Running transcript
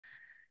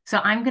So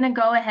I'm going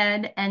to go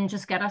ahead and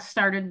just get us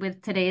started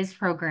with today's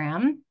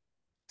program.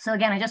 So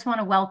again, I just want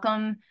to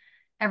welcome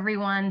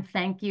everyone.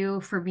 Thank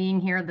you for being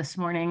here this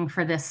morning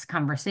for this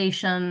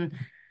conversation.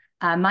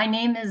 My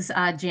name is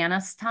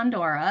Janice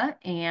Tondora,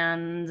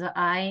 and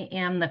I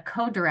am the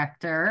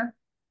co-director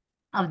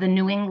of the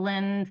New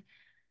England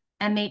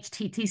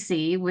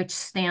MHTTC, which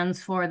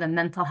stands for the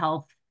Mental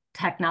Health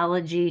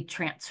Technology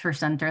Transfer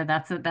Center.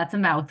 That's a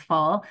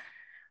mouthful.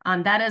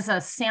 That is a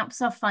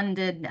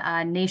SAMHSA-funded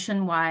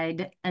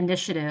nationwide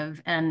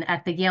initiative. And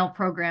at the Yale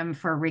Program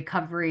for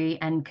Recovery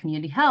and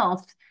Community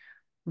Health,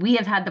 we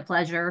have had the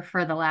pleasure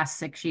for the last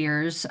 6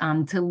 years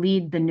to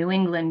lead the New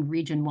England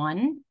Region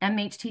 1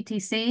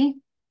 MHTTC.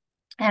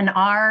 And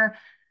our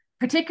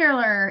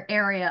particular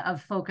area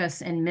of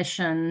focus and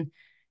mission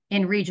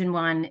in Region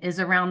 1 is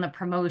around the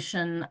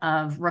promotion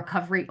of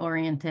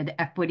recovery-oriented,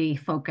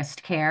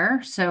 equity-focused care.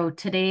 So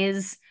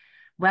today's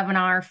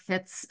webinar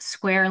fits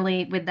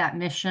squarely with that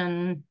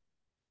mission.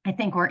 I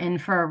think we're in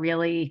for a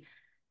really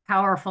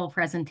powerful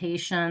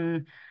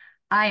presentation.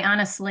 I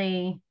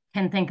honestly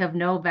can think of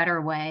no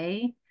better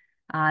way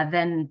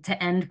than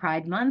to end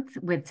Pride Month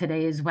with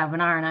today's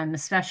webinar, and I'm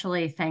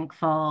especially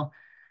thankful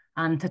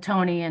to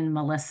Tony and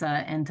Melissa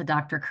and to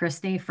Dr.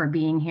 Christie for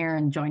being here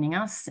and joining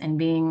us and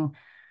being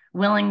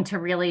willing to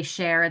really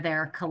share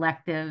their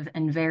collective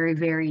and very,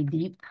 very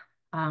deep,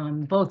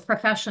 both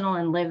professional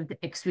and lived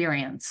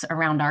experience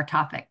around our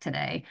topic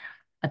today.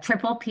 A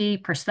triple P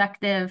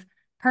perspective,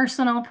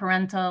 personal,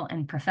 parental,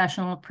 and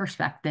professional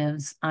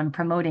perspectives on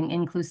promoting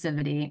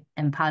inclusivity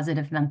and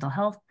positive mental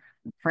health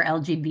for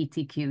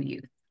LGBTQ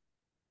youth.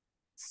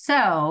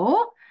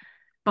 So,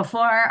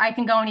 before I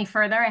can go any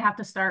further, I have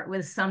to start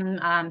with some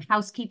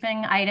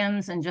housekeeping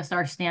items and just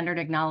our standard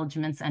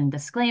acknowledgements and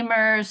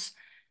disclaimers.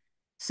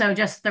 So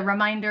just the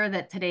reminder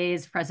that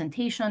today's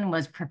presentation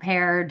was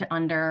prepared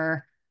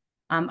under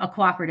a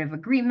cooperative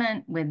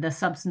agreement with the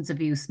Substance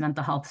Abuse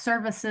Mental Health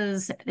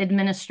Services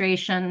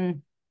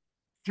Administration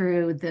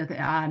through the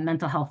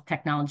Mental Health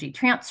Technology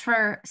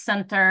Transfer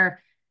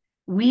Center.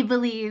 We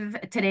believe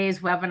today's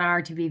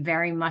webinar to be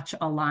very much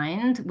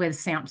aligned with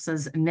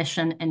SAMHSA's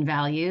mission and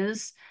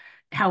values.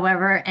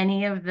 However,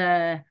 any of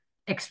the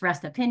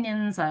expressed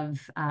opinions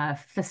of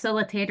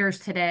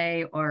facilitators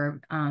today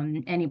or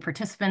any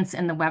participants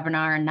in the webinar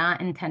are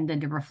not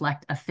intended to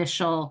reflect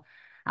official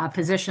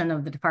position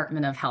of the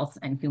Department of Health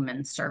and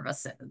Human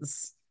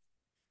Services.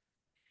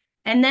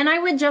 And then I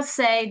would just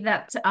say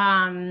that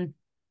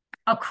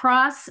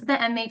across the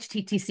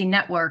MHTTC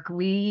network,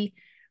 we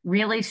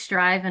really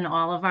strive in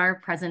all of our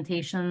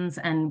presentations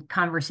and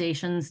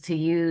conversations to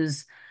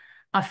use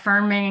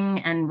affirming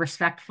and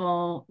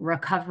respectful,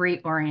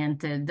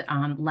 recovery-oriented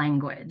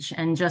language.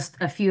 And just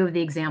a few of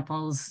the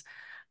examples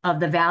of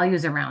the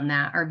values around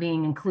that are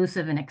being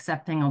inclusive and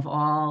accepting of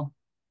all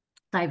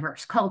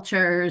diverse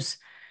cultures,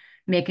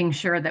 making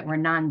sure that we're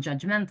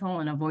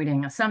non-judgmental and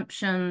avoiding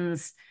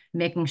assumptions,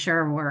 making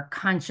sure we're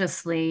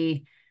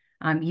consciously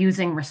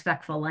using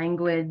respectful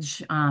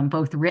language,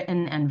 both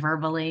written and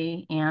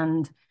verbally,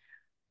 and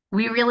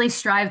we really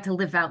strive to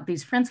live out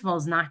these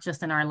principles, not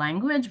just in our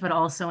language, but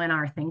also in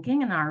our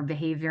thinking and our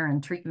behavior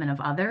and treatment of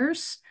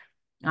others.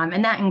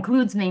 And that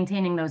includes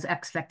maintaining those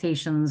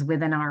expectations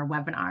within our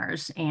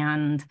webinars.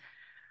 And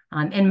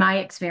in my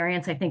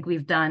experience, I think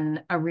we've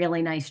done a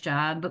really nice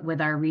job with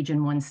our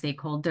Region 1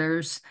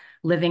 stakeholders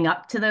living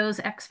up to those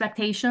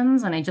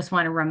expectations. And I just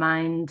want to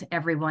remind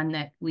everyone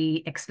that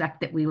we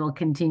expect that we will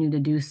continue to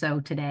do so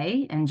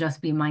today and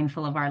just be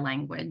mindful of our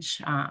language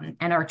and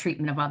our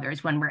treatment of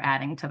others when we're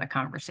adding to the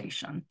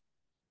conversation.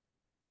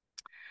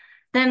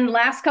 Then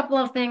last couple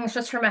of things,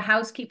 just from a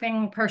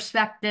housekeeping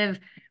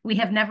perspective, we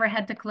have never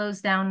had to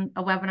close down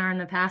a webinar in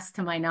the past,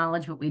 to my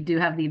knowledge, but we do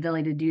have the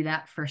ability to do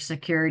that for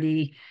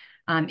security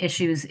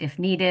issues if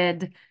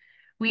needed.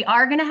 We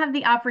are going to have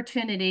the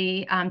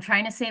opportunity,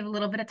 trying to save a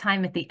little bit of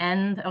time at the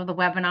end of the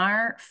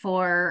webinar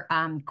for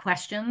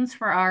questions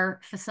for our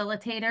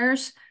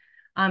facilitators.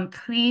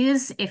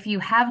 Please, if you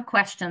have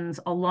questions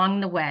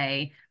along the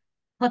way,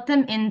 put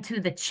them into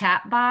the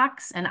chat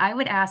box. And I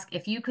would ask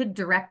if you could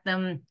direct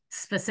them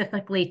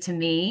specifically to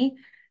me.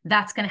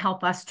 That's going to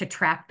help us to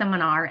track them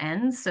on our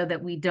end so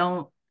that we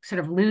don't sort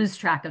of lose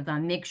track of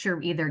them. Make sure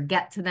we either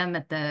get to them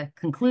at the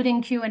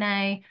concluding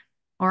Q&A,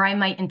 or I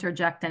might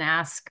interject and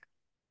ask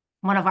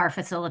one of our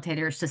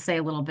facilitators to say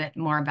a little bit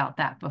more about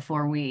that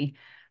before we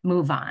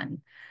move on.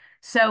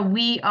 So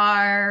we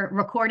are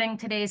recording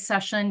today's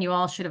session. You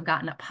all should have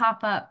gotten a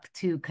pop-up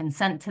to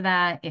consent to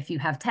that. If you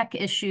have tech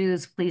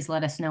issues, please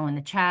let us know in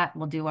the chat.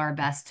 We'll do our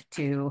best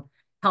to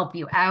help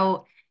you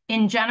out.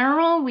 In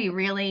general, we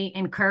really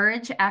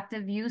encourage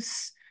active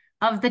use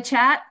of the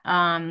chat.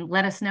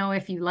 Let us know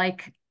if you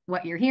like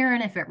what you're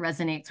hearing, if it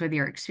resonates with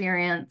your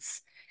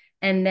experience.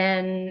 And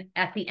then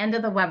at the end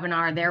of the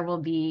webinar, there will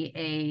be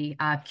a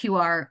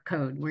QR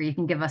code where you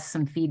can give us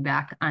some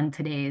feedback on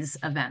today's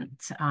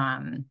event.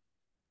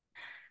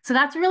 So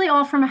that's really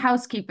all from a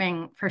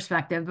housekeeping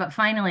perspective. But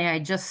finally, I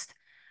just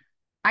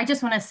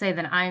want to say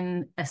that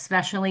I'm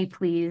especially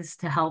pleased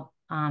to help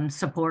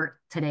support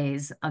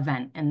today's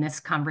event and this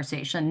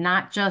conversation,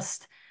 not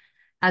just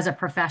as a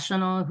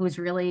professional who's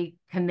really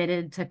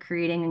committed to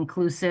creating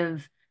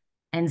inclusive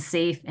and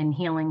safe and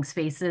healing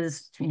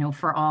spaces,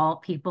 for all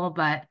people,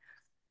 but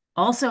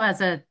also as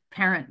a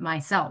parent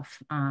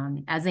myself,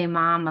 as a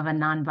mom of a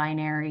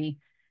non-binary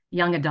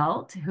young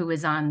adult who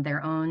is on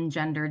their own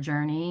gender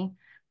journey.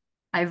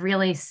 I've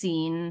really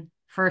seen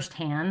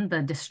firsthand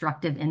the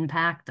destructive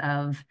impact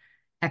of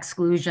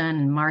exclusion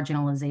and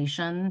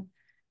marginalization,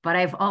 but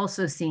I've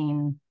also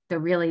seen the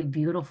really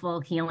beautiful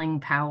healing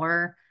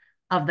power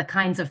of the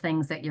kinds of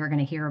things that you're going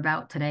to hear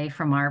about today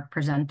from our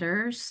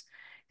presenters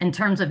in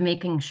terms of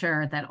making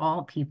sure that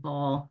all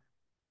people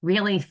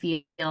really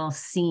feel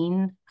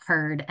seen,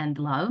 heard, and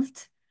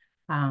loved.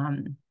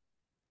 And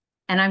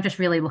I'm just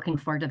really looking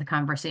forward to the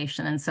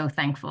conversation and so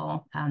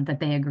thankful that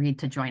they agreed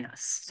to join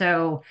us.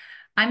 So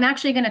I'm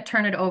actually going to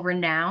turn it over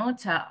now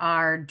to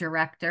our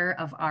director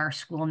of our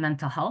school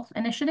mental health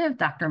initiative,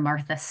 Dr.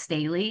 Martha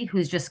Staley,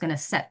 who's just going to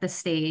set the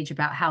stage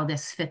about how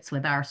this fits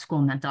with our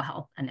school mental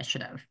health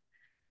initiative.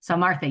 So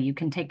Martha, you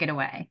can take it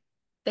away.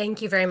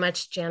 Thank you very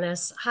much,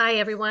 Janice. Hi,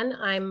 everyone.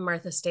 I'm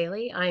Martha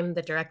Staley. I'm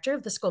the director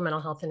of the School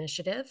Mental Health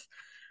Initiative.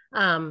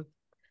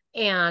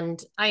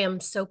 And I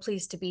am so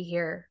pleased to be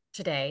here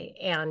today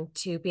and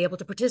to be able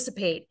to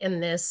participate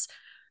in this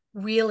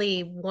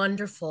really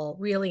wonderful,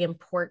 really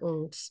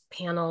important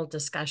panel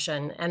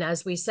discussion. And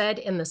as we said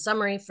in the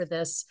summary for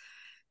this,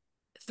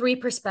 3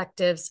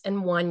 perspectives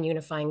and 1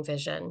 unifying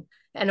vision.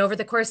 And over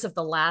the course of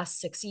the last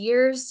 6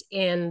 years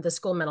in the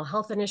School Mental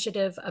Health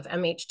Initiative of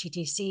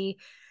MHTTC,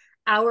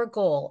 our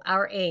goal,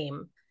 our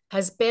aim,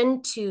 has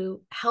been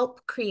to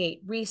help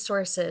create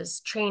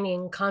resources,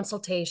 training,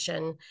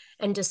 consultation,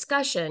 and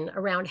discussion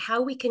around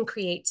how we can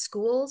create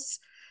schools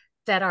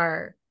that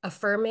are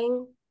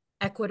affirming,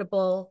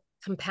 equitable,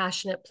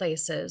 compassionate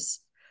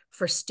places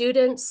for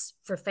students,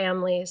 for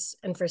families,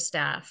 and for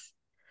staff.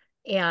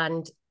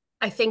 And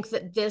I think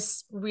that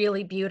this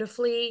really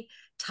beautifully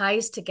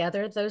ties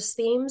together those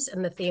themes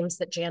and the themes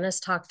that Janice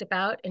talked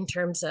about in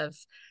terms of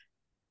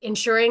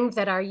ensuring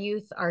that our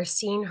youth are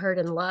seen, heard,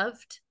 and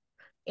loved,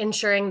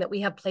 ensuring that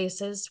we have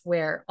places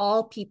where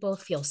all people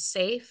feel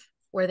safe,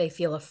 where they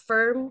feel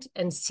affirmed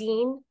and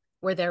seen,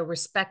 where they're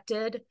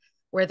respected,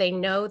 where they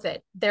know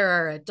that there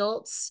are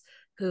adults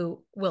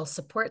who will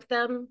support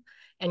them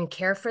and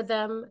care for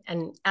them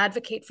and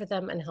advocate for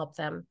them and help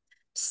them.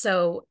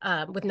 So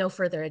with no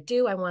further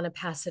ado, I want to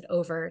pass it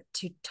over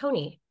to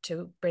Tony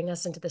to bring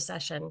us into the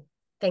session.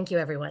 Thank you,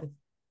 everyone.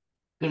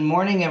 Good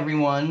morning,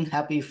 everyone.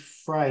 Happy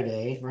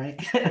Friday, right?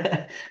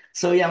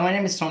 So yeah, my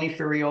name is Tony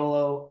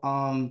Furiolo.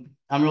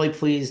 I'm really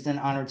pleased and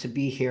honored to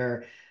be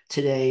here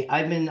today.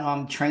 I've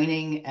been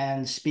training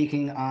and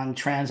speaking on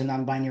trans and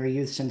non-binary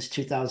youth since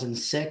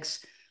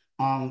 2006.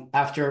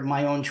 After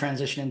my own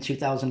transition in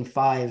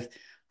 2005,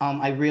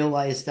 I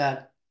realized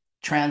that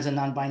trans and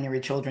non-binary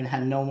children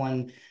had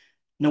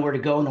nowhere to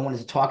go, no one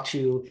to talk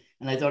to,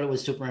 and I thought it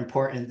was super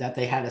important that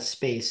they had a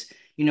space.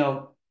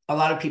 A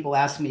lot of people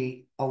ask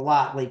me a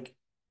lot, like,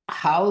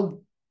 how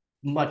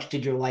much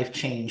did your life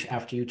change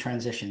after you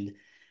transitioned?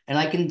 And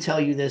I can tell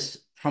you this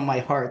from my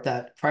heart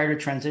that prior to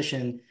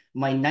transition,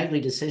 my nightly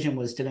decision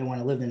was, did I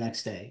want to live the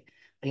next day?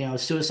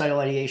 Suicidal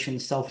ideation,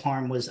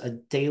 self-harm was a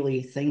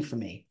daily thing for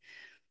me.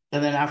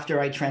 And then after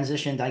I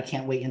transitioned, I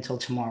can't wait until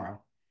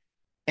tomorrow.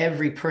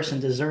 Every person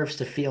deserves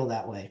to feel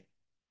that way.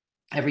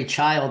 Every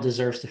child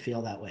deserves to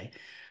feel that way.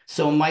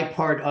 So my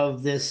part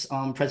of this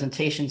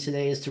presentation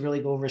today is to really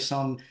go over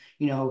some,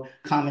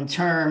 common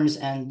terms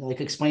and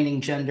like explaining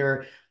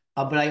gender.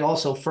 But I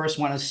also first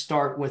want to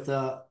start with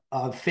a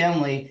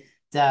family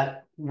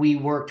that we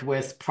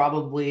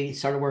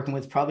started working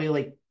with probably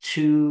like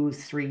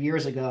 2-3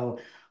 years ago.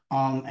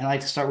 And I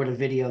like to start with a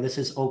video. This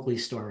is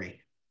Oakley's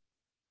story.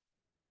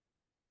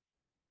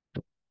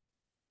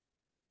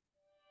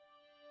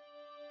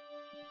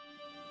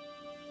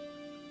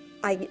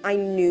 I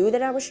knew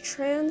that I was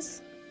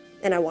trans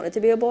and I wanted to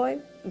be a boy,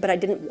 but I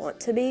didn't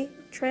want to be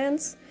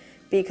trans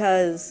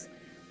because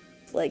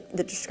like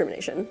the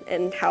discrimination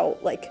and how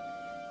I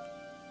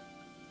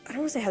don't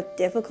want to say how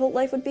difficult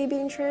life would be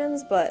being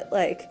trans, but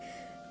like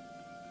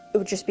it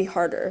would just be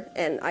harder,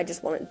 and I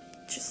just wanted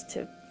just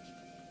to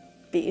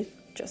be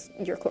just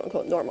your quote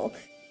unquote normal.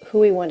 Who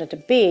we wanted to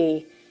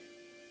be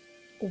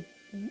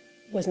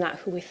was not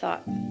who we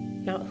thought,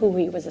 not who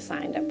he was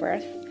assigned at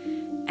birth,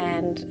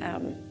 and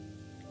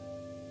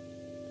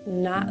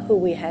not who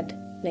we had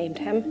named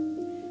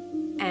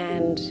him,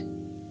 and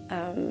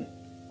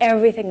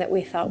everything that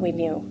we thought we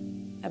knew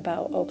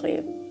about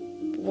Oakley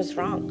was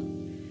wrong.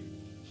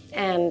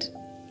 And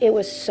it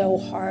was so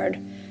hard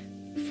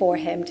for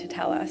him to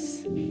tell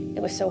us. It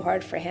was so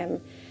hard for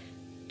him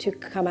to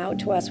come out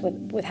to us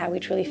with how he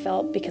truly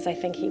felt, because I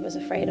think he was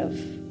afraid of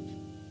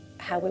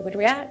how we would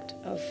react,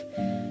 of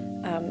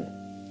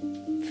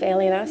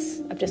failing us,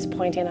 of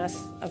disappointing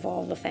us, of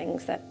all the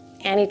things that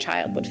any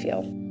child would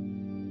feel.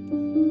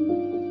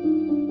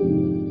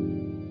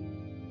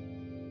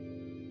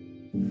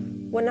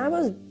 When I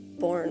was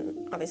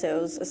born, obviously I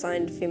was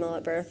assigned female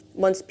at birth.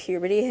 Once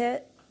puberty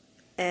hit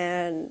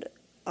and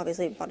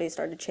obviously body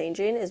started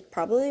changing, is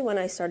probably when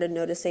I started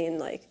noticing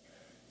like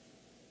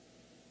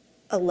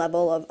a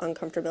level of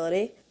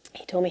uncomfortability.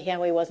 He told me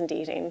how he wasn't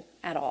eating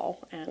at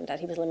all and that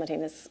he was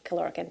limiting his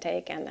caloric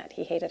intake and that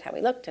he hated how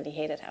he looked and he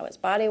hated how his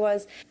body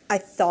was. I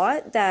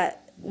thought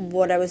that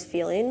what I was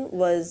feeling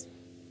was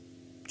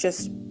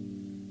just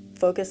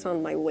focused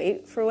on my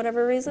weight for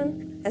whatever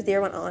reason. As the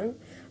year went on,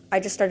 I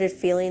just started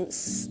feeling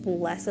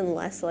less and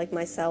less like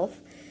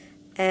myself.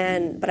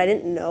 But I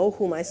didn't know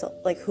who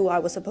I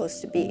was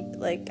supposed to be.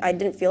 Like, I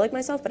didn't feel like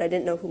myself, but I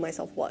didn't know who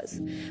myself was.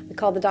 We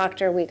called the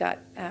doctor. We got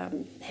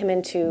him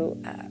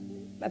into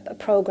a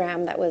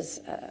program that was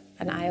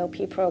an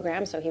IOP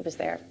program, so he was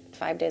there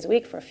 5 days a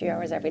week for a few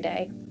hours every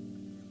day.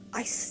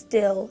 I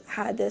still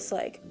had this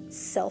like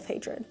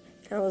self-hatred,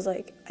 and I was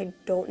like, I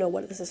don't know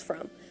what this is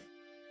from.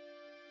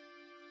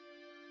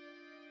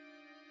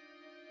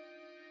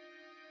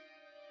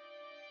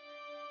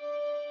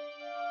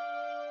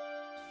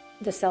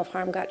 The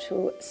self-harm got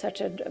to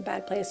such a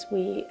bad place,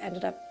 we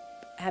ended up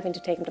having to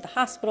take him to the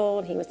hospital,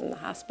 and he was in the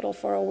hospital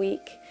for a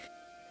week.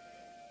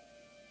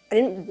 I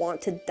didn't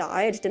want to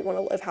die, I just didn't want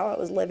to live how I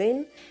was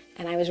living.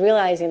 And I was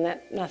realizing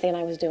that nothing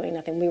I was doing,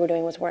 nothing we were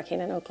doing was working,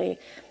 and Oakley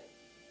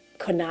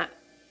could not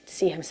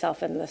see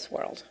himself in this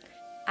world.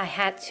 I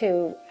had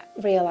to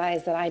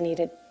realize that I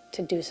needed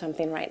to do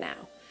something right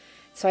now.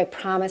 So I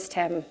promised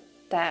him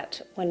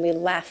that when we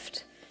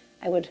left,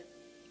 I would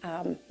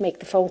make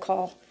the phone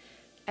call,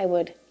 I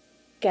would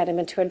get him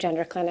into a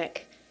gender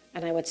clinic,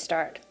 and I would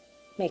start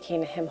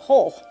making him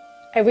whole.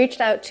 I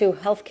reached out to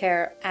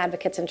Healthcare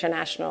Advocates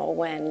International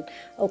when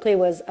Oakley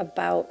was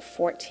about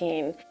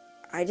 14.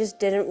 I just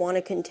didn't want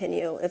to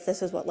continue if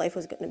this is what life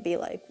was going to be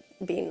like,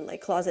 being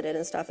like closeted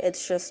and stuff.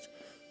 It's just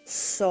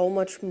so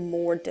much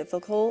more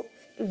difficult.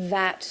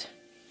 That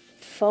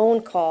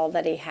phone call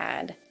that he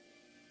had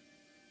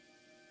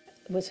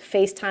was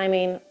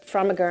FaceTiming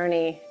from a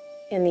gurney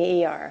in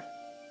the ER,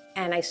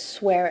 and I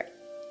swear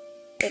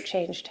it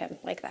changed him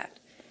like that.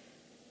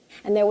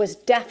 And there was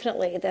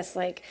definitely this,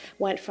 like,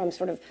 went from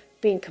sort of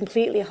being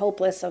completely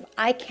hopeless of,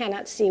 I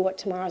cannot see what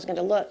tomorrow's going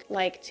to look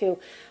like, to,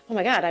 oh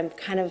my God, I'm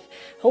kind of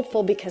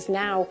hopeful because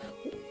now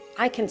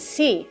I can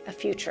see a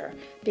future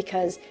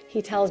because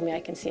he tells me I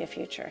can see a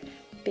future.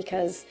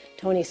 Because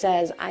Tony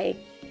says, I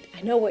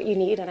know what you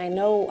need and I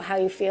know how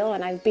you feel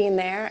and I've been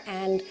there,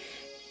 and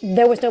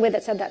there was nobody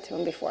that said that to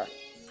him before.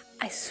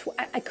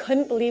 I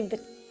couldn't believe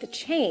the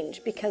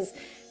change, because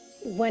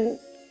when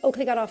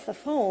Oakley got off the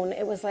phone,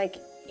 it was like,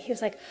 he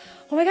was like,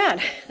 oh my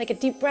God, like a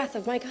deep breath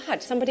of, my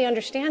God, somebody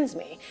understands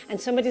me and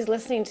somebody's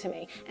listening to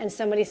me and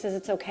somebody says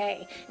it's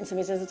okay. And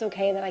somebody says it's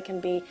okay that I can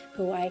be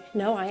who I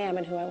know I am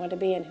and who I want to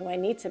be and who I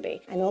need to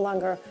be. I no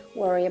longer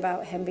worry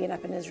about him being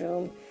up in his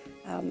room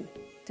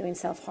doing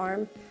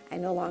self-harm. I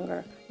no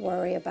longer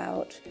worry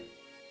about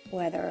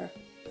whether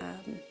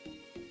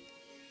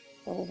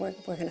we're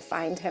going to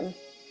find him,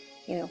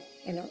 you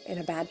know, in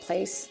a bad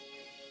place.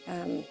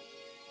 I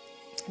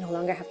no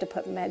longer have to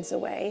put meds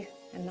away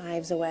and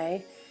knives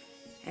away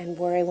and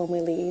worry when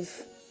we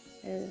leave,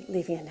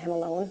 leaving him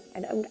alone.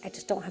 I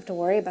just don't have to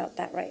worry about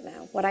that right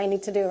now. What I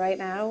need to do right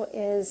now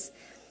is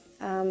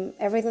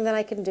everything that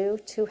I can do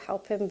to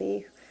help him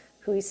be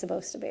who he's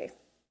supposed to be.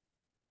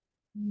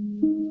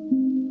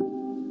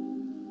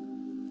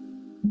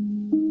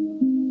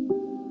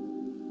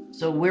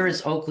 So where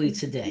is Oakley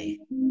today?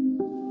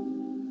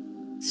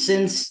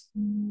 Since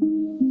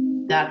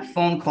that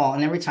phone call,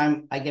 and every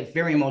time I get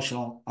very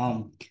emotional,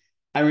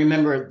 I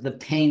remember the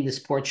pain this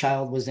poor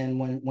child was in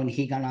when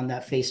he got on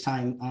that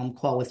FaceTime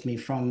call with me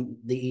from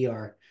the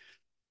ER.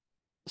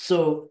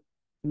 So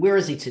where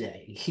is he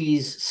today?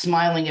 He's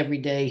smiling every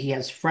day. He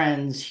has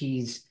friends.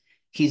 He's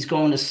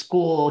going to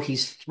school.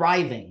 He's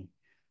thriving.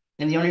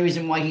 And the only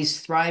reason why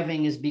he's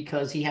thriving is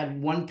because he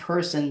had one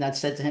person that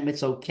said to him,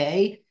 it's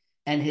okay.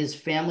 And his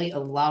family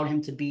allowed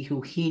him to be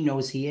who he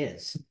knows he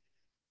is.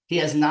 He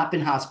has not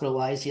been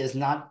hospitalized. He has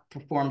not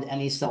performed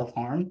any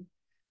self-harm.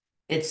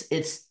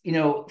 It's you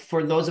know,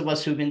 for those of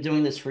us who've been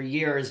doing this for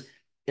years,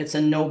 it's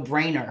a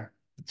no-brainer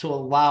to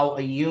allow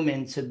a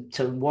human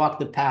to walk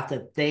the path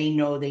that they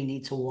know they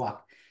need to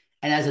walk.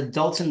 And as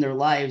adults in their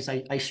lives,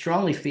 I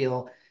strongly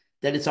feel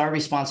that it's our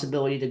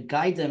responsibility to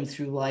guide them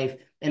through life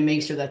and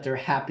make sure that they're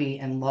happy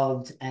and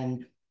loved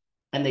and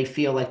they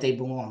feel like they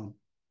belong.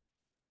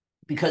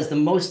 Because the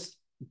most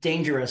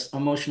dangerous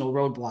emotional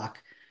roadblock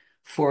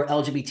for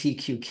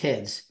LGBTQ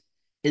kids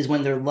is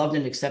when they're loved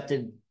and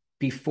accepted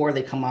before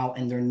they come out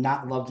and they're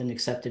not loved and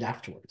accepted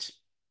afterwards.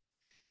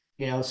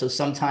 You know, so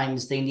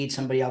sometimes they need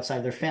somebody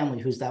outside their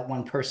family who's that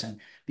one person,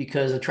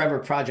 because a Trevor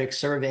Project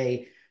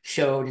survey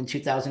showed in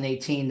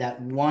 2018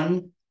 that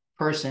one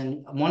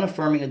person, one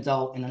affirming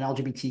adult in an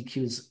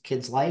LGBTQ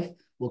kid's life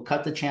will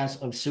cut the chance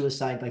of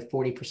suicide by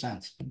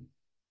 40%.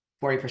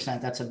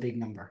 40%, that's a big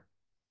number.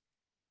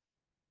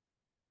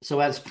 So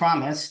as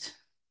promised,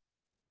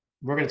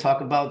 we're going to talk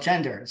about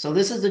gender. So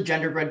this is a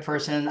genderbread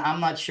person. I'm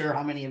not sure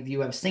how many of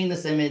you have seen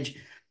this image.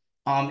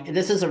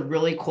 This is a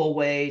really cool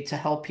way to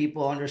help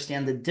people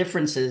understand the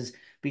differences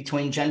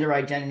between gender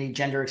identity,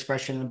 gender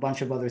expression, and a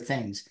bunch of other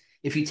things.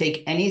 If you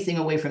take anything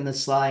away from the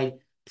slide,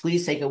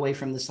 please take away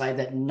from the slide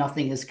that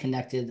nothing is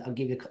connected. I'll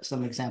give you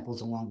some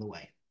examples along the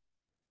way.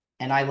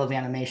 And I love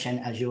animation,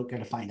 as you're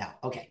going to find out.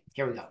 Okay,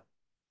 here we go.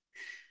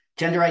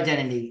 Gender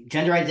identity.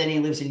 Gender identity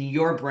lives in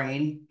your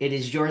brain. It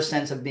is your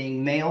sense of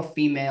being male,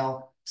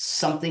 female,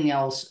 something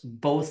else,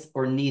 both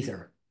or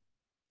neither.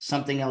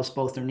 Something else,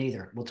 both or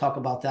neither. We'll talk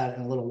about that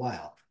in a little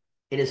while.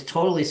 It is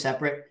totally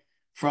separate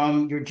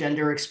from your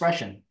gender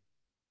expression.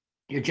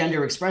 Your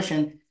gender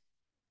expression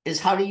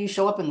is how do you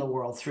show up in the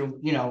world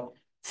through,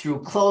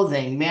 through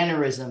clothing,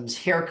 mannerisms,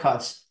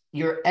 haircuts.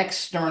 Your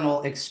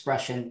external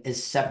expression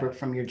is separate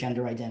from your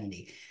gender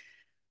identity.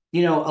 A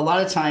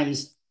lot of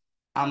times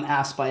I'm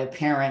asked by a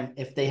parent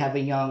if they have a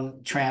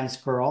young trans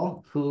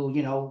girl who,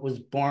 was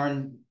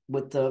born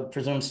with the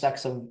presumed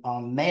sex of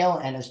male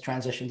and has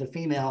transitioned to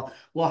female.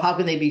 Well, how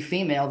can they be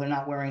female? They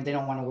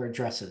don't want to wear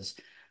dresses.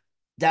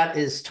 That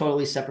is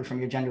totally separate from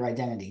your gender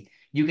identity.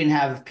 You can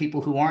have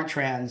people who aren't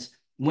trans,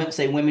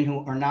 say women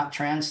who are not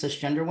trans,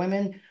 cisgender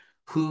women,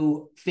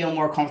 who feel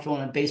more comfortable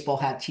in a baseball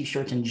hat,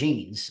 t-shirts, and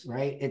jeans,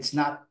 right? It's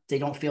not, they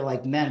don't feel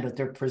like men, but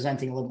they're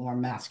presenting a little more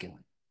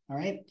masculine, all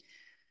right?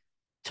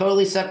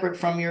 Totally separate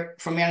from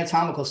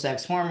anatomical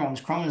sex,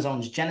 hormones,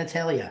 chromosomes,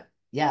 genitalia.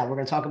 Yeah, we're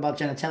going to talk about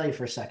genitalia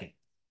for a second.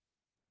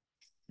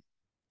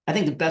 I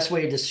think the best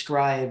way to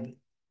describe,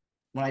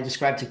 when I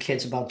describe to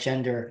kids about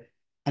gender,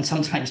 and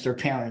sometimes their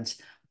parents,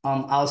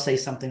 I'll say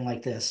something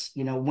like this.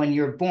 When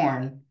you're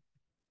born,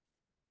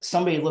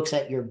 somebody looks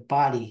at your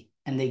body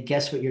and they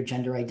guess what your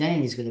gender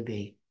identity is going to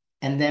be.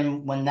 And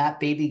then when that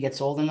baby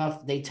gets old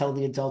enough, they tell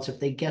the adults if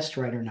they guessed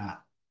right or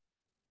not.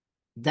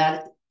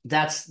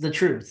 That's the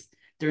truth.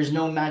 There's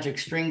no magic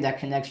string that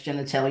connects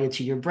genitalia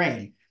to your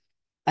brain.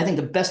 I think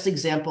the best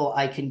example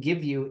I can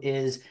give you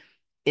is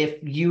if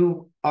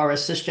you are a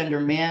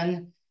cisgender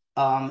man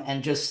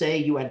and just say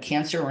you had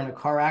cancer or in a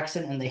car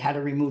accident and they had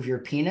to remove your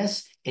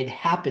penis, it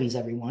happens,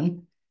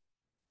 everyone.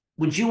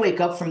 Would you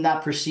wake up from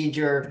that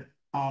procedure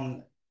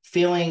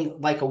feeling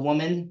like a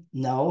woman?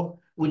 No.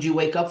 Would you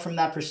wake up from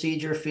that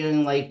procedure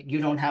feeling like you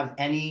don't have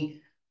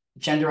any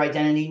gender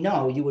identity?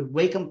 No. You would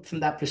wake up from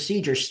that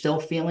procedure still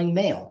feeling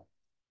male.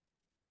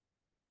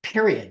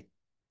 Period.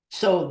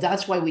 So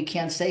that's why we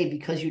can't say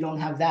because you don't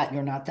have that,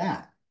 you're not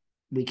that.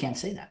 We can't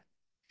say that.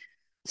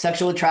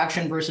 Sexual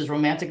attraction versus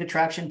romantic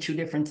attraction, two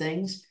different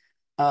things.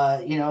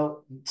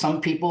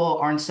 Some people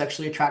aren't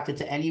sexually attracted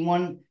to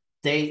anyone.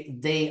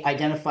 They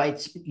identify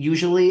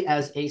usually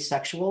as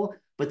asexual,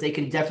 but they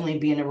can definitely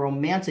be in a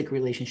romantic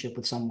relationship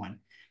with someone.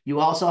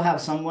 You also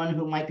have someone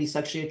who might be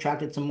sexually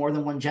attracted to more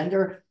than one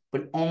gender,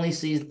 but only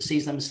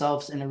sees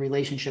themselves in a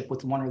relationship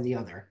with one or the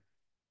other.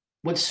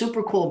 What's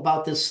super cool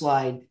about this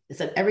slide is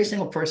that every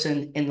single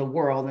person in the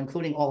world,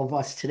 including all of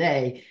us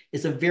today,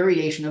 is a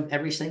variation of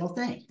every single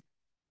thing.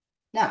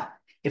 Now,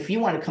 if you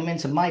want to come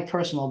into my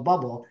personal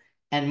bubble,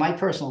 and my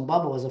personal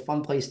bubble is a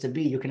fun place to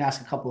be, you can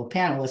ask a couple of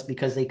panelists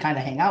because they kind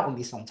of hang out with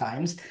me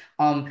sometimes.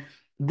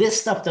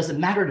 This stuff doesn't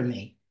matter to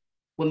me.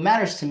 What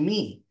matters to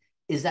me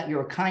is that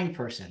you're a kind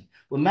person.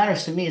 What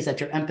matters to me is that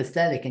you're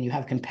empathetic and you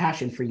have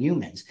compassion for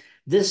humans.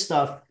 This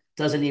stuff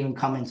doesn't even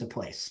come into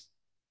place.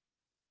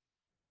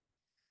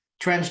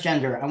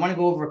 Transgender. I want to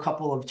go over a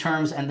couple of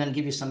terms and then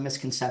give you some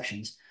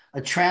misconceptions.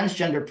 A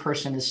transgender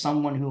person is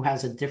someone who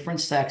has a different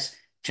sex,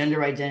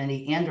 gender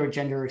identity, and or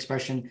gender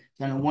expression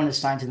than the one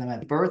assigned to them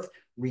at birth,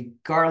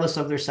 regardless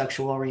of their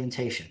sexual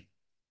orientation.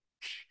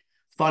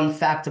 Fun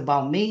fact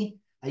about me,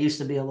 I used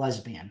to be a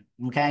lesbian,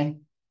 okay?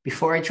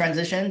 Before I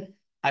transitioned,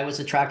 I was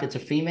attracted to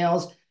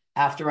females.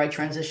 After I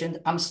transitioned,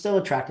 I'm still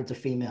attracted to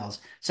females.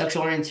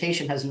 Sexual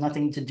orientation has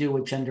nothing to do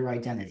with gender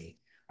identity,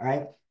 all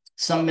right?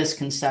 Some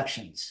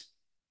misconceptions.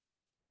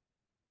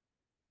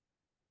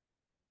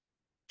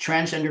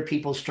 Transgender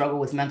people struggle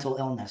with mental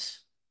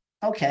illness.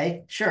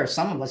 Okay, sure,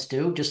 some of us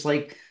do, just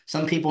like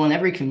some people in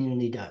every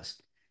community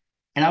does.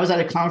 And I was at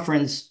a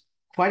conference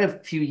quite a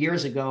few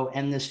years ago,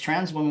 and this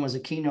trans woman was a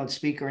keynote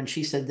speaker, and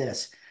she said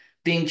this: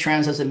 being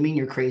trans doesn't mean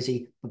you're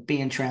crazy, but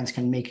being trans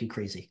can make you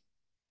crazy.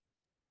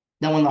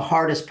 Now, one of the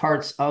hardest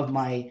parts of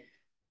my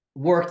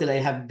work that I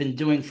have been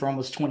doing for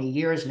almost 20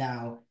 years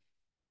now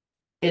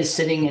is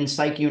sitting in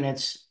psych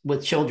units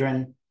with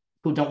children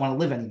who don't want to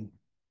live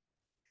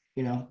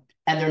anymore,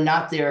 and they're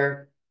not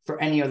there for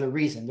any other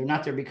reason. They're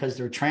not there because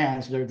they're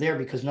trans. They're there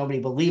because nobody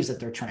believes that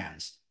they're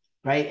trans,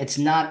 right? It's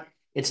not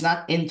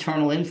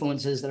internal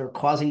influences that are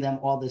causing them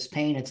all this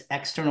pain. It's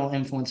external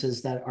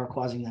influences that are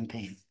causing them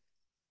pain.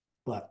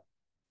 But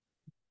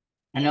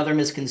another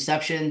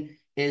misconception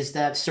is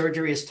that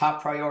surgery is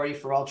top priority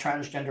for all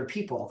transgender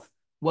people.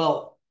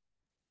 Well,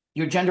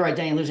 your gender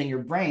identity lives in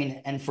your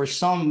brain, and for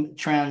some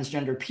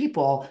transgender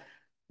people,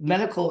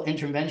 medical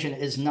intervention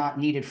is not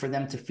needed for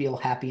them to feel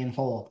happy and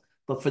whole.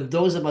 But for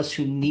those of us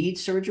who need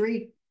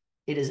surgery,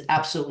 it is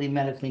absolutely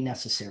medically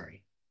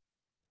necessary.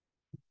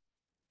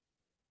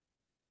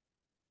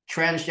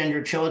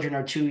 Transgender children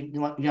are too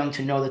young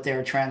to know that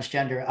they're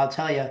transgender. I'll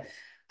tell you,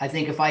 I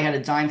think if I had a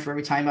dime for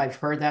every time I've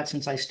heard that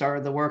since I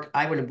started the work,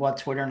 I would have bought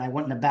Twitter and I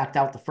wouldn't have backed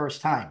out the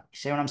first time. You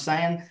see what I'm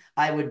saying?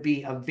 I would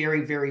be a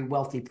very, very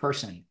wealthy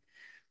person.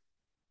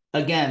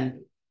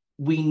 again,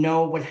 we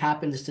know what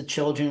happens to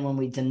children when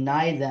we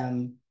deny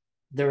them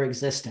their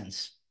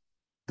existence.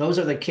 Those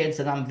are the kids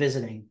that I'm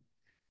visiting.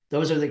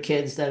 Those are the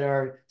kids that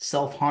are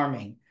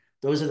self-harming.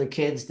 Those are the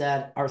kids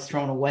that are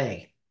thrown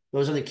away.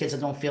 Those are the kids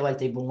that don't feel like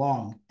they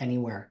belong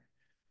anywhere.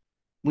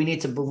 We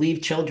need to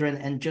believe children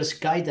and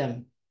just guide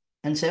them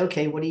and say,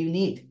 okay, what do you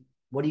need?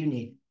 What do you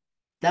need?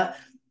 That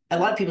a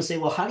lot of people say,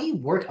 well, how do you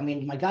work? I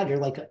mean, my God, you're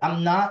like,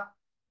 I'm not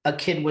a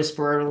kid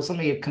whisperer.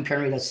 Somebody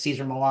compared me to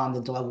Caesar Milan,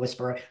 the dog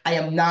whisperer. I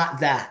am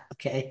not that.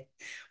 Okay.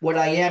 What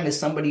I am is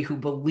somebody who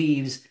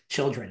believes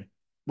children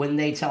when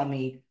they tell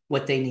me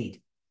what they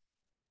need.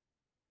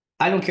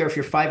 I don't care if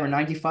you're 5 or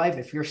 95.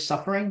 If you're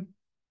suffering,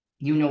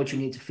 you know what you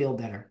need to feel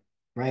better,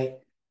 right?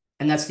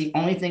 And that's the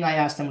only thing I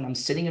ask them when I'm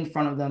sitting in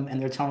front of them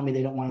and they're telling me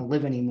they don't want to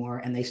live anymore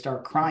and they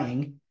start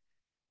crying.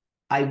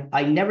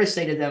 I never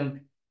say to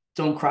them,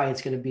 don't cry,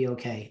 it's going to be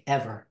okay,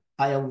 ever.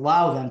 I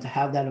allow them to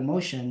have that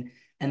emotion.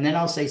 And then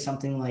I'll say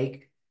something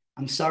like,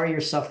 I'm sorry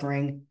you're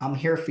suffering. I'm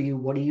here for you.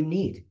 What do you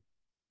need?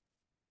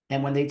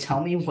 And when they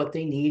tell me what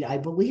they need, I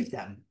believe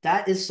them.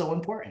 That is so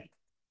important.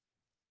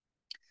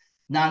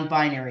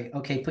 Non-binary.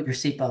 Okay, put your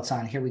seatbelts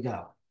on. Here we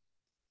go.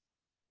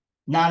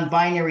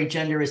 Non-binary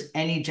gender is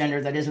any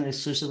gender that isn't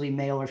exclusively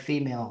male or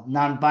female.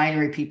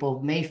 Non-binary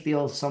people may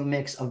feel some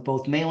mix of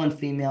both male and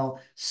female,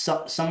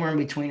 somewhere in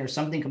between, or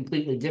something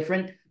completely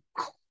different.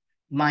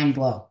 Mind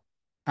blow.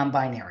 I'm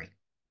binary.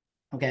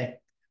 Okay.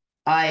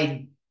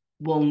 I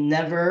will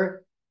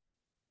never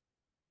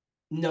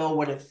know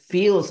what it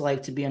feels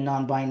like to be a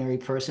non-binary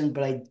person,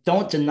 but I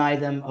don't deny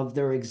them of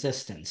their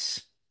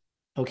existence.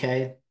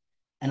 Okay.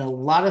 And a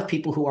lot of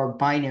people who are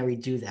binary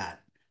do that.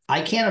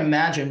 I can't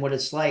imagine what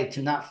it's like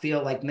to not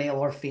feel like male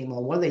or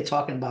female. What are they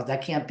talking about?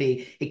 That can't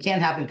be, it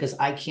can't happen because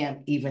I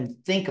can't even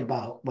think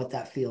about what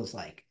that feels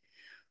like.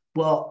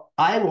 Well,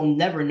 I will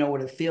never know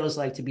what it feels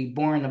like to be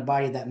born in a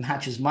body that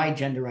matches my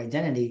gender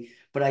identity,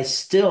 but I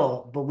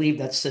still believe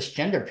that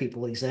cisgender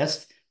people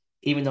exist,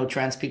 even though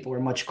trans people are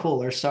much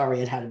cooler.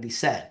 Sorry, it had to be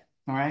said.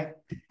 All right.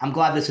 I'm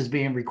glad this is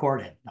being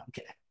recorded. No, I'm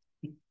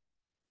kidding.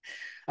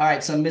 All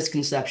right. Some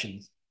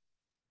misconceptions.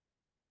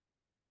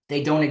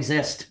 They don't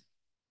exist.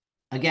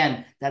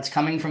 Again, that's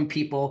coming from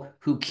people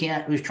who's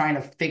trying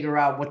to figure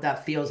out what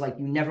that feels like.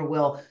 You never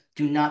will.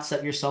 Do not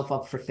set yourself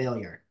up for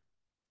failure,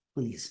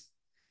 please.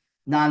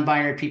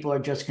 Non-binary people are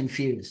just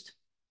confused.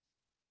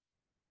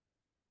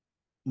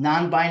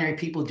 Non-binary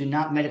people do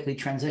not medically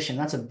transition.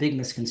 That's a big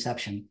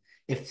misconception.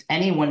 If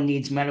anyone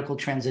needs medical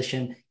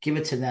transition, give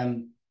it to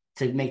them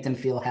to make them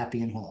feel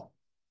happy and whole.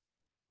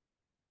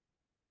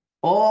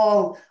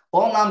 All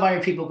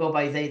non-binary people go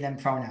by they, them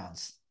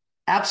pronouns.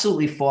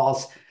 Absolutely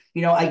false.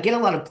 I get a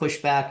lot of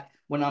pushback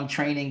when I'm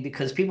training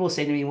because people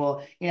say to me,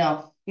 well,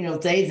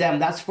 they, them,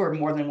 that's for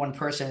more than one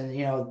person.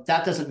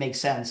 That doesn't make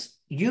sense.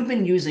 You've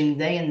been using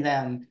they and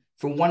them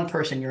for one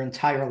person your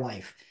entire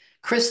life.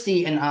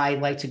 Christy and I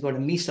like to go to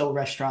Miso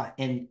restaurant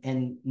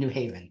in New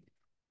Haven,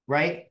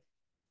 right?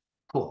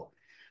 Cool.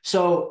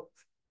 So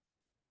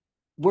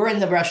we're in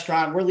the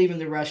restaurant, we're leaving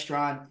the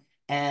restaurant,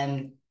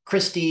 and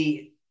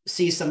Christy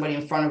sees somebody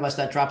in front of us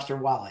that drops their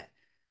wallet.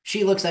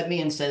 She looks at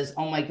me and says,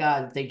 oh my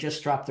God, they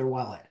just dropped their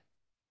wallet.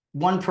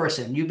 One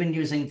person. You've been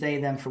using they,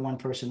 them for one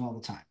person all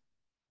the time.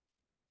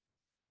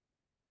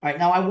 All right,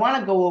 now I want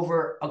to go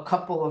over a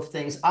couple of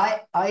things.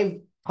 I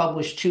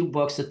published 2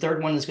 books. The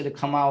third one is going to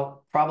come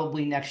out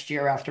probably next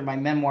year after my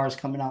memoir is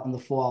coming out in the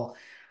fall.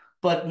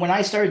 But when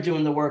I started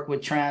doing the work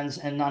with trans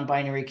and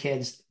non-binary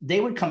kids,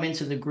 they would come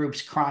into the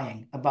groups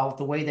crying about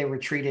the way they were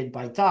treated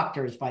by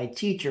doctors, by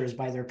teachers,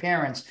 by their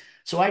parents.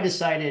 So I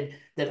decided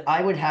that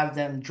I would have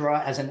them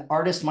draw as an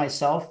artist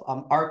myself.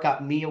 Art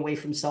got me away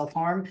from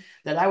self-harm,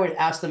 that I would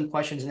ask them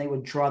questions and they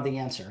would draw the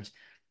answers.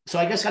 So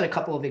I just got a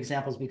couple of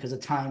examples because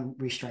of time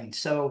restraints.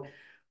 So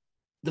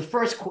the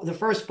first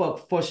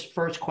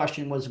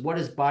question was, what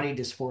does body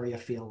dysphoria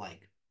feel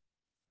like?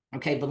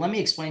 Okay, but let me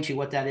explain to you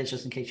what that is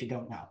just in case you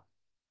don't know.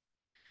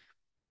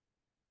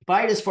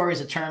 Body dysphoria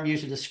is a term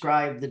used to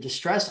describe the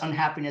distress,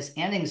 unhappiness,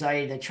 and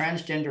anxiety that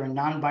transgender and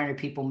non-binary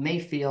people may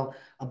feel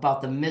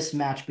about the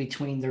mismatch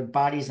between their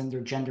bodies and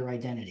their gender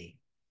identity.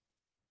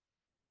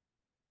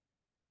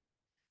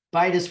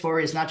 Body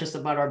dysphoria is not just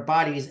about our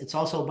bodies, it's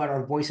also about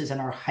our voices and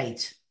our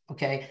height,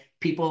 okay?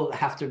 People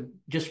have to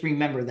just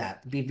remember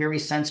that, be very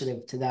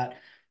sensitive to that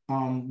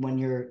when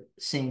you're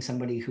seeing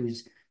somebody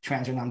who's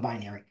trans or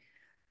non-binary.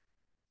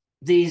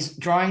 These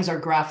drawings are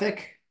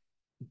graphic,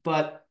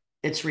 but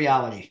it's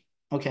reality.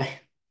 Okay,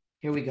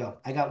 here we go.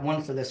 I got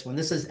one for this one.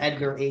 This is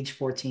Edgar, age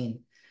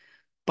 14.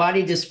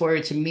 Body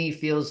dysphoria to me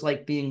feels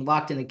like being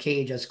locked in a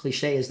cage, as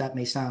cliche as that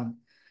may sound.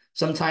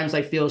 Sometimes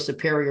I feel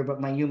superior, but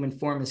my human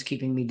form is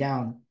keeping me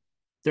down.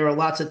 There are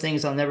lots of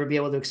things I'll never be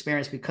able to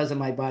experience because of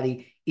my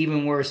body.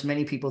 Even worse,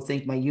 many people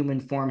think my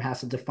human form has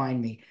to define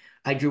me.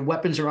 I drew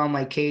weapons around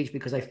my cage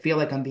because I feel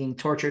like I'm being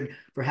tortured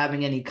for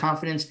having any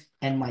confidence,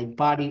 and my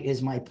body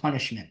is my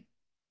punishment.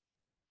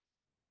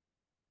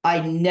 I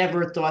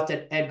never thought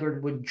that Edgar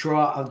would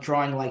draw a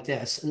drawing like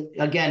this.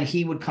 Again,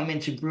 he would come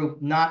into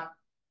group not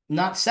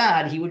not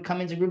sad. He would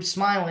come into group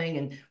smiling.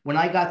 And when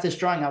I got this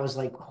drawing, I was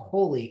like,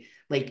 holy,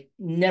 like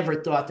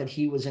never thought that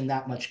he was in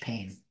that much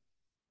pain.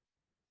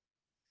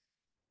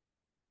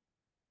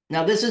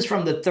 Now, this is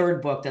from the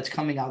third book that's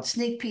coming out.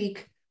 Sneak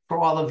peek for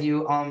all of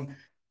you.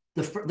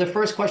 The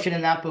first question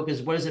in that book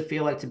is, what does it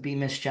feel like to be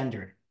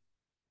misgendered?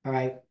 All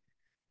right.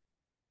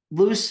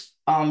 Luce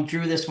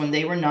drew this when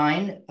they were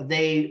 9.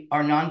 They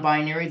are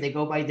non-binary. They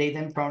go by they,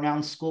 them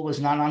pronouns. School was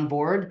not on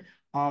board.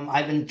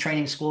 I've been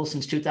training school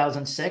since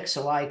 2006,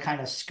 so I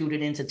kind of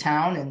scooted into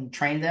town and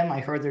trained them. I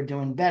heard they're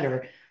doing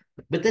better.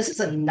 But this is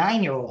a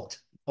 9-year-old,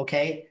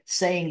 okay,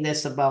 saying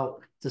this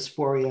about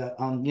dysphoria,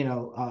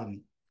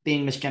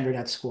 being misgendered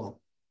at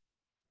school.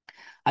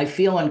 I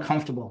feel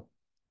uncomfortable.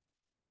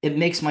 It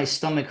makes my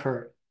stomach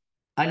hurt.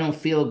 I don't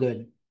feel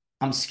good.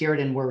 I'm scared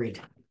and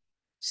worried.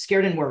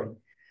 Scared and worried.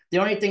 The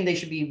only thing they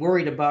should be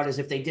worried about is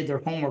if they did their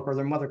homework or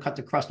their mother cut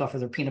the crust off of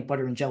their peanut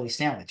butter and jelly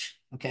sandwich,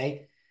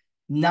 okay?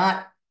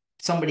 Not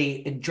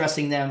somebody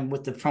addressing them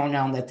with the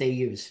pronoun that they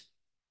use.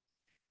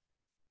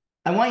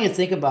 I want you to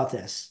think about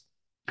this.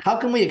 How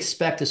can we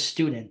expect a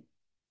student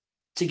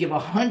to give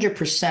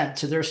 100%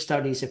 to their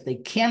studies if they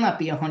cannot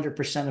be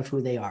 100% of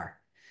who they are?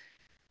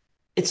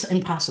 It's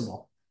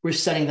impossible. We're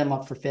setting them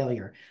up for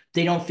failure.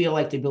 They don't feel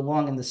like they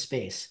belong in the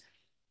space.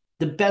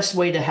 The best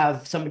way to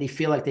have somebody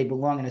feel like they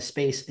belong in a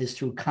space is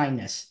through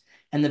kindness.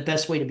 And the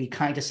best way to be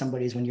kind to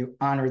somebody is when you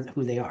honor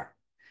who they are.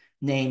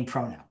 Name,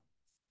 pronoun.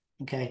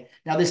 Okay.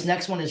 Now, this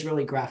next one is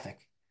really graphic.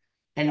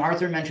 And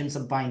Arthur mentions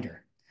a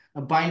binder.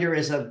 A binder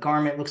is a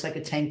garment, looks like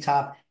a tank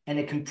top, and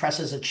it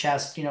compresses a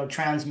chest. You know,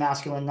 trans,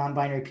 masculine,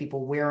 non-binary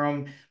people wear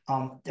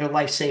them. They're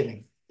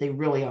life-saving. They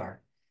really are.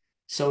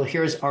 So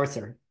here's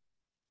Arthur.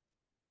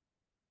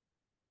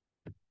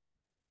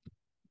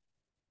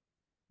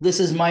 This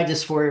is my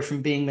dysphoria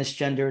from being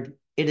misgendered.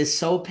 It is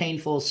so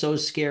painful, so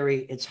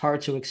scary. It's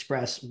hard to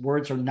express.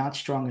 Words are not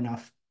strong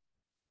enough.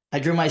 I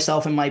drew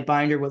myself in my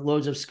binder with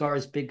loads of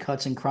scars, big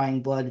cuts, and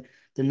crying blood.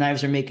 The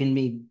knives are making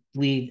me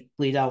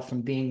bleed out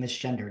from being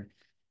misgendered.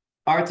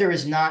 Arthur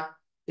is not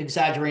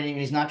exaggerating, and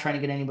he's not trying to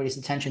get anybody's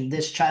attention.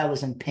 This child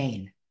is in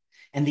pain.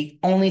 And the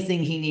only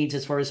thing he needs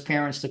is for his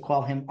parents to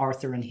call him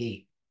Arthur and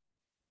he.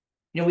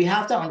 You know, we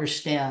have to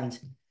understand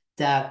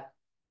that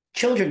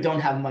children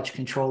don't have much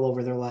control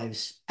over their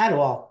lives at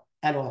all,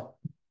 at all.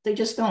 They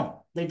just don't.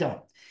 They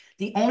don't.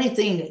 The only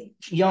thing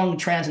young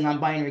trans and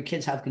non-binary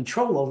kids have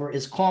control over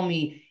is call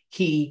me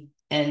he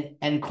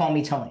and call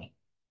me Tony,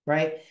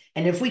 right?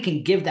 And if we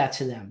can give that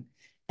to them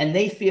and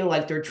they feel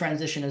like their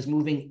transition is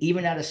moving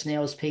even at a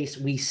snail's pace,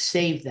 we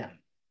save them.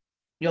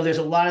 You know, there's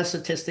a lot of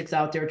statistics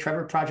out there.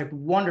 Trevor Project,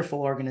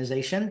 wonderful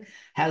organization,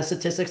 has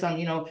statistics on,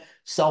 you know,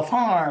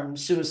 self-harm,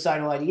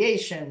 suicidal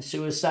ideation,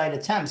 suicide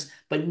attempts,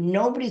 but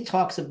nobody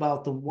talks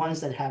about the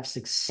ones that have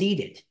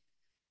succeeded.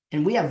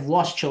 And we have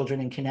lost children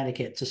in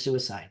Connecticut to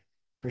suicide,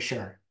 for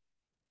sure.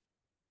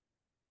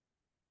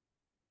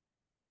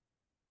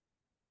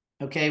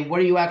 Okay, what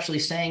are you actually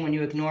saying when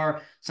you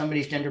ignore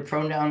somebody's gender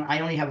pronoun?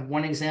 I only have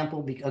one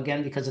example,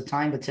 again, because of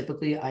time, but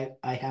typically I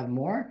have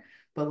more.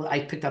 But I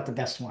picked up the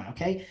best one,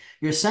 okay?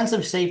 Your sense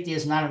of safety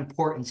is not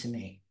important to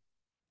me.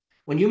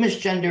 When you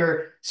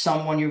misgender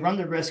someone, you run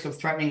the risk of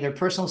threatening their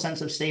personal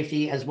sense of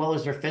safety as well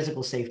as their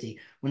physical safety.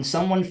 When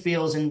someone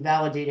feels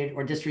invalidated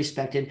or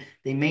disrespected,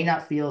 they may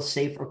not feel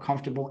safe or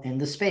comfortable in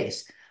the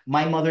space.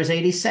 My mother's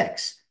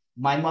 86.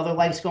 My mother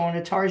likes going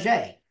to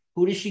Target.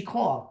 Who does she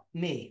call?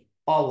 Me.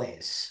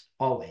 Always,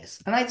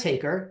 always. And I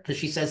take her because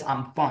she says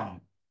I'm fun.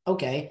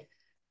 Okay.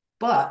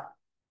 But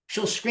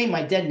she'll scream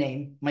my dead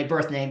name, my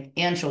birth name,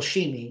 and she'll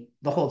she me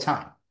the whole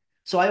time.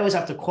 So I always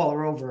have to call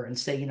her over and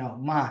say, you know,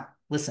 Ma,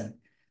 listen,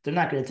 they're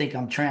not going to think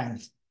I'm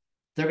trans.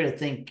 They're going to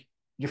think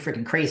you're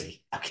freaking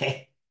crazy,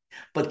 okay?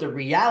 But the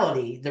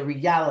reality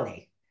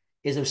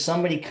is if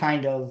somebody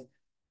kind of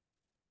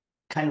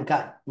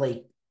got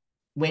like,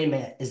 wait a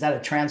minute, is that a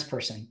trans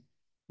person?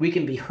 We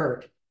can be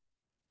hurt,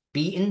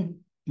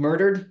 beaten,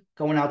 murdered,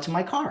 going out to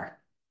my car.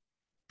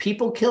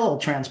 People kill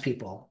trans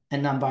people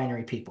and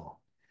non-binary people.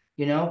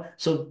 You know,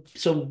 so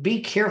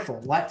be careful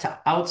what to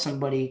out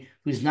somebody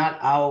who's not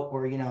out,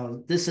 or, you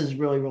know, this is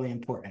really, really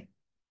important.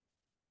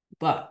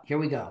 But here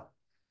we go.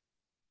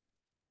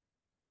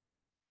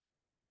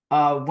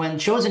 When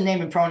chosen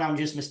name and pronoun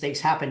use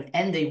mistakes happen,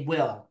 and they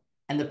will,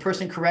 and the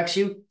person corrects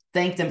you,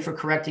 thank them for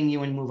correcting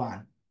you and move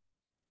on.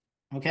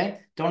 Okay?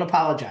 Don't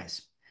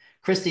apologize.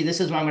 Christy,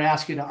 this is when I'm going to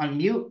ask you to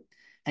unmute,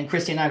 and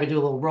Christy and I are going to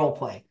do a little role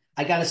play.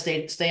 I got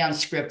to stay on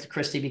script,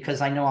 Christy,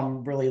 because I know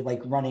I'm really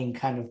like running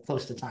kind of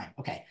close to time.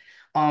 Okay.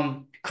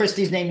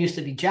 Christy's name used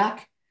to be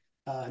Jack.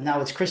 Now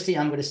it's Christy.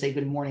 I'm going to say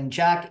good morning,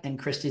 Jack. And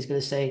Christy's going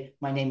to say,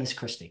 my name is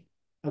Christy.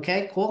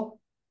 Okay,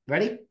 cool.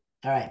 Ready?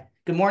 All right.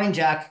 Good morning,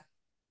 Jack.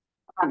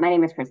 My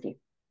name is Christy.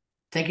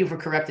 Thank you for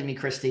correcting me,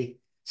 Christy.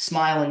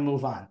 Smile and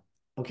move on.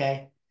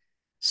 Okay.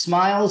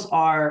 Smiles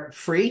are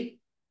free.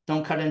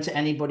 Don't cut into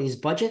anybody's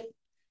budget.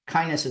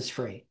 Kindness is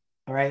free.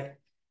 All right.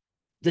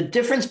 The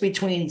difference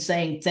between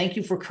saying thank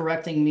you for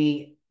correcting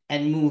me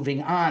and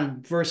moving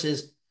on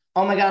versus,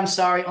 oh my God, I'm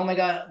sorry. Oh my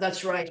God,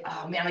 that's right.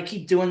 Oh man, I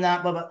keep doing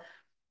that. Blah, blah.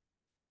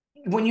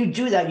 when you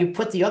do that, you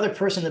put the other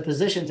person in the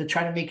position to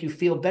try to make you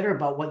feel better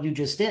about what you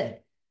just did.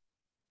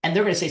 And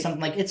they're going to say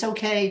something like, it's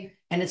okay,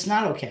 and it's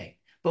not okay.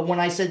 But when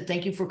I said,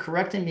 thank you for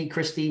correcting me,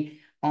 Christy,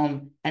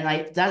 and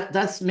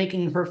that's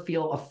making her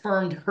feel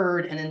affirmed,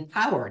 heard, and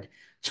empowered.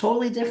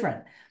 Totally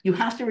different. You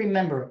have to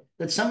remember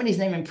that somebody's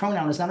name and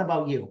pronoun is not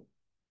about you.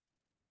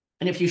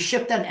 And if you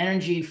shift that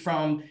energy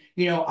from,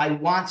 I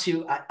want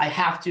to, I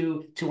have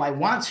to I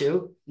want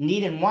to,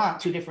 need and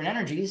want, two different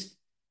energies,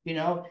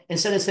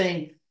 instead of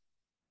saying,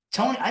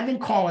 Tony, I've been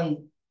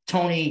calling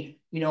Tony,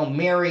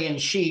 Mary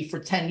and she for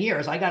 10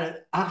 years.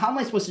 How am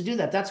I supposed to do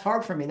that? That's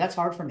hard for me. That's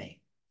hard for me.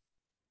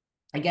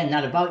 Again,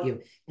 not about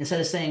you.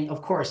 Instead of saying,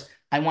 of course,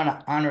 I want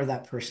to honor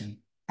that person.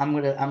 I'm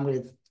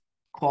gonna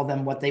call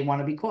them what they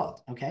want to be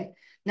called. Okay.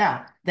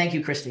 Now, thank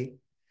you, Christy.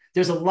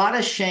 There's a lot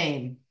of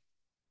shame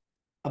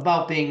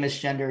about being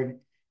misgendered,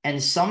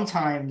 and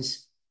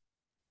sometimes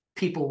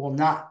people will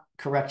not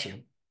correct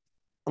you.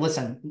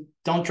 Listen,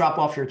 don't drop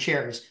off your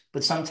chairs,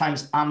 but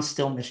sometimes I'm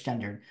still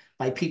misgendered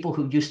by people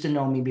who used to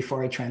know me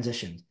before I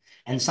transitioned.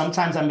 And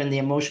sometimes I'm in the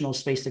emotional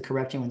space to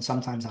correct you, and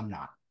sometimes I'm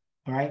not.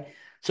 All right.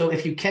 So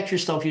if you catch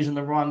yourself using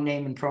the wrong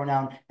name and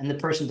pronoun and the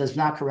person does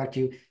not correct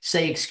you,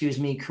 say, excuse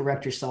me,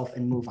 correct yourself,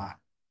 and move on.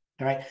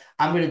 All right.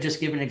 I'm going to just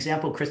give an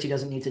example. Christy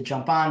doesn't need to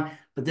jump on,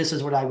 but this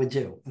is what I would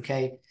do.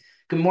 Okay.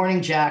 Good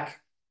morning, Jack.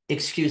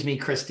 Excuse me,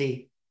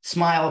 Christy.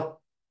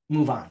 Smile,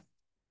 move on.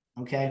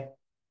 Okay.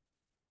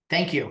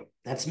 Thank you.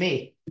 That's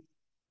me.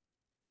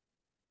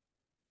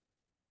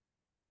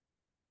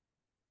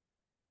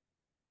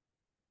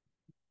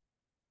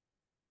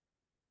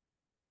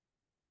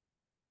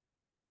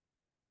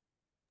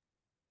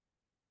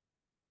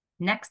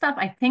 Next up,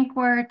 I think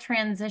we're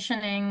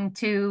transitioning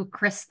to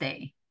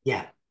Christy.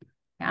 Yeah.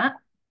 Yeah.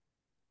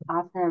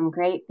 Awesome.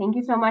 Great. Thank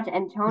you so much.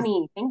 And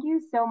Tony, thank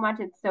you so much.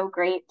 It's so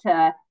great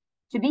to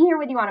be here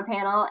with you on a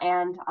panel,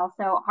 and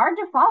also hard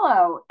to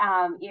follow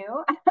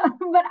you.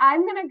 But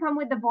I'm going to come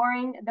with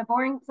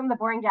some of the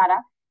boring data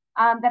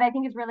that I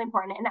think is really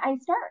important. And I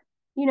start,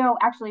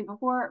 actually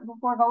before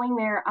going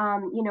there,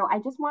 I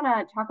just want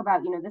to talk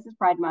about, this is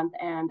Pride Month,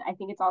 and I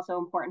think it's also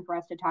important for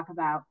us to talk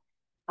about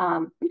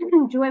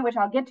joy, which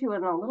I'll get to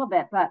in a little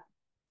bit, but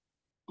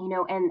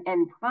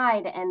and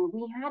pride. And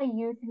we had a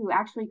youth who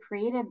actually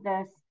created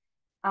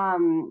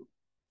um,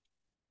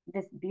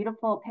 this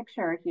beautiful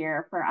picture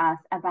here for us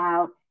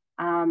about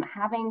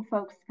having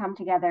folks come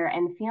together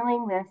and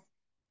feeling this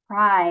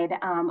pride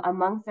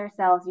amongst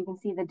ourselves. You can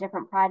see the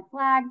different pride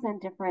flags and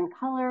different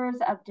colors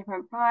of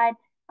different pride,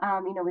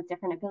 with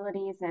different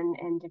abilities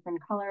and different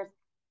colors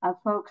of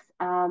folks.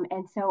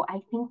 And so I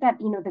think that,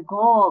 the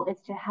goal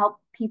is to help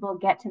people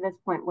get to this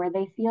point where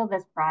they feel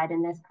this pride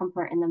and this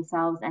comfort in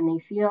themselves, and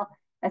they feel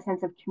a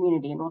sense of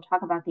community. And we'll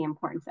talk about the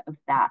importance of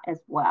that as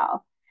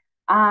well.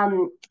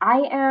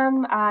 I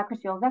am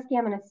Christy Olszewski.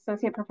 I'm an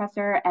associate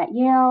professor at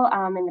Yale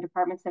in the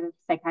departments of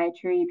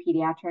psychiatry,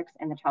 pediatrics,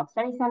 and the Child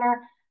Study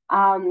Center.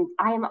 I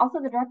am also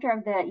the director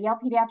of the Yale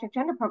Pediatric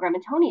Gender Program.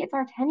 And Tony, it's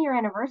our 10-year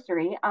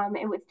anniversary.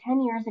 It was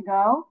 10 years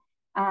ago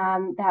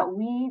that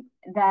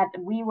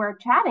we were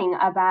chatting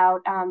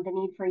about the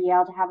need for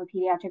Yale to have a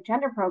pediatric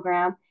gender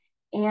program.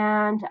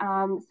 And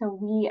so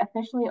we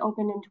officially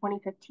opened in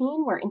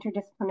 2015. We're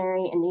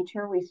interdisciplinary in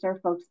nature. We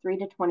serve folks 3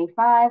 to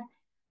 25.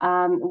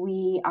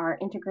 We are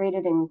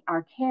integrated in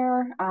our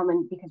care,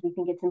 and because we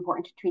think it's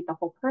important to treat the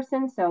whole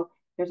person. So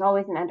there's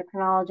always an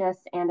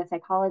endocrinologist and a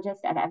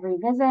psychologist at every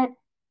visit.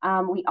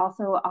 We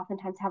also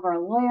oftentimes have our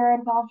lawyer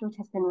involved, which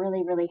has been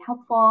really, really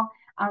helpful.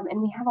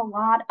 And we have a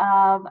lot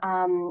of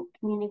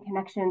community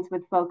connections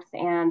with folks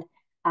and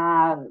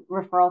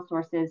referral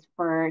sources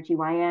for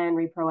GYN,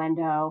 repro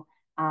endo,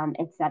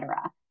 et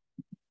cetera.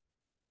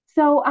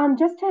 So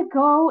just to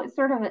go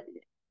sort of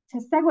to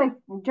segue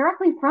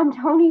directly from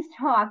Tony's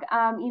talk,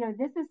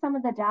 this is some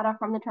of the data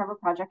from the Trevor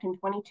Project in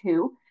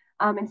 22.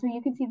 And so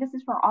you can see this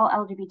is for all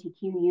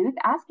LGBTQ youth,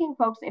 asking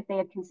folks if they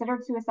had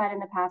considered suicide in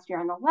the past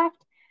year on the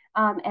left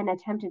and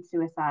attempted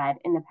suicide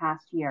in the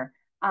past year.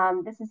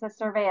 This is a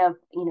survey of,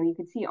 you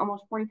can see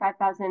almost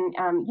 45,000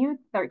 youth,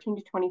 13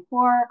 to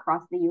 24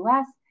 across the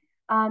US.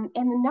 And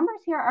the numbers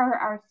here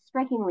are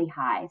strikingly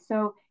high.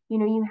 So,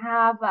 you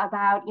have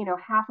about,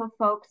 half of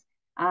folks,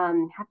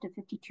 half to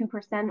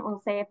 52%,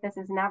 we'll say, if this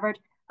is an average,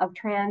 of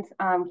trans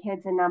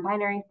kids and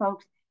non-binary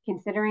folks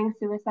considering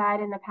suicide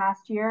in the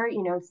past year.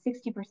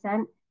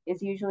 60%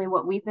 is usually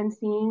what we've been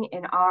seeing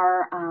in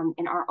our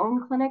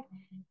own clinic,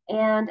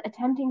 and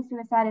attempting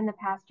suicide in the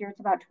past year, it's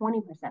about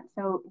 20%.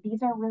 So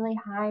these are really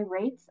high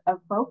rates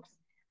of folks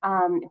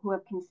who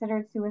have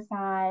considered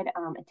suicide,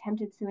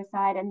 attempted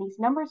suicide, and these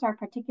numbers are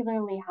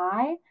particularly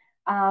high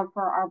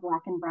for our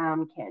Black and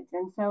Brown kids.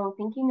 And so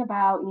thinking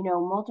about,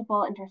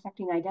 multiple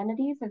intersecting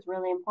identities is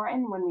really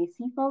important when we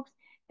see folks,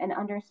 and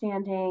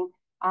understanding,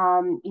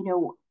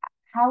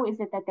 how is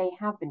it that they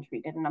have been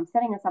treated? And I'm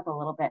setting this up a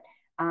little bit,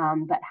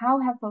 but how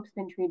have folks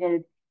been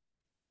treated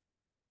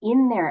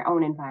in their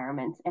own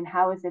environments, and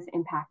how is this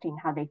impacting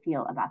how they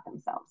feel about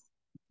themselves?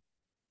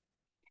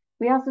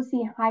 We also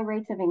see high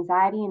rates of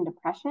anxiety and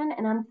depression.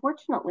 And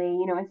unfortunately,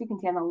 as you can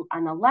see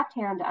on the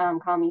left-hand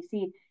column, you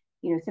see,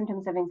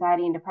 symptoms of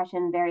anxiety and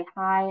depression very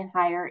high and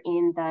higher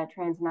in the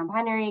trans and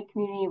non-binary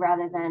community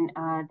rather than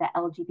the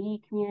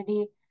LGBT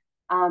community.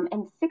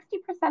 And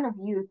 60% of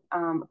youth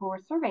who were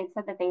surveyed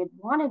said that they had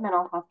wanted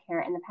mental health care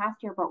in the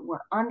past year, but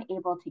were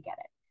unable to get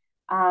it.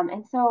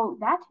 And so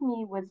that to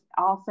me was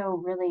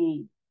also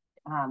really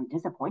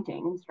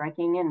disappointing and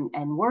striking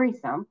and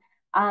worrisome.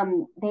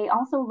 They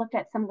also looked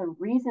at some of the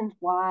reasons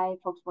why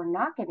folks were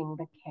not getting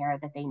the care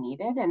that they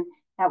needed. And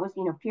that was,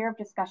 fear of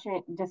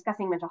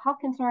discussing mental health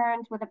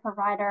concerns with a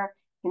provider,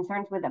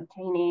 concerns with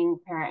obtaining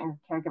parent and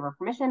caregiver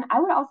permission. I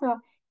would also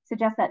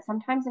suggest that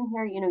sometimes in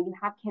here, you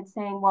have kids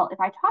saying, well,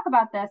 if I talk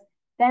about this,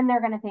 then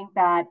they're going to think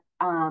that,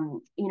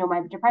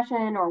 my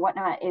depression or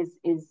whatnot is,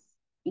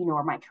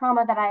 or my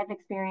trauma that I have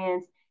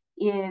experienced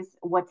is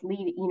what's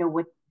leading,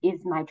 what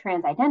is my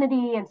trans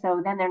identity. And so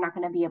then they're not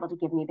going to be able to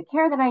give me the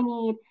care that I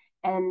need.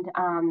 And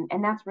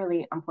that's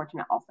really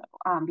unfortunate also,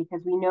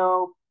 because we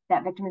know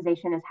that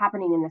victimization is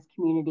happening in this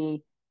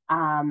community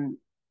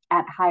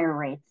at higher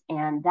rates,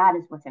 and that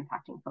is what's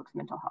impacting folks'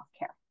 mental health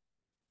care.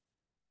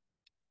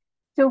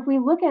 So if we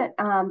look at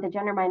the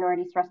gender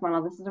minority stress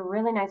model, this is a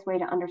really nice way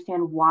to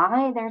understand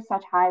why there's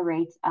such high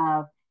rates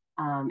of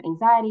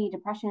anxiety,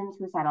 depression,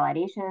 suicidal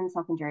ideation,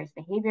 self-injurious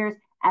behaviors.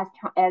 As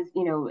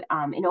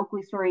in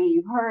Oakley's story,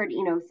 you heard,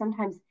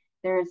 sometimes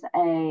there's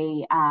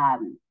a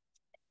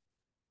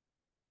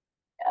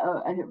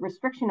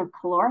restriction of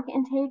caloric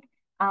intake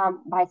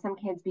by some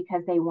kids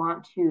because they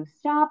want to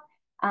stop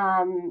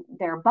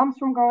their bumps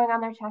from growing on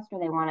their chest, or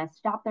they want to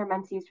stop their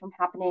menses from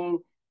happening.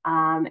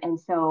 And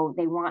so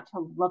they want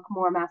to look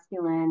more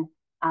masculine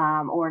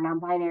or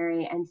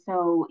non-binary. And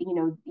so,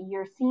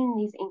 you're seeing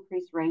these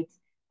increased rates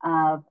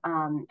of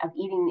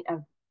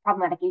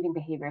problematic eating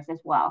behaviors as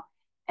well.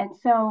 And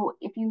so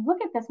if you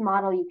look at this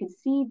model, you can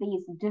see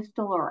these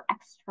distal or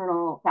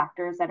external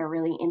factors that are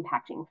really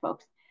impacting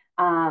folks.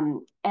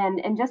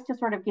 And just to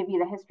sort of give you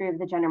the history of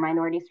the gender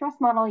minority stress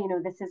model,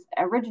 this is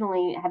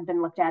originally had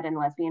been looked at in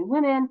lesbian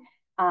women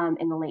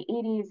in the late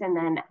 80s, and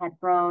then had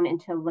grown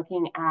into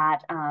looking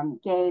at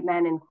gay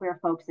men and queer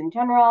folks in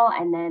general,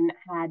 and then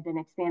had been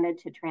expanded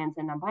to trans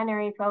and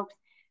non-binary folks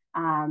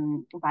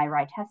by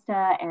Rai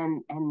Testa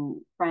and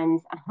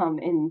friends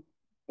in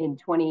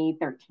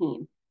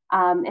 2013.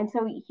 And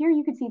so here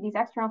you can see these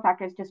external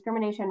factors: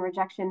 discrimination,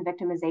 rejection,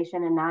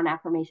 victimization, and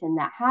non-affirmation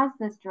that has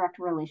this direct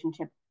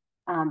relationship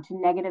to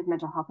negative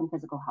mental health and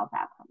physical health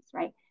outcomes,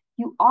 right?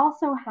 You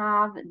also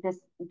have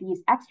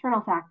these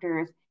external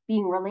factors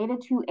being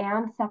related to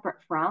and separate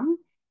from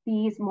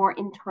these more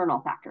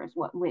internal factors,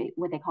 what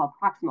they call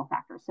proximal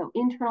factors. So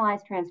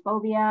internalized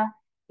transphobia: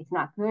 it's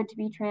not good to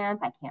be trans,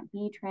 I can't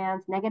be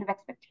trans. Negative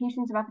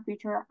expectations about the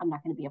future: I'm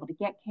not going to be able to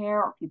get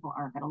care, or people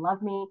aren't going to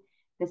love me.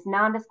 This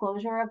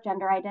non-disclosure of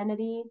gender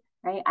identity,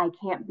 right? I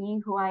can't be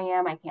who I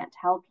am, I can't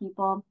tell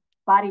people.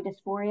 Body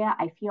dysphoria: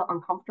 I feel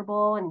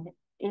uncomfortable and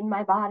in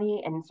my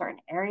body, and certain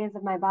areas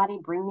of my body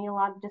bring me a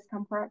lot of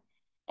discomfort.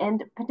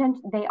 And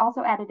they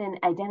also added in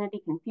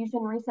identity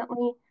confusion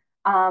recently,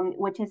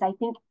 which is, I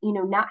think,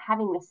 not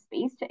having the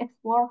space to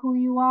explore who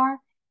you are,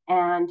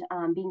 and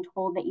being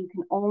told that you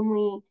can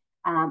only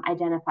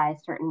identify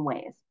certain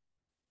ways.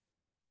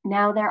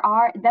 Now, there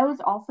are those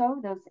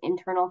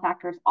internal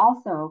factors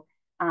also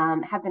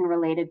have been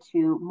related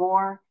to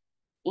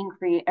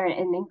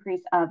an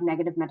increase of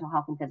negative mental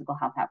health and physical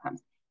health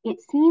outcomes. It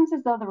seems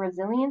as though the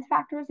resilience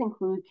factors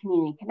include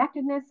community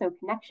connectedness, so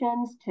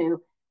connections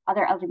to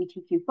other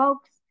LGBTQ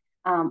folks,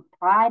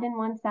 pride in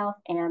oneself,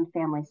 and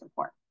family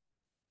support.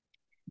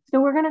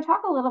 So we're going to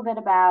talk a little bit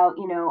about,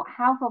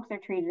 how folks are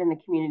treated in the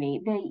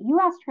community. The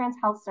U.S. Trans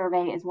Health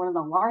Survey is one of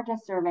the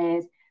largest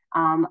surveys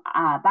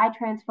by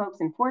trans folks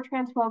and for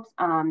trans folks.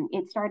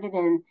 It started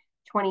in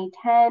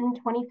 2010.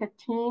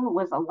 2015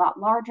 was a lot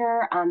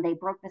larger. They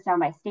broke this down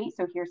by state.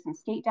 So here's some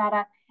state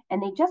data.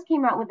 And they just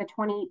came out with this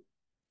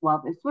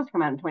was supposed to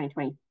come out in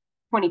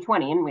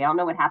 2020, and we all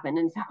know what happened.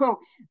 And so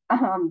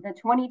the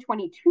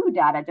 2022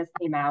 data just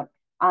came out.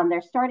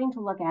 They're starting to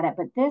look at it,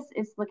 but this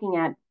is looking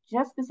at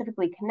just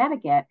specifically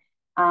Connecticut.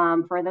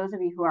 For those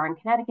of you who are in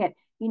Connecticut,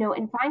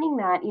 and finding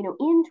that,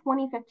 in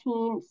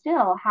 2015,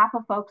 still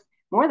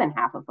more than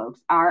half of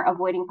folks are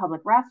avoiding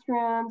public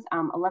restrooms.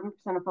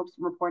 11% of folks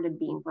reported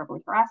being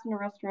verbally harassed in a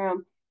restroom.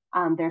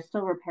 There's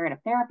still reparative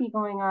therapy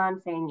going on,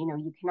 saying,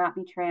 you cannot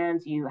be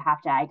trans, you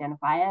have to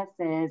identify as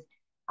cis.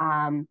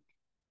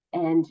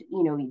 And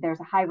there's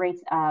a high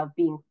rates of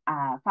being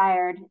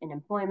fired in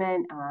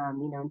employment,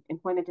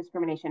 employment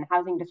discrimination,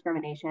 housing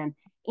discrimination.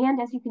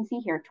 And as you can see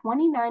here,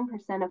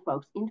 29% of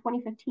folks in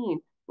 2015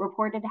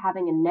 reported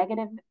having a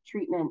negative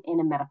treatment in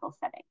a medical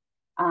setting.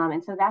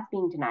 And so that's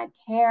being denied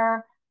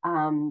care,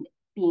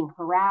 being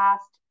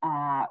harassed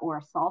or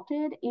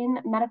assaulted in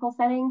medical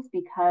settings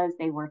because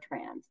they were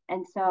trans.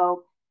 And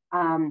so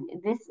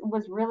this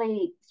was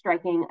really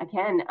striking,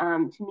 again,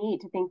 to me,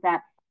 to think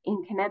that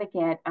in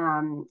Connecticut,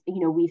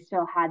 we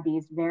still had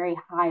these very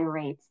high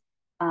rates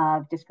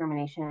of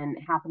discrimination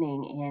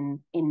happening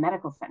in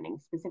medical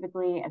settings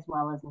specifically, as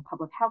well as in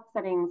public health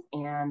settings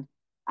and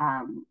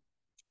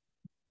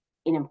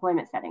in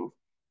employment settings.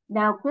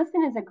 Now,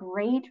 Clifton is a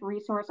great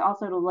resource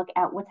also to look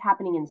at what's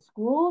happening in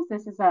schools.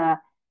 This is a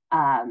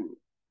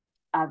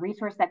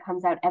resource that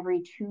comes out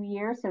every 2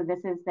 years. So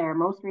this is their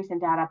most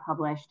recent data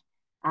published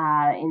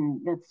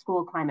in the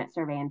School Climate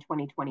Survey in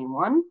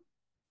 2021.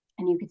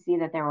 And you could see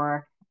that there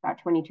were about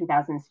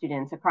 22,000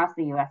 students across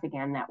the US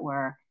again that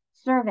were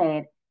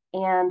surveyed,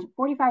 and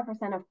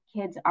 45% of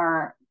kids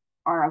are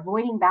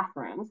avoiding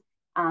bathrooms.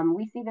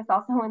 We see this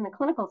also in the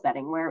clinical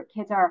setting where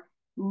kids are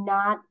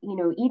not,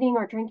 eating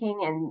or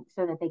drinking, and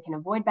so that they can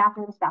avoid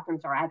bathrooms.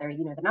 Bathrooms are either,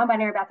 the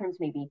non-binary bathrooms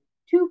may be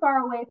too far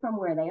away from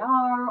where they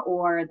are,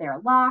 or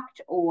they're locked,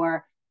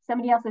 or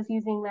somebody else is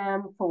using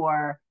them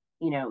for,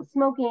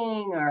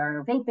 smoking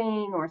or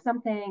vaping or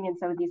something. And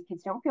so these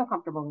kids don't feel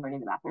comfortable going to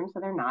the bathroom, so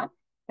they're not.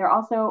 They're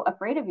also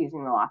afraid of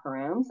using the locker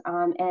rooms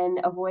and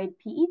avoid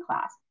PE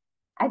class.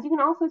 As you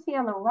can also see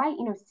on the right,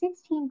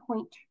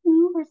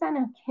 16.2%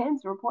 of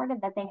kids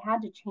reported that they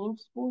had to change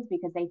schools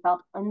because they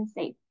felt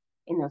unsafe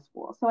in those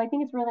schools. So I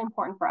think it's really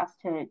important for us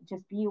to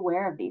just be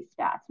aware of these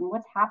stats and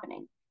what's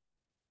happening.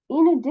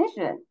 In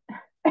addition,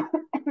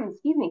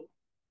 excuse me,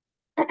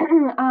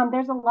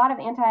 there's a lot of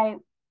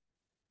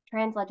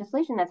anti-trans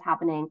legislation that's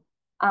happening.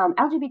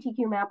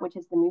 LGBTQ MAP, which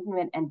is the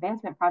Movement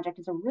Advancement Project,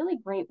 is a really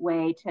great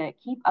way to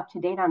keep up to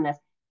date on this.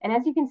 And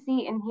as you can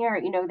see in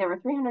here, there were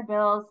 300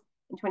 bills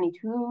in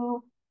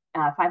 22,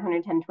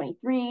 510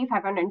 23,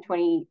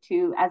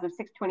 522 as of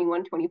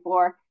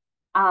 6/21/24.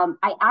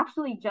 I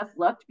actually just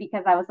looked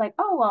because I was like,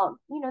 oh, well,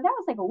 that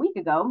was like a week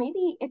ago.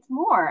 Maybe it's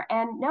more.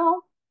 And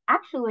no,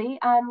 actually,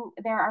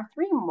 there are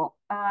three or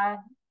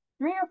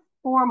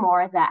four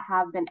more that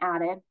have been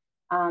added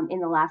in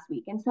the last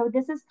week. And so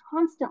this is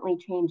constantly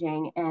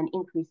changing and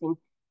increasing.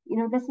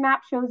 This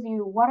map shows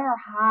you what are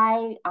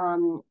high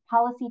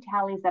policy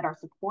tallies that are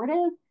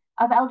supportive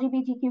of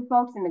LGBTQ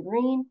folks in the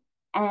green,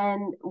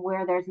 and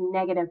where there's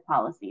negative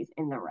policies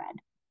in the red.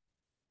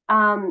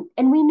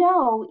 And we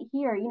know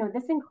here,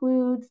 this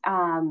includes,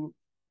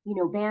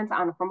 bans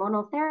on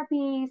hormonal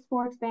therapy,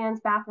 sports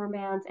bans, bathroom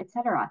bans,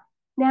 etc.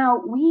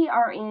 Now, we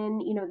are in,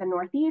 the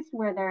Northeast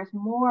where there's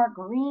more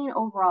green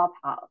overall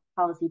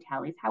policy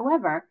tallies.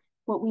 However,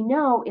 what we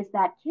know is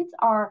that kids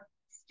are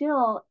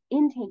still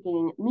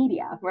intaking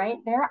media,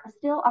 right? They're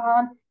still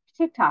on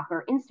TikTok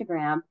or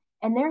Instagram,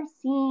 and they're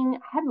seeing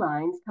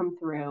headlines come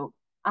through.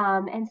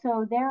 And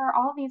so there are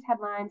all these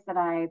headlines that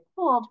I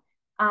pulled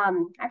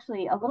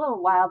actually a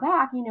little while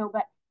back,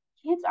 but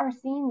kids are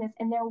seeing this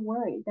and they're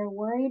worried. They're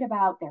worried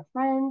about their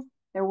friends.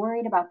 They're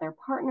worried about their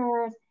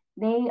partners.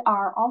 They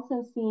are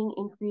also seeing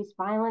increased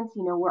violence.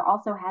 We're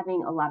also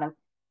having a lot of,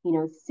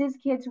 cis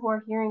kids who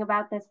are hearing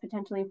about this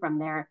potentially from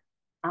their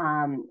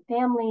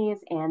families.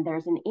 And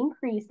there's an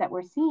increase that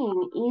we're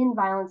seeing in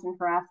violence and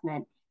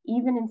harassment,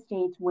 even in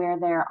states where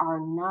there are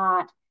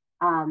not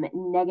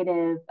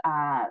negative,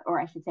 or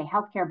I should say,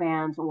 healthcare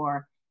bans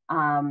or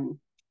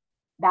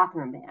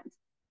bathroom bans.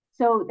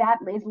 So that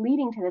is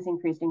leading to this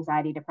increased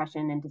anxiety,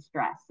 depression, and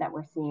distress that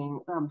we're seeing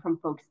from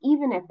folks,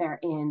 even if they're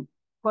in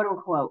quote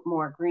unquote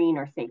more green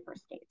or safer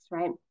states,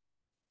 right?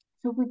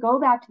 So if we go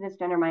back to this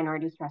gender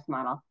minority stress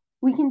model,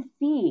 we can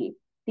see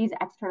these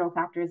external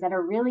factors that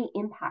are really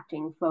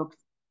impacting folks'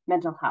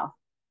 mental health,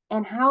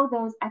 and how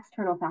those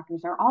external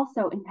factors are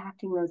also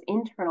impacting those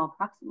internal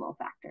proximal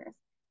factors,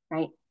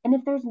 right? And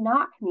if there's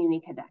not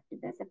community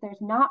connectedness, if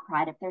there's not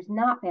pride, if there's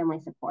not family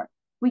support,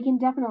 we can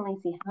definitely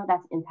see how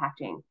that's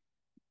impacting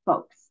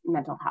folks'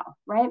 mental health,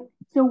 right?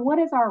 So what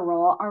is our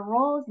role? Our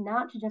role is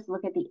not to just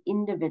look at the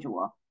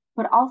individual,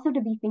 but also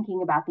to be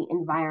thinking about the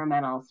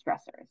environmental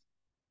stressors.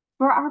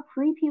 For our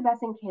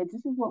prepubescent kids,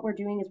 this is what we're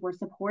doing, is we're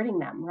supporting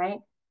them, right?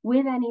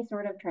 With any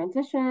sort of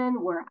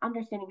transition, we're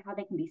understanding how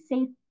they can be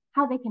safe,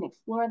 how they can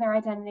explore their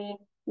identity,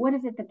 what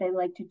is it that they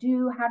like to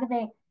do, how do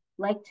they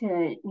like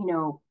to,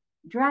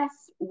 dress,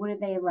 what do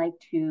they like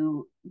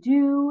to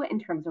do in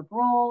terms of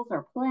roles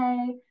or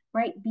play,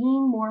 right?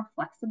 Being more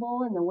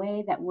flexible in the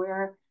way that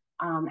we're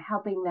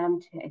helping them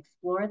to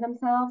explore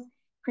themselves.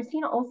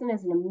 Christina Olson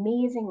is an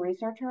amazing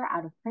researcher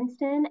out of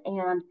Princeton,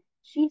 and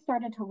she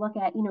started to look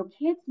at,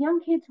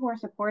 young kids who are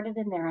supported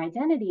in their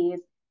identities,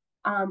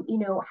 how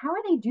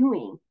are they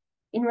doing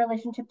in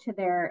relationship to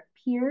their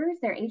peers,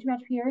 their age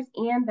match peers,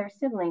 and their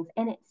siblings?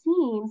 And it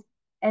seems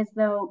as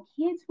though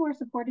kids who are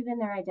supported in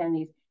their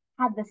identities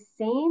had the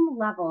same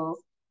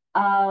levels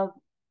of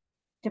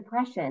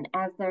depression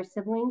as their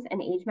siblings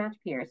and age match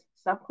peers,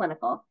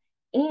 subclinical,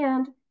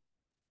 and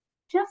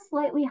just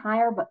slightly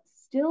higher, but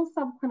still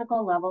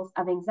subclinical levels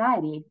of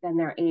anxiety than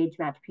their age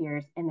match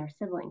peers and their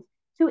siblings.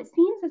 So it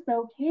seems as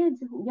though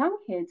young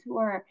kids who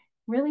are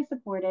really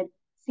supported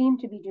seem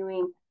to be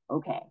doing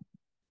okay.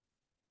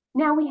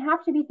 Now we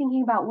have to be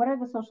thinking about, what are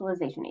the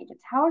socialization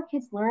agents? How are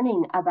kids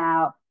learning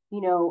about,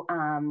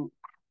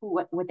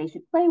 what they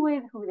should play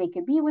with, who they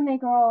could be when they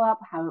grow up,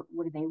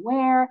 what do they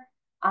wear?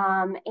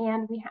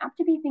 And we have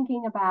to be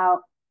thinking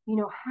about,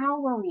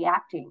 how we're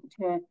reacting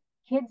to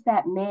kids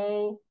that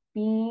may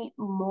be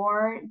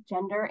more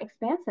gender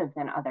expansive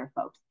than other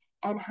folks?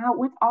 And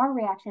what's our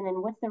reaction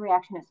and what's the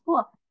reaction at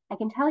school? I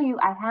can tell you,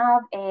 I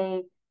have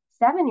a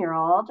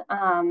 7-year-old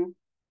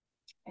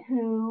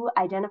who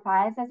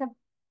identifies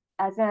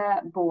as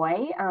a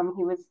boy.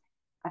 He was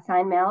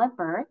assigned male at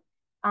birth,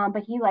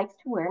 but he likes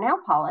to wear nail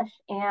polish.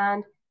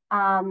 And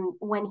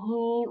when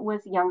he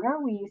was younger,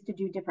 we used to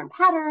do different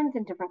patterns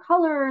and different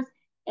colors.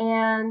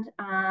 And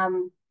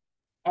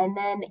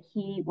then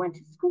he went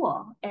to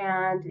school.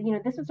 And,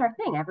 this was our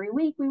thing. Every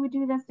week we would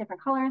do this,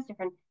 different colors,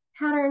 different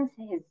patterns.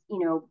 His,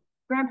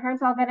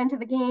 grandparents all got into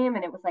the game,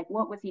 and it was like,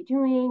 what was he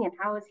doing? And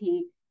how was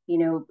he,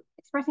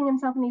 expressing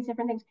himself in these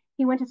different things?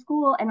 He went to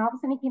school, and all of a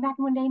sudden he came back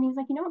one day and he was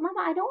like, you know what,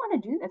 Mama, I don't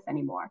want to do this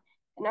anymore.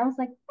 And I was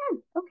like,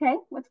 okay,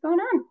 what's going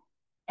on?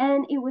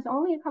 And it was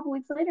only a couple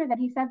weeks later that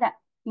he said that,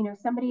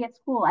 somebody at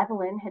school,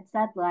 Evelyn, had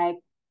said like,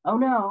 oh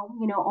no,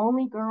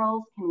 only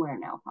girls can wear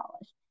nail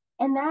polish.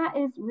 And that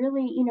is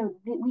really,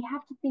 we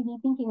have to be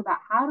thinking about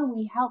how do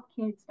we help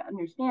kids to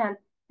understand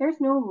there's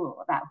no rule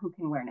about who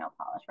can wear nail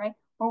polish, right?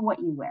 Or what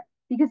you wear,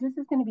 because this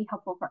is going to be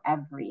helpful for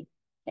every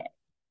kid,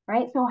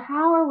 right? So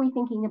how are we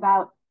thinking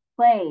about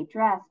play,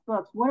 dress,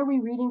 books? What are we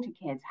reading to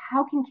kids?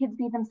 How can kids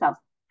be themselves?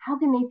 How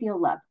can they feel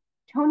loved?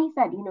 Tony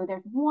said,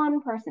 there's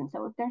one person.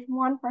 So if there's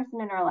one person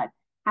in our life,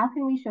 how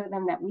can we show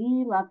them that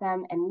we love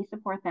them and we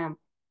support them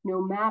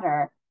no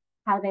matter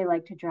how they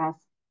like to dress,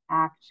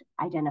 act,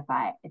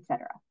 identify,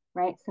 etc.,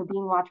 right? So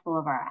being watchful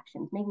of our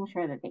actions, making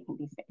sure that they can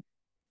be safe.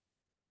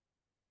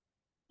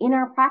 In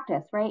our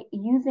practice, right,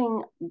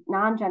 using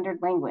non-gendered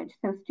language.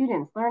 So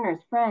students, learners,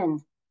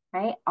 friends,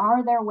 right?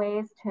 Are there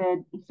ways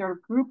to sort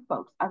of group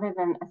folks other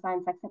than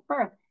assigned sex at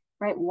birth,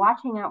 right?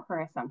 Watching out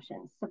for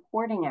assumptions,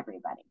 supporting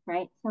everybody,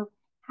 right? So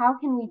how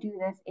can we do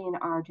this in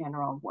our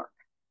general work?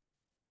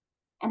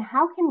 And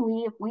how can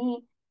we, if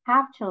we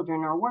have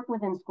children or work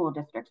within school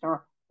districts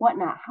or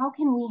whatnot, how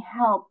can we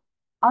help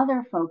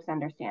other folks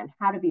understand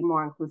how to be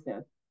more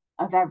inclusive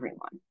of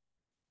everyone?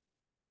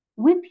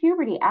 With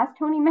puberty, as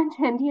Tony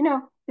mentioned,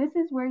 this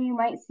is where you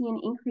might see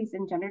an increase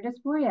in gender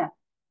dysphoria.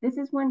 This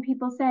is when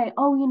people say,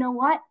 oh, you know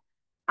what?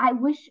 I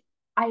wish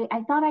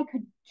I thought I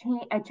could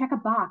check a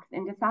box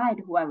and decide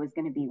who I was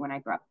going to be when I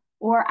grow up.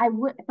 Or I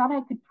thought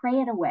I could pray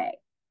it away.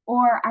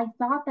 Or I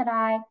thought that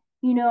I,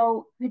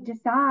 could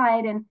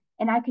decide and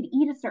I could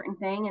eat a certain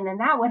thing and then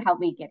that would help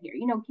me get here.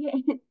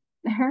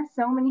 There are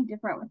so many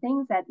different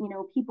things that,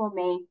 people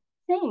may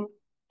think.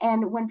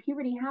 And when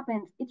puberty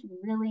happens, it's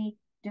really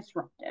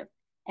disruptive.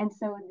 And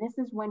so this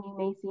is when you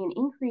may see an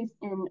increase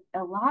in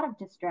a lot of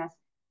distress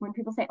when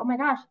people say, oh my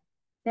gosh,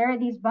 there are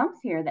these bumps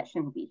here that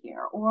shouldn't be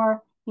here.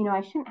 Or,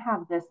 I shouldn't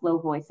have this low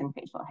voice and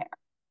facial hair.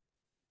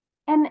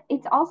 And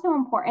it's also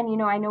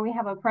important, I know we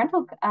have a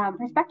parental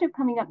perspective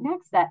coming up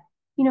next that,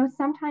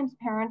 sometimes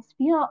parents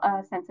feel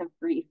a sense of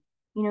grief.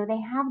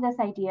 They have this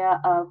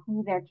idea of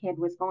who their kid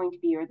was going to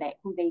be or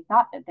who they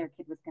thought that their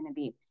kid was going to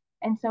be.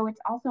 And so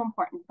it's also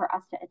important for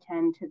us to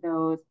attend to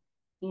those,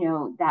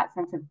 that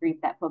sense of grief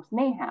that folks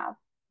may have.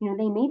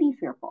 They may be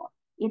fearful.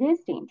 It is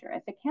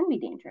dangerous. It can be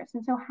dangerous.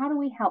 And so how do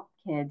we help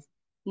kids,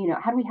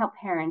 how do we help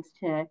parents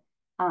to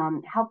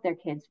help their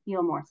kids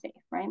feel more safe,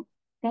 right?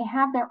 They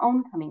have their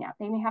own coming out.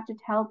 They may have to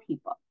tell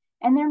people.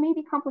 And there may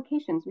be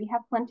complications. We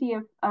have plenty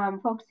of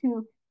folks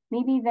who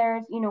maybe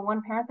there's,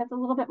 one parent that's a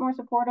little bit more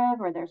supportive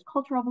or there's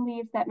cultural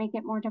beliefs that make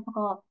it more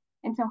difficult.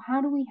 And so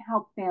how do we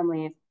help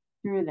families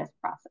through this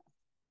process?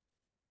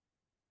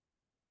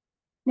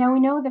 Now we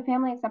know the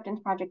Family Acceptance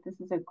Project, this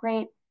is a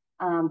great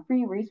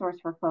free resource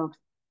for folks,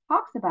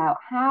 talks about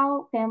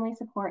how family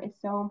support is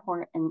so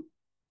important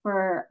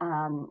for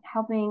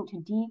helping to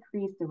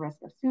decrease the risk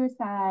of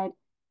suicide,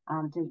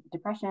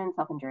 depression,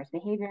 self-injurious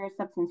behaviors,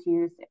 substance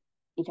use,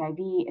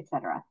 HIV,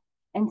 etc.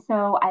 And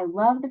so I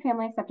love the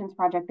Family Acceptance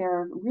Project. There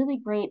are really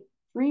great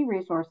free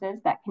resources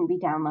that can be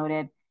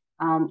downloaded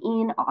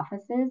in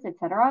offices,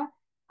 etc.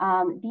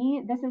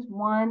 This is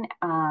one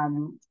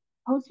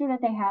poster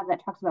that they have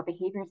that talks about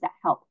behaviors that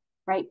help,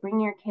 right?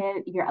 Bring your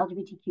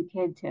LGBTQ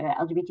kid to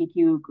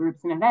LGBTQ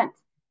groups and events,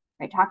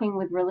 right? Talking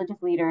with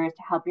religious leaders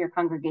to help your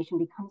congregation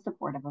become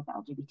supportive of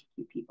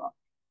LGBTQ people,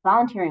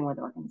 volunteering with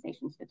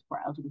organizations to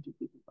support LGBTQ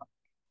people.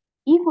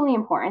 Equally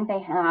important,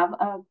 they have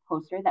a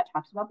poster that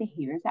talks about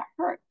behaviors that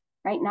hurt,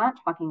 right? Not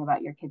talking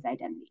about your kid's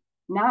identity,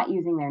 not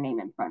using their name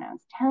and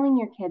pronouns, telling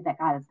your kid that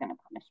God is going to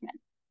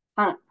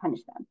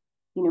punish them,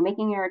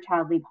 making your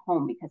child leave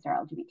home because they're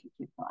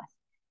LGBTQ plus.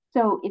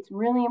 So it's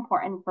really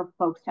important for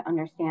folks to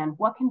understand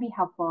what can be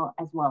helpful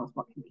as well as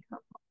what can be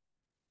hurtful.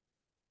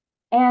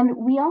 And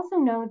we also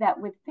know that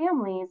with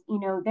families,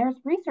 there's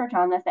research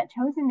on this that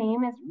chosen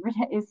name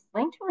is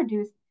linked to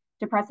reduce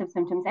depressive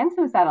symptoms and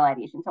suicidal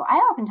ideation. So I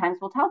oftentimes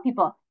will tell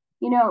people,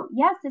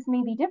 yes, this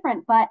may be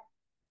different, but,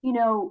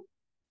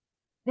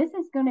 this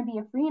is going to be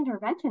a free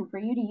intervention for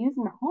you to use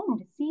in the home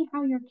to see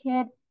how your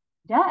kid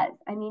does.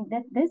 I mean,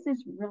 this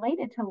is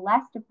related to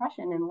less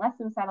depression and less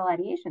suicidal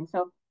ideation.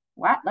 So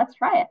let's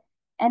try it.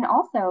 And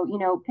also,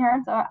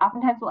 parents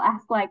oftentimes will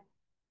ask like,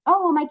 oh,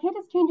 well, my kid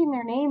is changing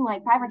their name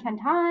like 5 or 10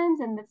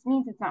 times and this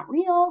means it's not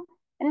real.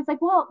 And it's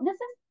like, well, this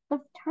is the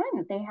time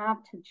that they have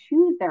to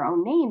choose their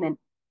own name. And,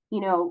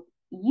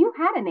 you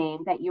had a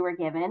name that you were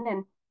given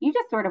and you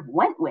just sort of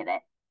went with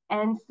it.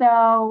 And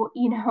so,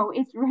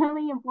 it's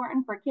really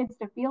important for kids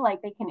to feel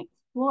like they can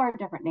explore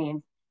different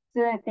names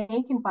so that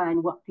they can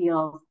find what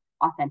feels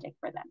authentic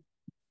for them.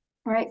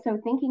 Right. So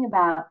thinking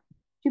about,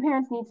 do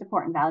parents need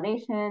support and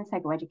validation,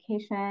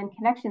 psychoeducation,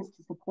 connections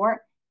to support?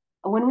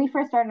 When we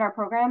first started our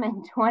program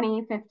in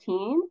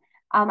 2015,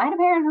 I had a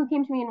parent who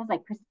came to me and was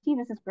like, Christy,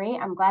 this is great.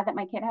 I'm glad that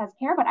my kid has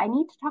care, but I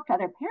need to talk to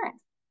other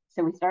parents.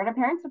 So we started a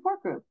parent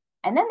support group.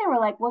 And then they were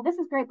like, well, this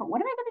is great, but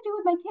what am I going to do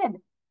with my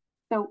kid?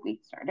 So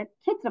we started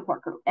a kid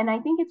support group. And I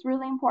think it's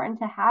really important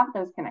to have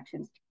those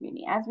connections to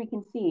community. As we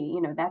can see,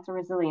 that's a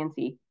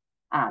resiliency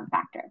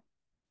factor,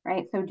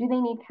 right? So do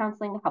they need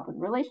counseling to help with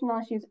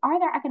relational issues? Are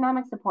there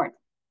economic supports?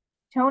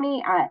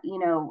 Tony,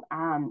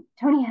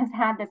 Tony has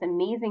had this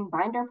amazing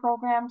binder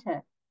program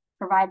to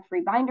provide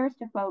free binders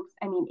to folks.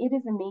 I mean, it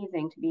is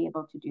amazing to be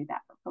able to do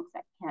that for folks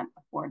that can't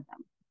afford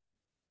them.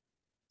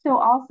 So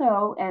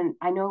also, and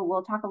I know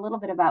we'll talk a little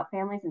bit about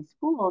families and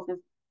schools, is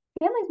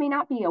families may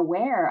not be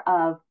aware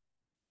of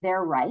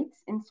their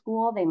rights in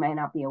school. They might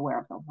not be aware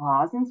of the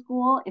laws in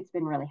school. It's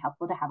been really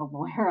helpful to have a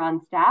lawyer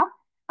on staff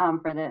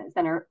from the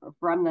Center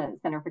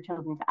for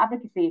Children's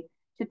Advocacy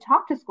to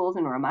talk to schools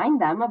and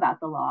remind them about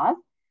the laws.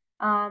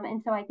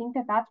 And so I think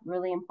that that's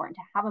really important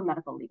to have a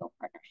medical legal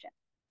partnership.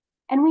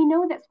 And we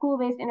know that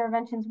school-based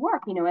interventions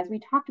work, as we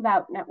talked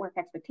about network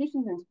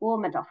expectations in school,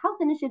 mental health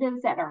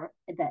initiatives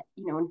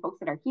and folks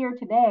that are here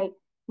today,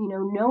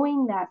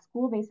 knowing that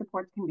school-based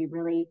supports can be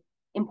really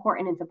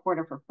important and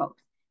supportive for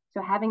folks.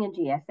 So having a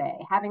GSA,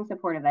 having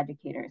supportive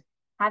educators,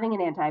 having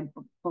an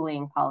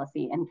anti-bullying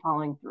policy and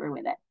following through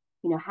with it,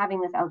 having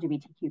this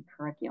LGBTQ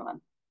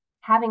curriculum,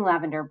 having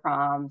lavender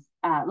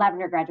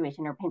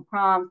graduation or pink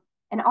proms,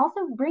 and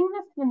also bring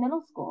this to the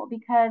middle school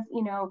because,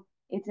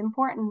 it's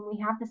important. We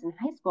have this in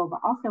high school,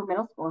 but also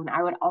middle school. And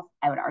I would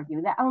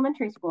argue that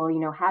elementary school,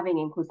 having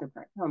inclusive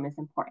curriculum is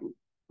important.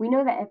 We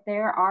know that if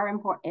there are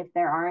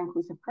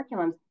inclusive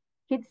curriculums,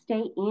 kids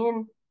stay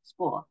in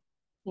school.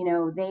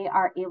 They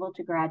are able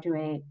to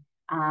graduate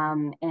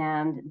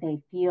and they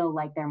feel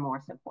like they're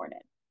more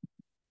supported.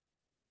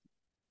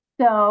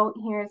 So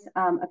here's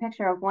a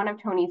picture of one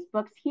of Tony's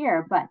books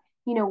here, but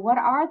what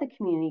are the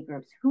community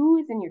groups? Who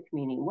is in your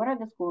community? What are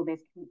the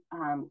school-based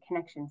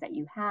connections that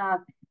you have?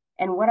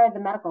 And what are the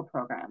medical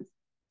programs?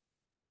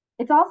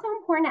 It's also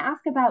important to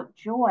ask about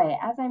joy.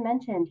 As I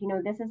mentioned,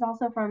 this is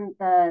also from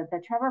the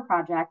Trevor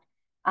Project.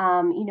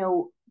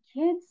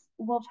 Kids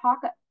will talk,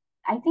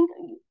 I think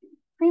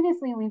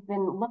previously we've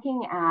been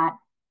looking at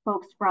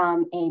folks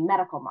from a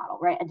medical model,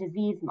 right? A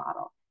disease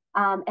model.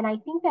 And I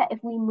think that if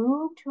we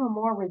move to a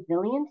more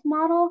resilient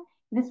model,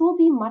 this will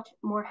be much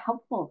more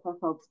helpful for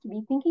folks to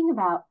be thinking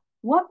about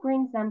what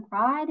brings them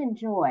pride and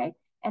joy,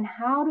 and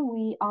how do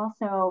we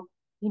also,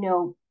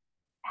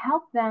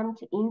 help them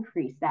to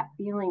increase that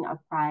feeling of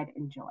pride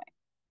and joy.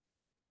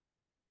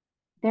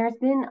 There's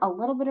been a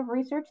little bit of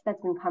research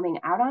that's been coming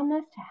out on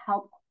this to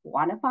help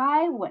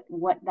quantify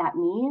what that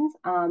means.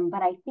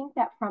 But I think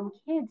that from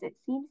kids, it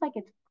seems like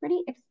it's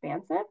pretty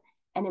expansive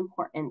and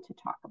important to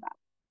talk about.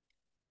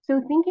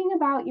 So thinking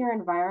about your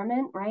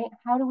environment, right?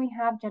 How do we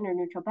have gender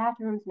neutral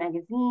bathrooms,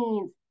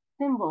 magazines,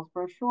 symbols,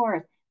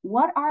 brochures?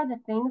 What are the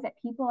things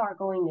that people are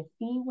going to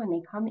see when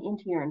they come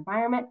into your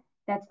environment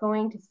that's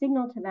going to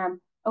signal to them,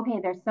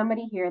 okay, there's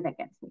somebody here that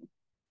gets me,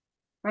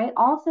 right?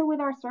 Also with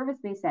our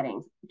service-based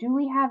settings, do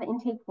we have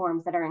intake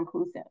forms that are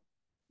inclusive?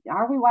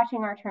 Are we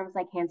watching our terms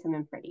like handsome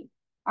and pretty?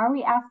 Are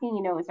we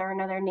asking, is there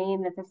another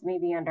name that this may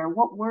be under?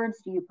 What words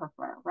do you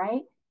prefer,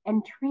 right?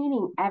 And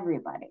training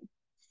everybody,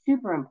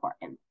 super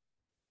important.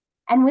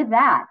 And with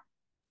that,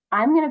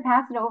 I'm going to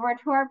pass it over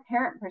to our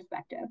parent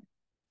perspective.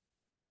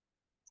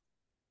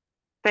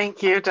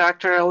 Thank you,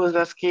 Dr.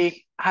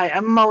 Elizeski. Hi,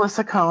 I'm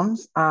Melissa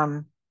Combs.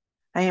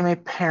 I am a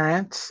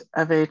parent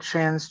of a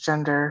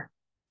transgender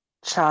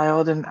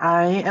child, and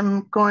I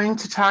am going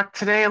to talk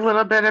today a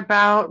little bit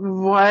about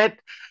what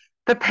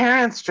the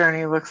parent's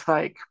journey looks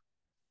like.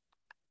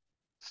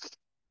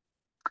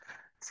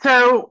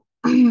 So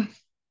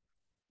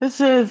this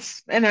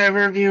is an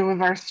overview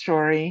of our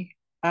story.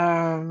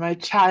 My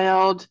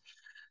child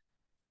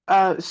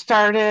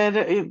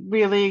started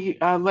really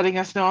letting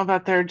us know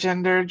about their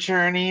gender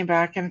journey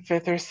back in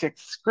 5th or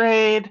 6th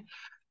grade,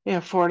 3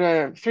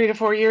 to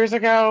 4 years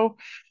ago.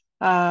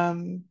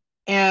 And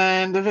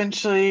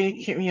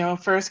eventually,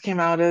 first came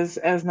out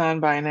as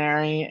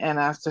non-binary and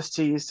asked us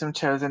to use some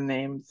chosen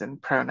names and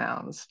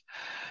pronouns.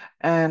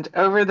 And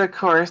over the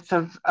course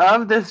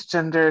of this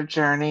gender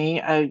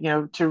journey,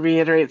 to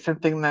reiterate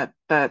something that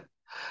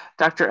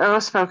Dr. O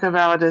spoke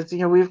about is,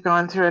 we've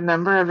gone through a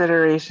number of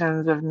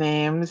iterations of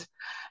names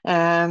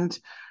and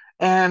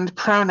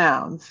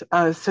pronouns.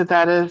 So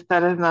that is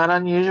not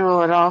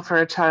unusual at all for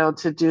a child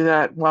to do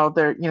that while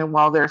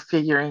they're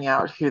figuring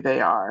out who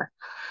they are.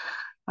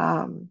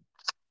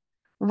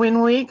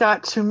 When we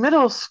got to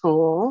middle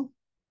school,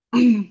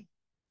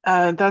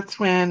 that's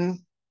when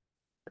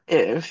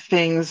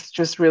things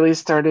just really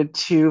started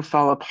to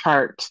fall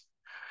apart.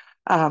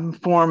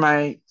 for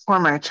my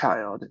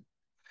child.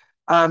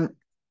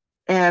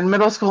 And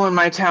middle school in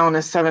my town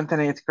is 7th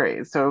and 8th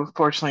grade, so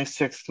fortunately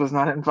 6th was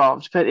not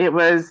involved. But it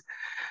was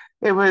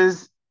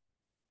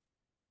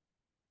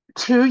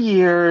 2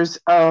 years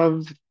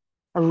of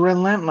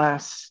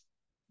relentless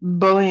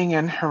bullying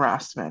and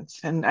harassment.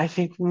 And I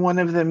think one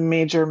of the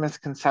major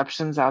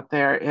misconceptions out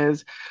there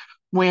is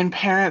when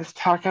parents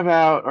talk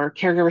about or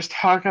caregivers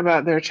talk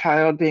about their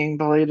child being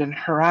bullied and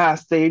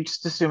harassed, they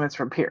just assume it's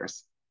from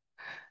peers.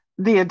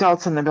 The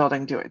adults in the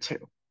building do it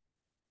too.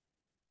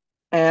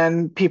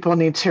 And people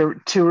need to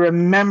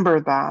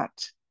remember that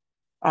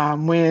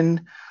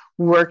when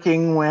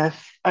working with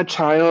a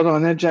child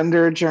on a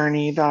gender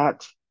journey,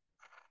 that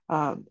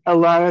a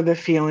lot of the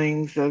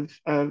feelings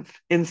of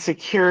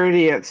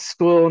insecurity at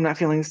school, not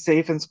feeling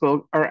safe in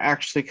school, are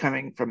actually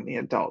coming from the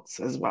adults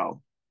as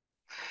well.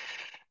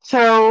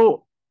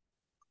 So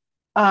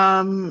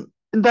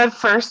that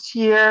first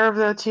year of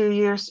the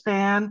 2-year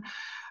span,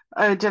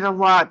 I did a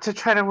lot to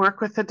try to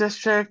work with the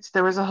district.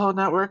 There was a whole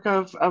network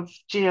of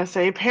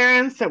GSA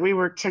parents that we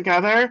worked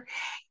together,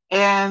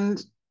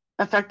 and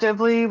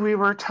effectively we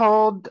were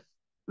told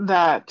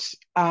that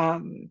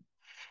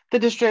the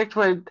district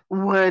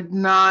would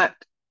not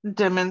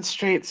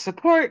demonstrate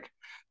support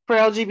for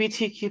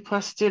LGBTQ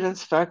plus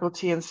students,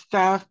 faculty, and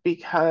staff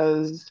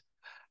because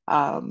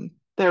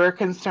there were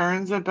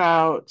concerns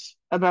about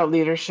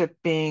leadership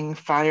being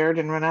fired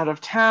and run out of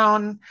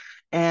town,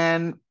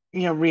 and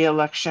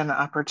re-election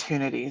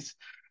opportunities,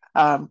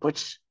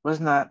 which was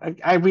not.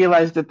 I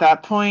realized at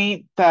that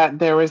point that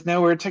there was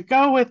nowhere to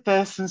go with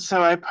this, and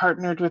so I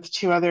partnered with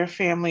 2 other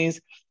families,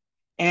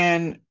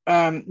 and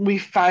we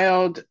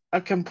filed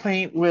a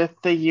complaint with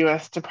the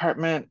U.S.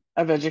 Department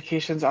of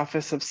Education's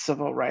Office of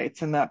Civil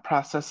Rights, and that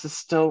process is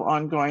still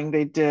ongoing.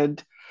 They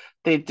did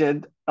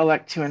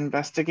elect to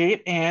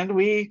investigate, and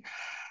we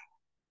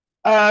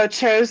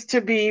chose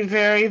to be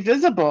very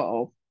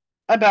visible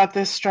about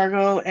this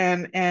struggle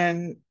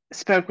and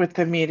spoke with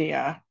the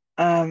media,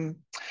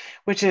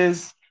 which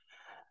is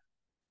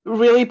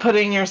really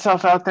putting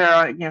yourself out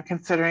there,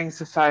 considering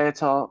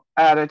societal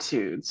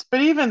attitudes.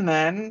 But even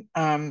then,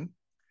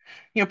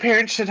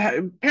 parents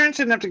shouldn't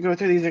have to go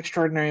through these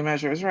extraordinary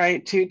measures,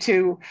 right?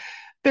 To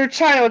their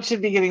child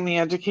should be getting the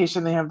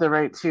education they have the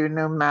right to,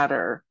 no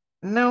matter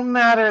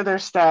their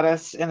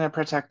status in a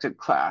protected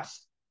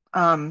class.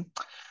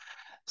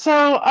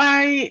 So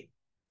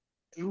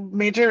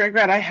major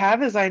regret I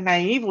have is I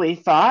naively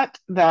thought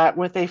that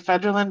with a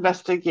federal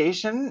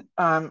investigation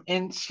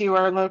into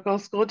our local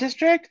school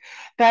district,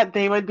 that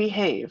they would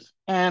behave.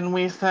 And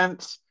we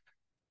sent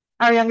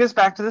our youngest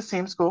back to the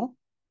same school.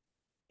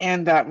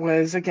 And that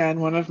was, again,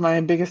 one of my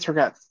biggest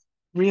regrets.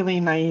 Really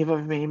naive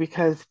of me,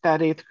 because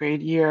that 8th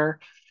grade year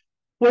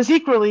was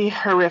equally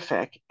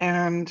horrific.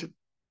 And,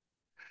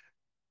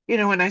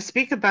 when I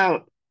speak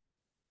about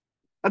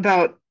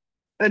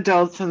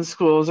adults in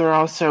schools are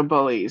also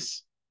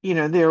bullies.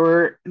 There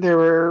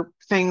were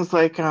things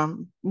like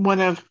one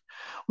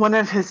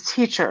of his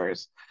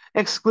teachers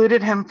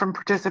excluded him from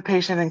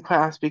participation in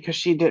class because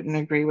she didn't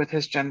agree with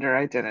his gender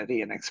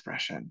identity and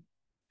expression.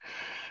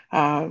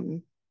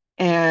 And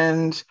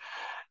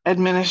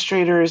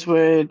administrators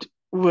would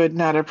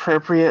not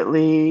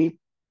appropriately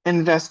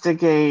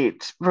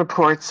investigate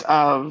reports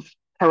of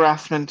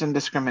harassment and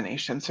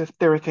discrimination. So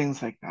there were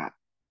things like that.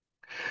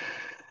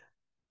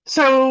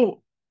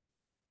 So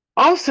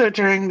also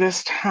during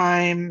this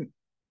time,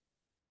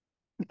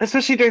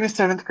 especially during the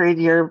 7th grade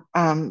year,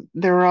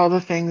 there were all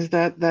the things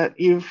that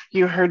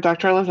you heard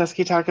Dr.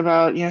 Olazeski talk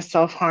about,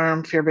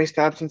 self-harm, fear-based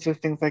absences,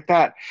 things like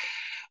that.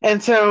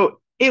 And so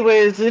it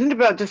was in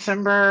about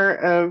December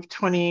of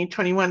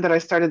 2021 that I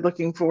started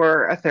looking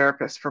for a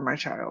therapist for my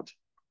child,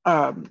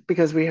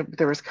 because we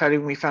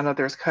found out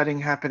there was cutting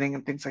happening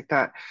and things like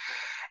that.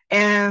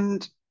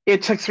 And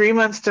it took 3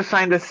 months to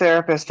find a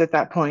therapist at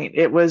that point.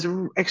 It was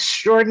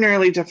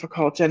extraordinarily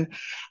difficult. And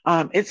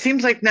it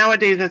seems like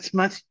nowadays it's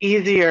much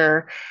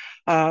easier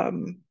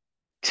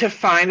to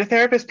find a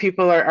therapist.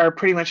 People are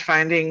pretty much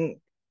finding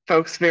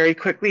folks very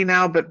quickly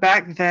now. But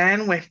back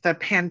then, with the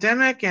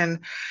pandemic and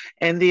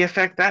the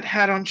effect that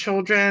had on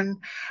children,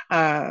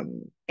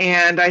 and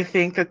I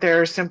think that there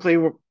are simply,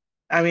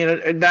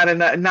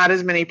 not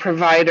as many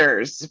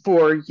providers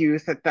for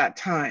youth at that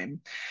time.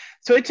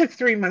 So it took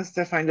 3 months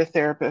to find a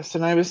therapist,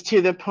 and I was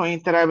to the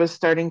point that I was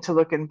starting to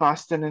look in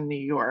Boston and New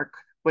York,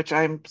 which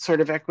I'm sort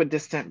of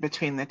equidistant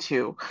between the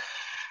two.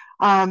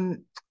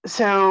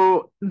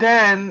 So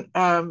then,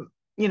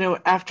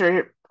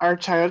 after our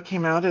child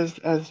came out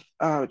as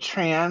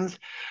trans,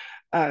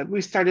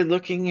 we started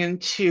looking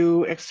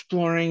into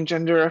exploring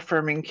gender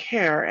affirming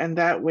care, and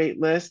that wait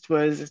list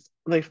was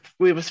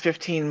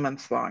 15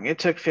 months long. It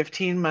took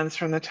 15 months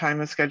from the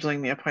time of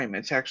scheduling the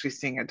appointment to actually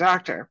seeing a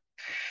doctor.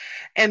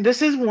 And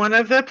this is one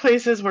of the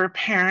places where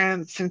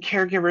parents and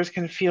caregivers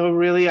can feel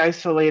really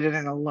isolated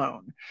and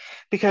alone,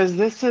 because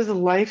this is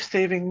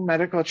life-saving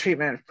medical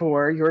treatment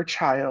for your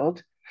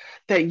child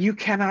that you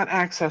cannot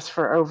access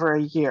for over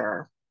a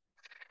year.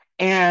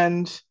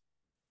 And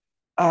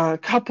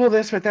couple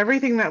this with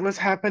everything that was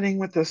happening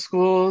with the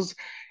schools,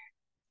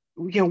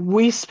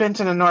 we spent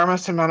an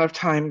enormous amount of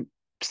time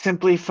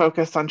simply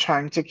focused on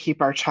trying to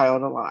keep our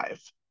child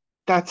alive.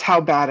 That's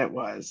how bad it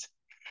was.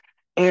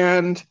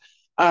 And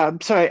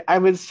so I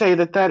would say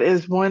that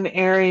is one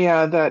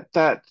area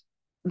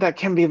that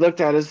can be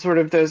looked at as sort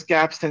of those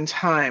gaps in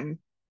time,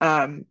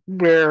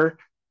 where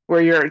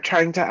you're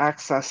trying to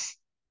access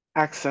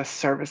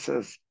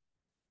services.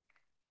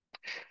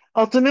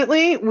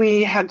 Ultimately,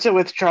 we had to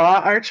withdraw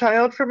our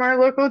child from our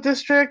local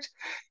district,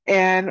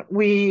 and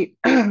we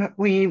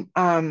we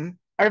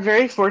are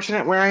very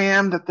fortunate where I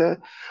am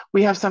that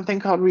we have something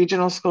called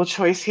regional school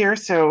choice here.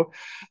 So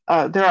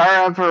there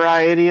are a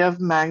variety of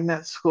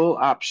magnet school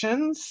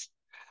options,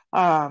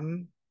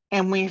 and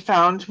we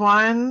found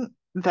one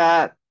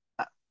that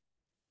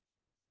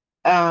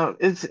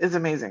is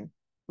amazing.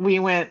 We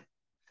went.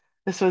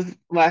 This was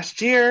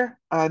last year,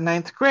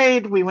 ninth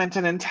grade. We went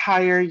an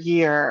entire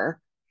year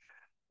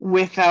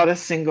without a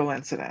single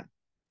incident.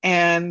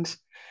 And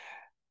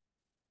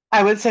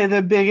I would say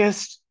the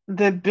biggest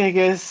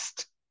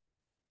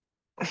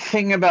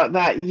thing about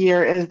that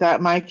year is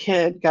that my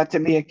kid got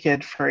to be a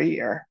kid for a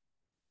year,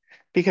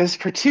 because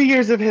for 2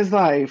 years of his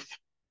life,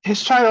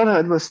 his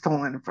childhood was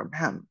stolen from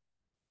him.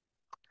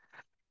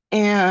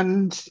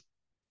 And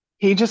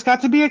he just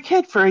got to be a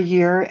kid for a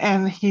year,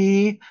 and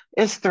he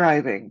is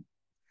thriving.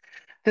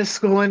 His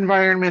school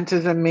environment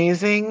is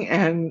amazing,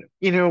 and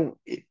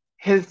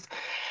his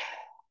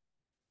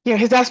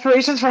his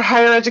aspirations for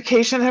higher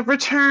education have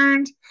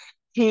returned.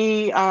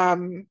 He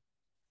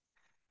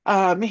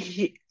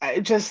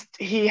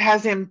he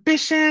has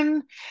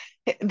ambition.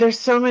 There's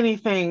so many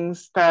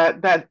things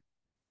that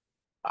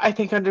I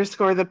think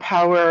underscore the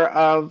power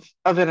of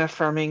an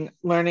affirming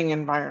learning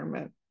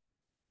environment.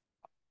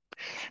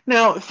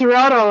 Now,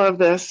 throughout all of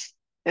this,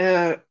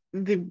 I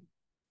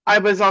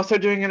was also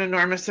doing an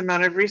enormous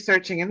amount of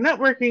researching and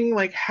networking.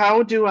 Like,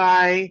 how do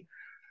I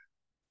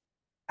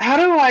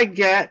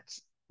get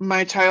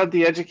my child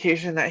the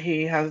education that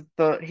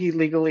he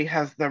legally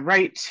has the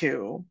right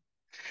to?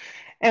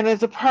 And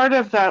as a part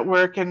of that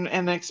work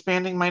and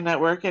expanding my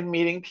network and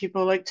meeting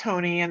people like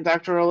Tony and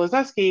Dr.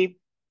 Olazeski,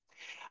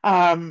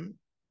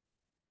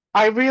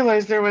 I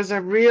realized there was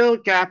a real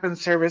gap in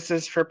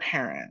services for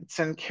parents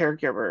and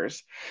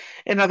caregivers.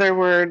 In other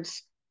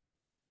words,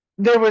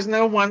 there was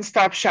no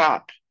one-stop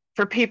shop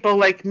for people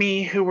like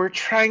me who were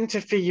trying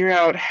to figure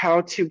out how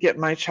to get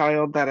my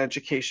child that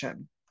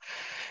education.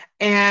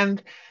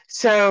 And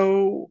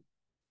so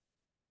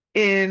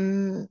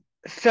in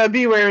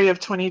February of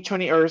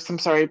 2020, or I'm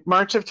sorry,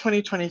 March of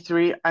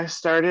 2023, I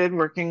started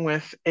working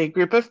with a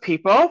group of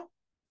people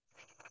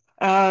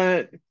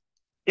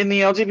in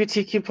the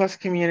LGBTQ plus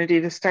community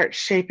to start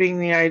shaping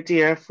the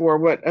idea for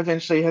what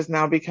eventually has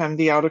now become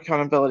the Out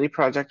Accountability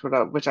Project,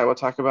 which I will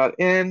talk about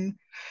in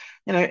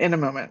a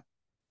moment.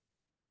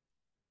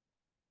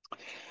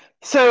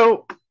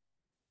 So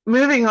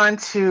moving on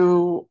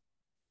to,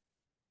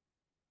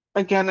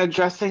 again,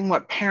 addressing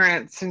what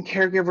parents and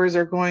caregivers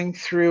are going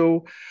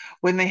through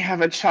when they have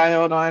a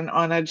child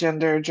on a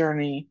gender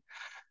journey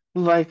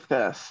like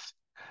this.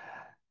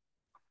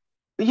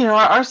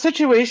 Our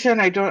situation,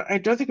 I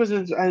don't think was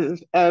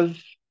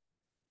as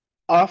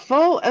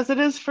awful as it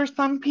is for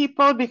some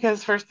people,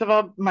 because first of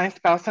all, my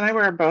spouse and I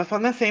were both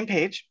on the same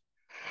page,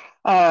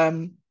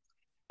 very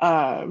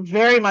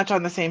much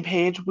on the same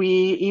page.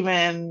 We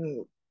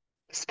even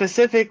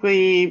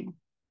specifically,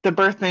 the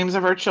birth names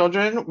of our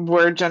children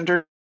were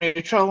gender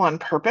neutral on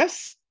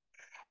purpose.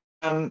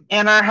 And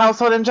our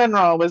household in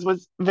general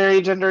was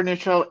very gender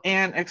neutral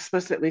and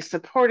explicitly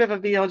supportive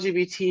of the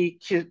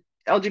LGBTQ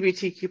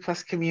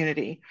plus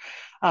community.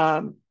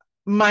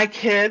 My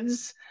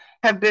kids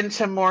have been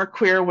to more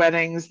queer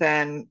weddings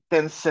than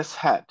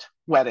cishet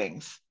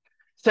weddings.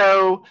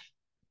 So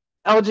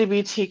the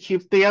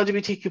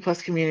LGBTQ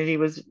plus community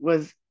was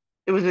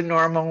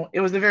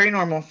a very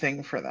normal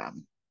thing for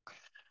them.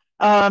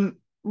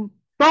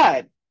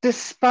 But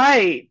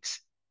despite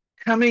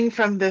coming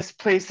from this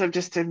place of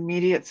just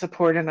immediate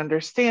support and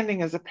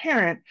understanding as a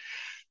parent,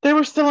 there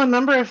were still a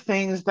number of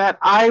things that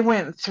I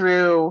went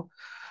through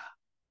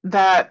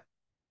that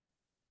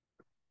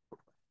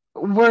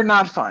were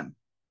not fun.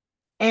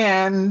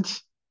 And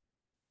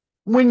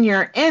when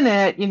you're in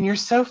it and you're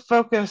so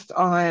focused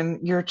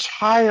on your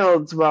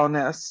child's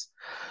wellness,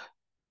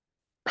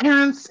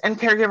 parents and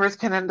caregivers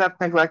can end up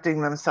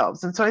neglecting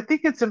themselves. And so I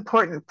think it's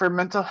important for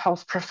mental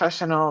health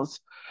professionals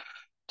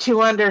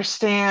to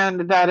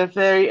understand that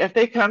if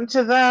they come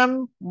to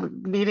them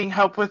needing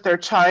help with their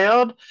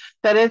child,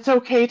 that it's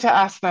okay to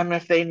ask them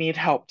if they need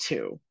help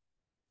too.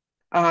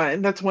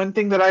 And that's one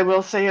thing that I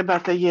will say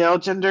about the Yale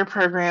Gender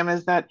Program,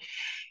 is that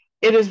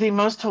it is the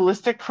most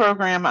holistic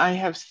program I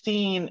have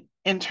seen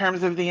in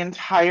terms of the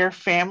entire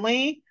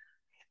family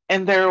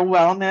and their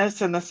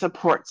wellness and the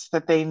supports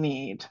that they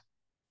need.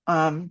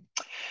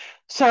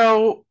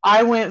 So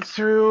I went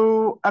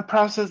through a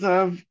process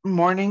of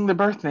mourning the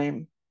birth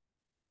name.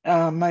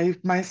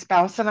 My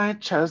spouse and I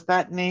chose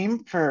that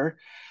name for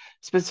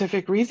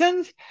specific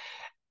reasons,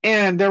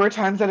 and there were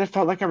times that it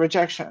felt like a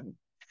rejection.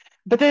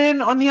 But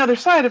then on the other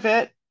side of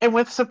it, and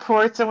with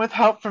supports and with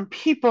help from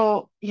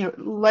people,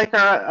 like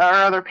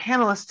our other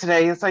panelists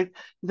today, it's like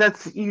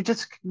you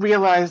just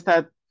realize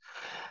that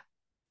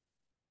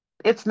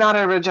it's not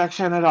a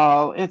rejection at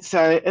all. It's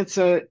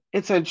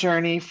a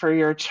journey for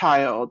your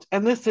child.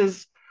 And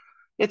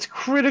it's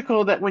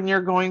critical that when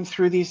you're going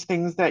through these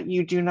things that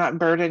you do not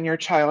burden your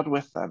child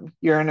with them.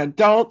 You're an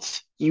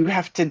adult, you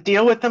have to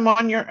deal with them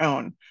on your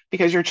own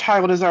because your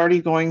child is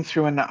already going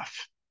through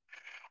enough.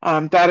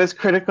 That is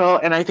critical,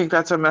 and I think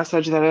that's a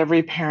message that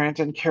every parent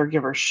and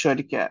caregiver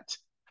should get.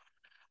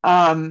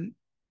 In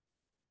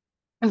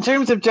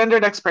terms of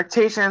gendered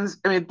expectations,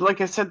 I mean, like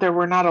I said, there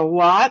were not a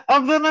lot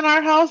of them in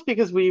our house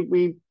because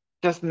we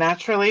just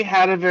naturally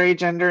had a very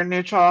gender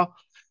neutral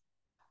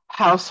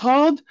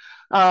household.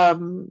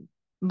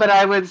 But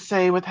I would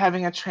say with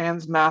having a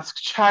trans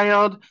masked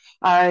child,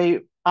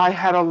 I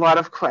had a lot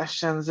of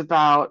questions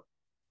about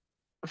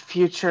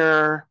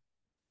future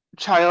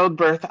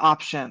childbirth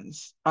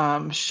options.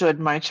 Should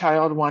my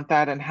child want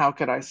that, and how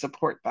could I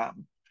support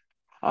them?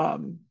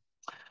 Um,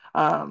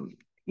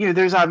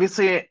 there's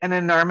obviously an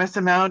enormous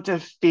amount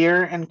of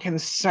fear and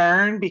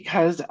concern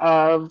because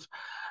of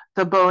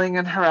the bullying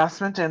and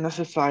harassment and the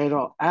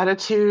societal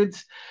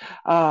attitudes.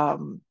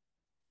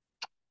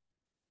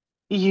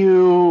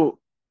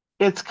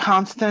 It's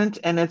constant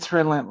and it's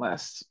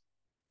relentless.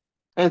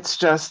 It's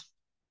just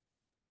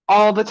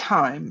all the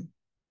time.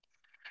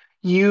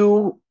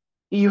 You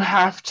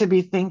have to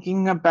be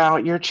thinking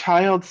about your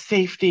child's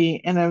safety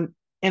in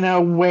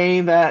a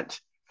way that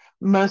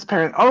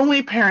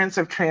only parents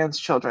of trans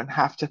children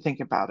have to think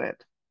about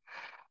it.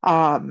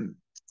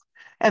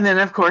 And then,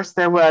 of course,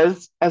 there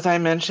was, as I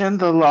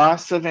mentioned, the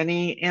loss of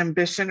any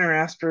ambition or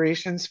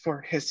aspirations for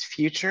his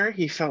future.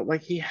 He felt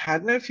like he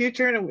had no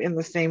future in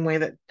the same way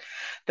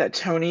that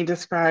Tony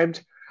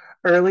described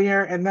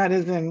earlier. And that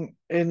is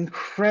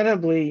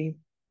incredibly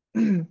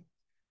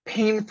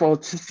painful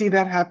to see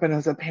that happen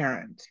as a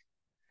parent.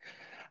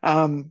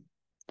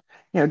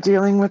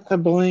 Dealing with the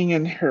bullying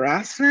and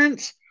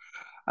harassment.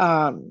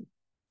 The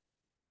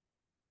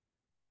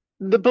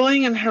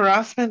bullying and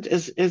harassment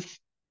is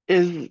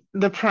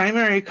the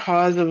primary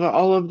cause of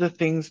all of the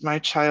things my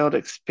child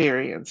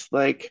experienced,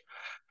 like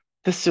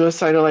the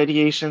suicidal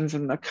ideations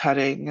and the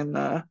cutting and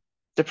the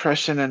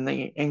depression and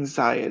the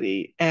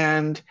anxiety.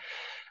 And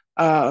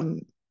there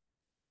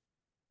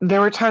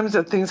were times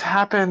that things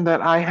happened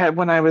that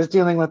when I was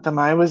dealing with them,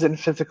 I was in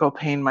physical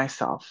pain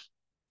myself.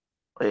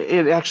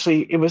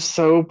 It was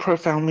so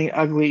profoundly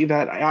ugly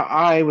that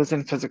I was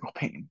in physical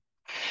pain.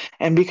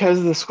 And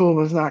because the school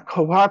was not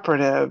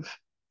cooperative,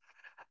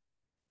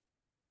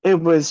 it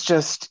was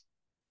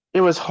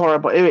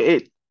horrible.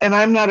 And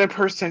I'm not a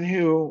person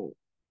who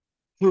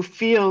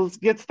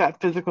gets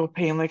that physical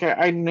pain. Like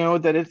I know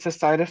that it's a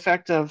side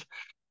effect of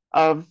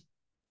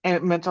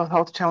mental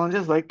health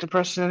challenges like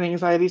depression and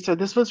anxiety. So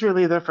this was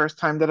really the first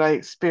time that I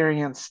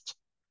experienced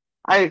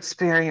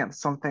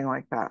something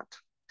like that.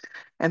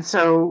 And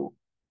so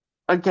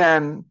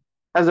again,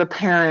 as a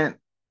parent,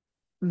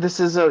 this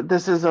is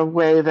a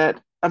way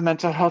that a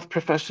mental health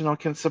professional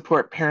can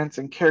support parents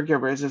and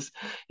caregivers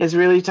is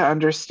really to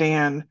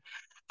understand,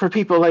 for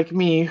people like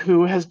me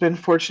who has been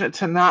fortunate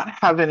to not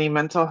have any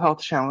mental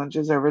health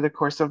challenges over the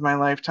course of my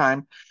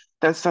lifetime,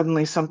 that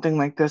suddenly something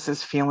like this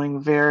is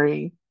feeling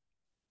very,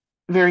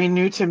 very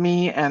new to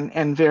me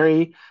and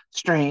very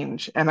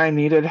strange, and I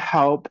needed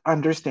help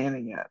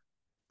understanding it.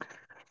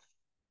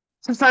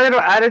 Societal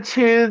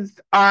attitudes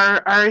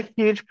are a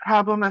huge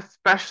problem,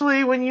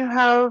 especially when you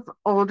have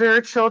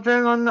older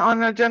children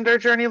on a gender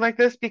journey like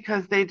this,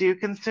 because they do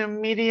consume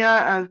media,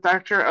 as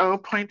Dr. O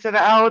pointed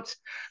out.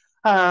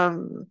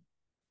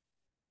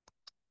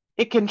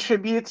 It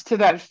contributes to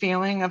that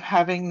feeling of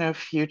having no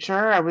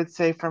future. I would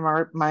say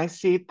from my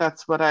seat,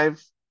 that's what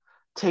I've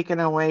taken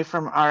away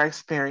from our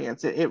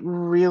experience. It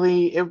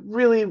really,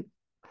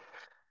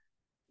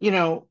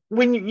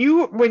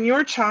 when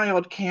your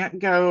child can't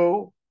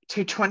go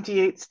to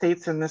 28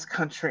 states in this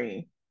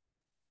country,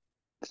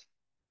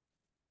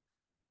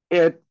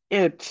 it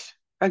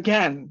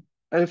again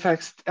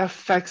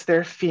affects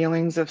their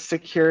feelings of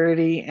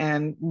security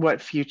and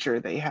what future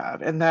they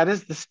have. And that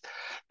is the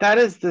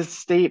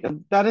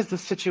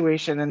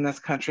situation in this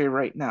country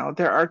right now.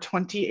 There are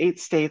 28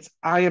 states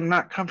I am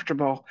not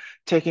comfortable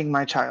taking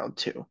my child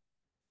to.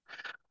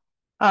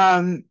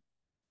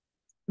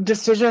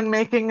 Decision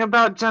making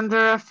about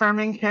gender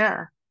affirming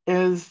care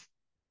is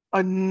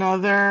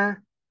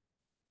another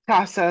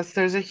process.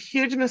 There's a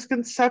huge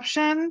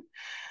misconception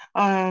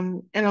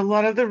in a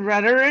lot of the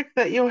rhetoric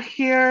that you'll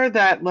hear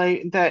that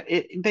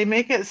they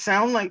make it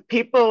sound like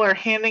people are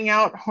handing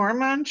out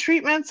hormone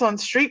treatments on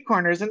street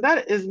corners, and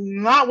that is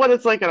not what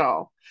it's like at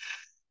all.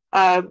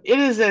 It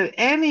is at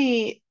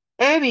any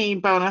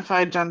bona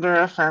fide gender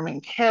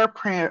affirming care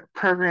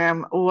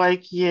program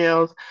like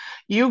Yale's.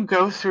 You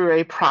go through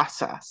a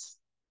process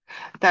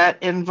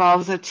that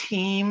involves a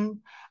team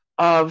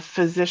of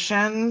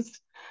physicians,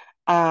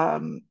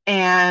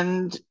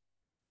 and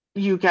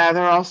you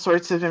gather all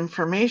sorts of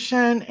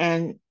information,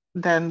 and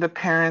then the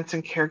parents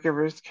and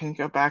caregivers can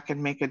go back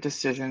and make a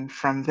decision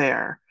from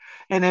there.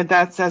 And if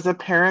that's, as a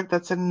parent,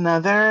 that's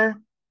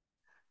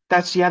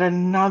yet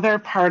another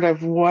part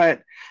of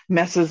what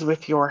messes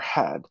with your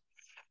head.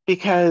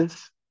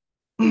 Because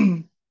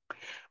when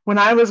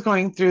I was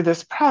going through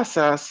this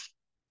process,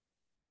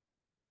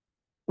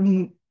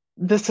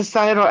 the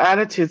societal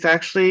attitudes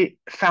actually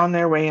found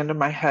their way into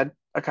my head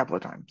a couple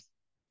of times.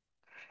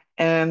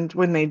 And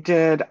when they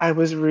did, I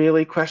was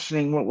really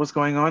questioning what was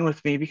going on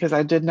with me, because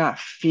I did not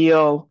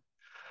feel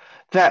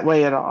that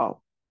way at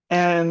all.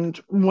 And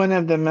one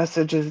of the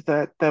messages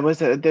that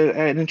was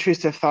an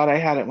intrusive thought I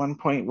had at one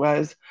point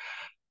was,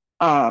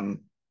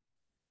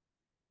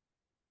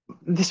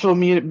 this will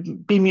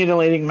be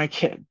mutilating my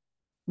kid,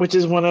 which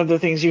is one of the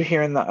things you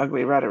hear in the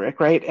ugly rhetoric,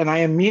 right? And I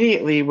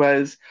immediately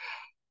was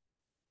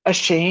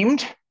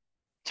ashamed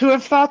to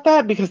have thought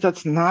that, because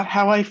that's not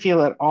how I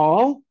feel at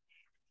all.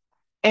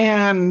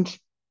 And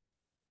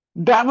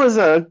that was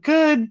a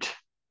good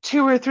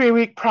 2 or 3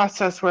 week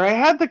process where I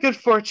had the good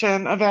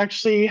fortune of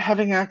actually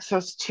having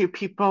access to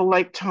people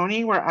like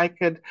Tony, where I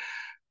could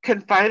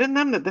confide in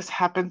them that this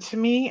happened to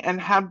me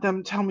and have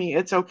them tell me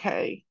it's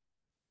okay.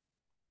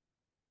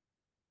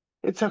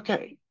 It's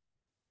okay.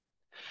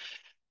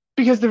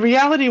 Because the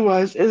reality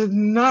is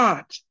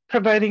not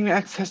providing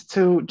access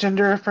to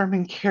gender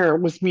affirming care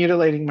was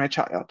mutilating my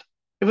child.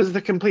 It was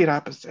the complete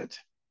opposite.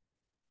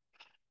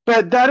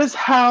 But that is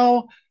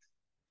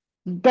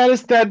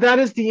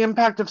the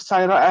impact of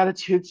societal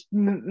attitudes,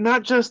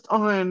 not just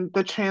on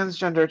the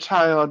transgender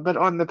child, but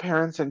on the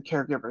parents and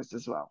caregivers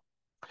as well.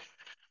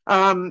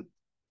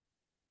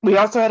 We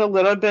also had a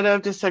little bit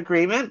of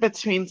disagreement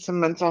between some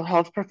mental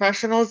health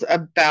professionals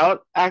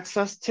about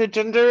access to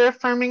gender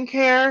affirming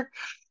care.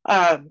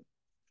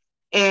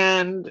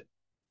 And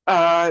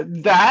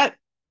that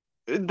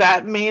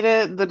made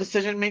the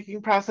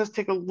decision-making process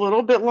take a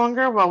little bit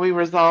longer while we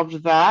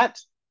resolved that.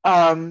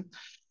 And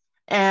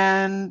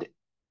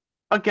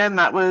again,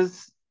 that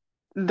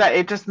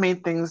it just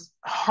made things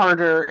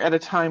harder at a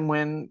time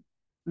when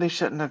they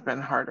shouldn't have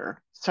been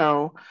harder.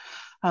 So,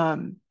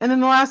 and then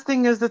the last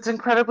thing is that's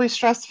incredibly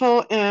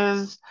stressful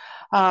is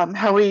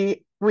how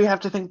we have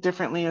to think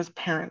differently as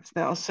parents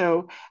now.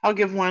 So I'll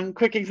give one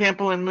quick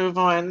example and move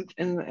on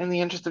in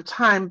the interest of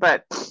time.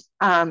 But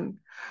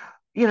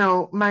you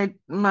know,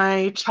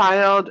 my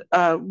child,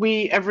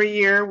 every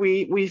year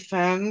we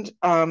send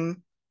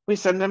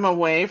them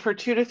away for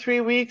 2 to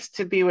 3 weeks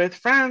to be with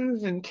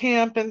friends and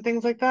camp and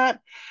things like that.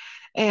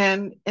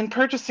 And in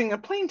purchasing a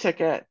plane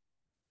ticket,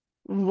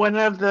 one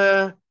of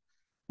the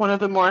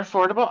more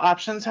affordable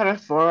options had a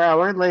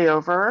 4-hour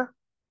layover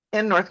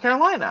in North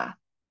Carolina.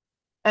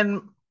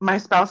 And my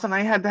spouse and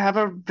I had to have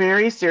a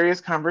very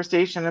serious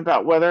conversation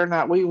about whether or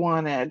not we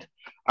wanted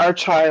our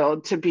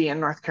child to be in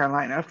North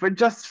Carolina for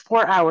just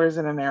 4 hours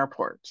in an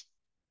airport.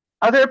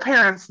 Other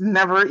parents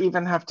never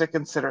even have to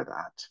consider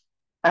that,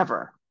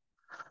 ever.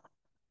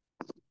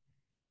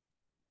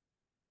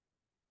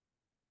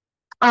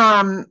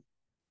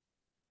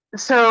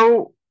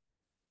 So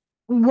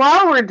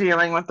while we're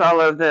dealing with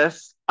all of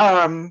this,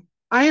 I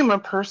am a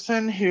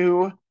person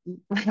who,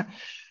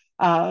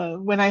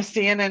 when I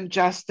see an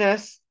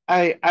injustice,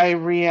 I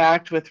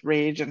react with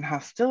rage and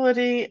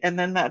hostility, and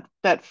then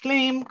that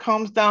flame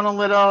calms down a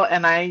little,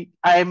 and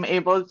I'm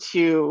able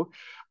to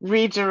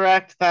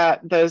redirect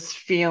those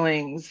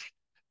feelings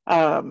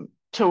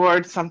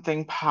towards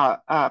something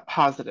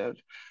positive.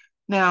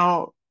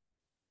 Now,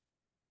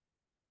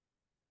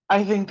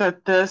 I think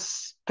that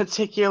this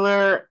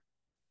particular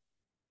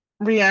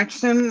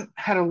reaction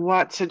had a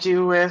lot to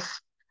do with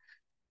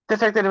the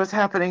fact that it was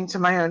happening to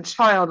my own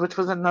child, which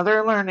was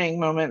another learning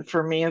moment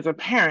for me as a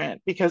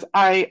parent, because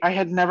I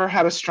had never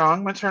had a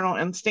strong maternal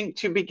instinct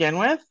to begin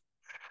with.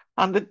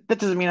 That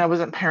doesn't mean I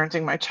wasn't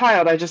parenting my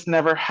child. I just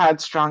never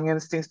had strong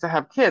instincts to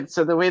have kids.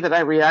 So the way that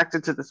I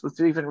reacted to this was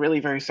even really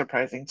very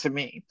surprising to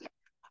me.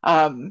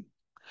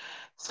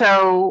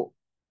 So,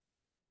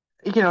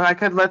 you know, I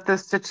could let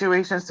this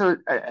situation,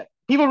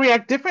 people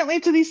react differently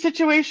to these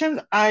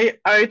situations.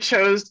 I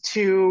chose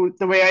to,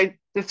 the way I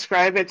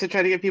describe it to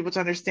try to get people to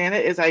understand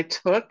it is I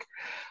took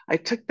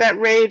that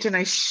rage and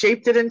I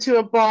shaped it into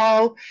a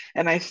ball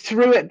and I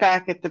threw it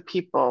back at the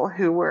people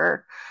who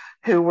were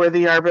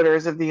the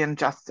arbiters of the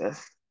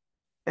injustices.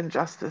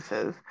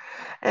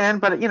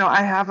 But you know,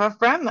 I have a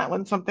friend that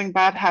when something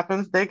bad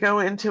happens, they go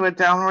into a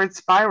downward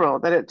spiral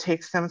that it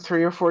takes them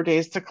 3 or 4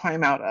 days to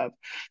climb out of.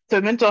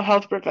 So mental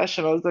health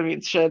professionals, I mean,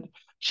 should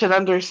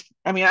understand.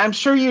 I mean, I'm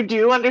sure you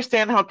do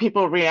understand how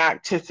people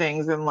react to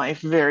things in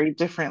life very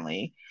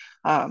differently.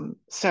 As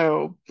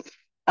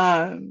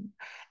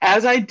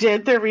I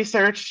did the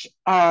research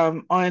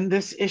on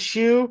this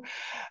issue,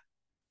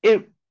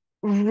 it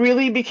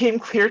really became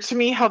clear to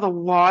me how the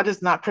law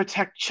does not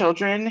protect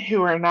children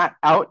who are not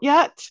out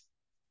yet.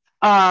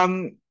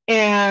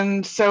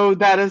 And so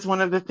that is one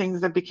of the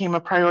things that became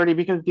a priority,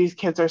 because these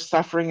kids are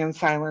suffering in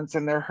silence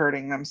and they're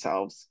hurting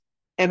themselves.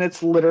 And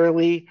it's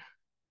literally,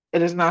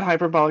 it is not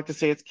hyperbolic to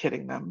say it's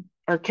killing them.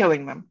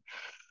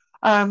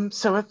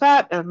 So with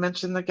that, I've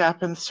mentioned the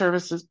gap in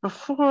services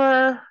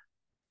before.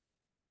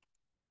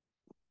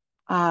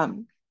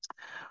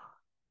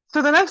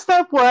 So the next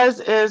step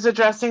is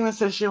addressing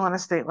this issue on a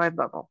statewide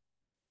level.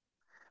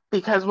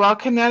 Because while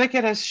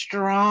Connecticut has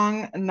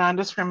strong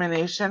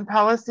non-discrimination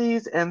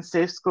policies and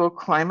safe school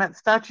climate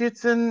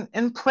statutes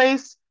in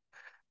place,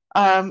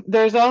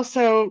 there's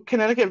also,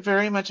 Connecticut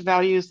very much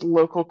values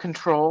local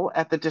control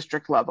at the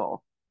district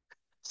level.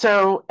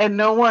 So, and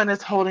no one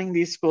is holding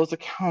these schools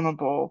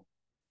accountable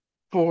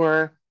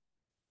for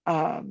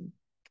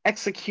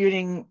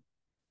executing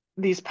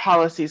these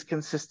policies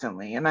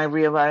consistently. And I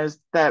realized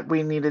that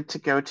we needed to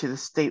go to the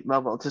state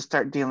level to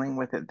start dealing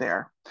with it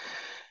there.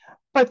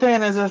 But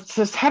then as a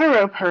cis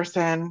hetero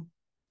person,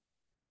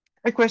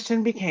 the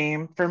question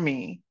became for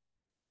me,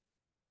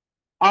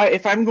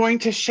 if I'm going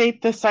to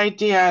shape this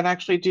idea and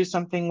actually do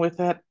something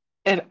with it,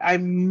 I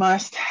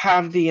must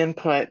have the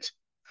input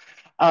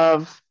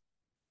of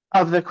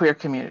the queer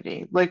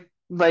community. Like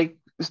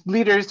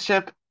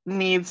leadership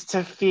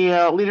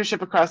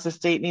leadership across the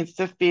state needs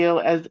to feel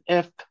as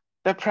if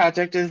the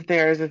project is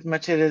theirs as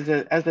much as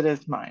it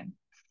is mine.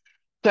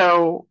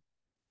 So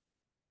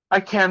I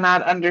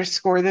cannot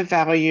underscore the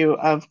value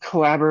of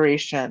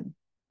collaboration,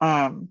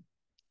 and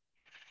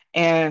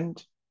the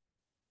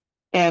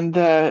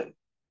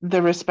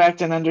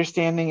respect and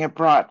understanding it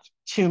brought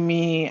to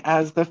me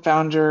as the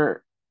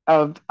founder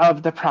of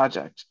the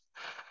project.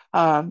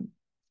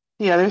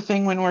 The other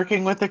thing when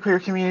working with the queer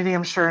community,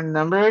 I'm sure a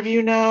number of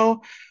you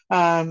know,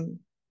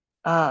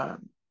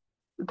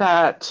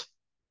 that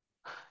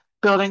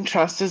building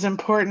trust is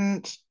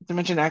important. To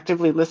mention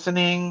actively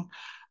listening,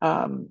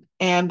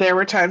 and there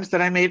were times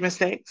that I made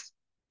mistakes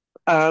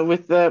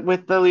with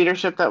the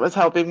leadership that was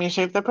helping me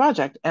shape the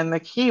project, and the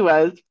key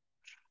was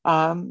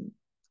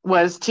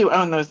to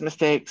own those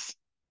mistakes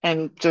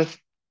and just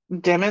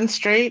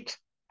demonstrate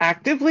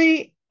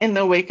actively in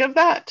the wake of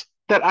that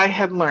I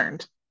had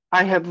learned.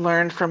 I had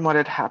learned from what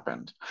had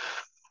happened.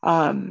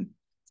 Being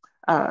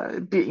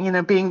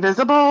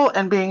visible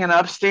and being an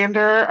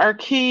upstander are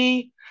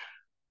key.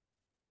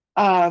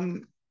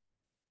 I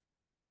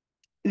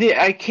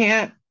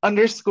can't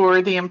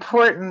underscore the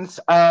importance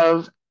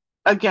of,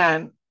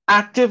 again,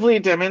 actively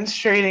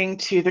demonstrating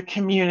to the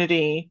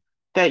community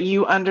that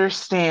you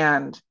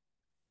understand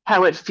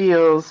how it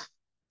feels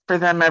for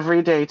them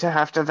every day to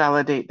have to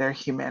validate their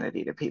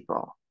humanity to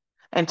people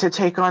and to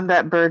take on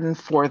that burden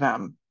for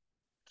them.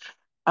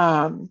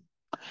 And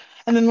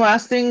then the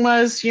last thing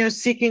was,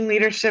 seeking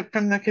leadership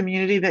from the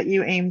community that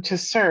you aim to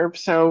serve.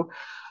 So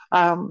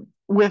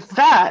with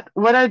that,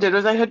 what I did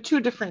was I had two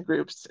different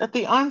groups. At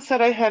the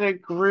onset, I had a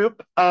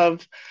group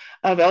of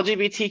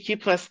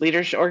LGBTQ plus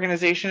leadership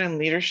organization and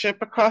leadership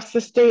across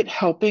the state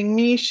helping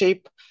me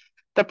shape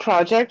the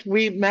project.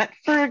 We met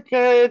for a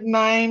good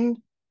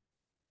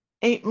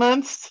 8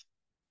 months,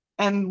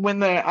 and when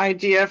the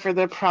idea for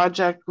the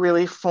project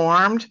really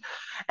formed.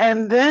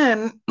 And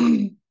then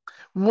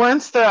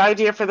once the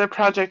idea for the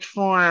project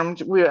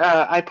formed,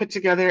 I put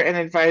together an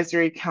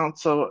advisory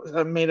council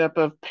made up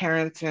of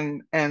parents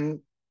and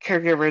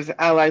caregivers,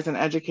 allies, and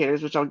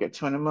educators, which I'll get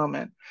to in a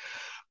moment.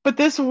 But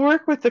this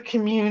work with the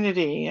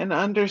community and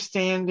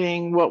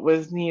understanding what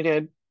was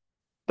needed,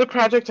 the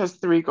project has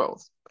 3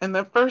 goals. And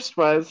the first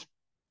was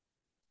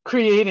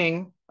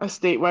creating a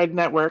statewide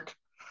network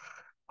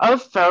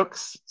of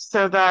folks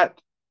so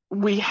that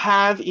we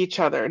have each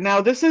other.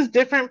 Now, this is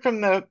different from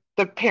the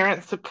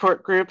parent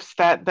support groups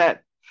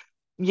that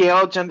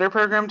Yale Gender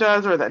Program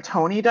does or that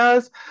Tony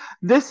does.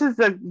 This is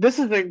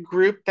a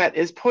group that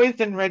is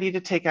poised and ready to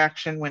take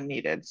action when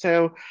needed.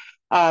 So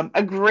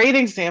a great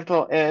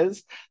example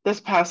is this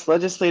past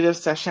legislative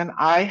session,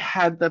 I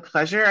had the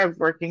pleasure of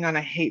working on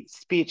a hate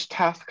speech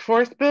task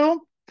force bill,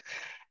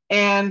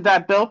 and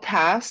that bill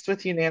passed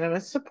with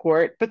unanimous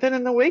support. But then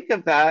in the wake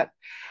of that,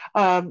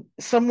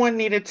 someone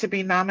needed to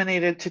be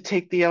nominated to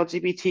take the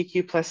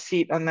LGBTQ plus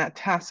seat on that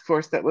task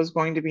force that was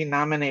going to be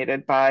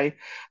nominated by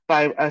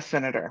a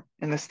senator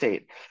in the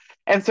state.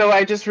 And so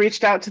I just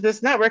reached out to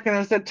this network and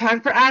I said, time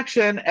for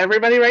action.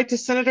 Everybody write to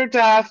Senator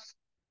Duff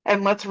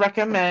and let's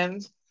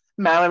recommend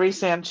Mallory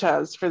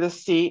Sanchez for the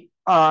seat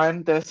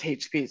on this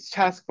hate speech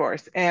task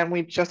force. And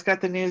we just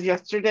got the news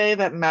yesterday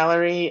that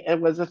Mallory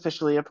was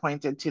officially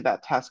appointed to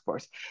that task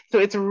force. So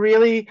it's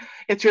really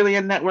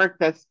a network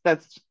that's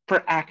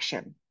for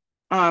action.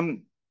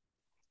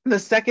 The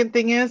second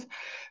thing is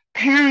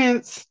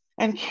parents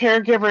and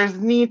caregivers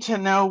need to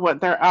know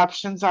what their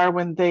options are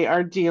when they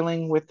are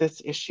dealing with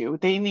this issue.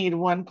 They need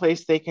one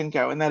place they can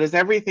go, and that is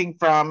everything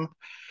from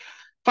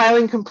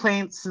filing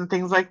complaints and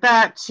things like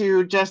that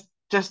to just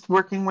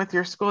working with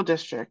your school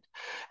district.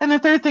 And the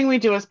third thing we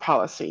do is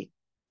policy,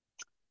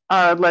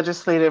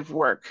 legislative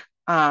work.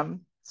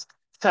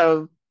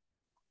 So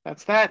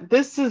that's that.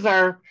 This is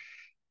our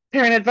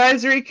Parent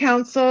Advisory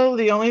Council.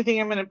 The only thing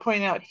I'm going to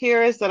point out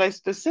here is that I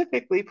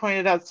specifically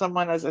pointed out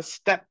someone as a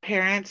step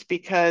parent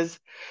because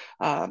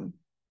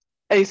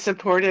a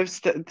supportive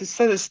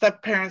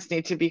step parents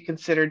need to be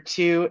considered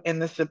too, and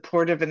the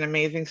supportive and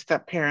amazing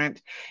step parent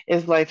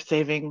is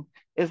life-saving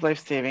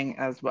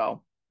as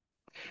well.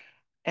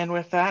 And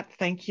with that,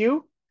 thank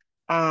you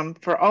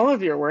for all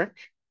of your work.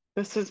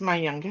 This is my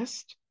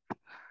youngest.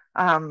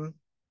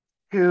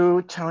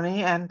 who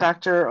Tony and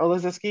Dr.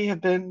 Olaziski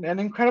have been an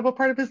incredible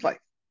part of his life.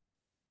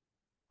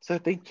 So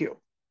thank you.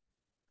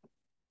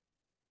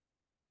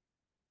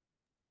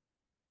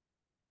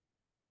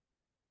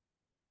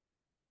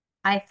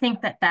 I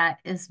think that that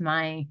is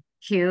my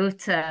cue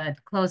to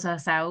close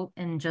us out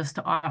and just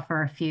to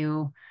offer a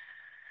few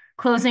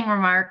closing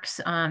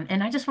remarks.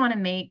 And I just want to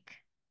make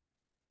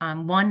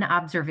one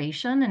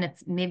observation, and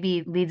it's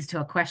maybe leads to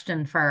a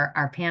question for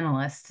our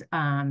panelists.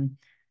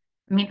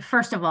 I mean,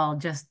 first of all,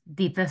 just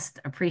deepest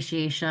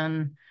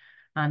appreciation.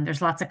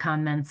 There's lots of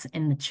comments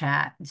in the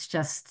chat. It's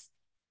just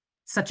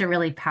such a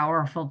really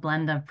powerful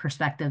blend of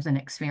perspectives and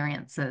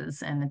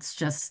experiences. And it's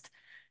just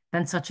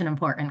been such an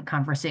important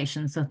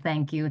conversation. So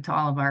thank you to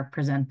all of our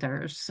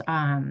presenters.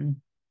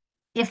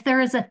 If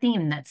there is a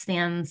theme that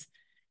stands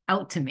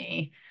out to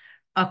me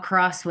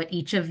across what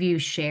each of you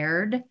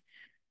shared,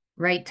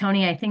 right,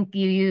 Tony, I think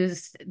you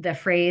used the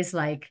phrase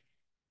like,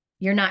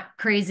 you're not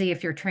crazy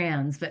if you're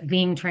trans, but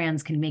being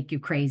trans can make you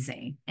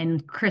crazy.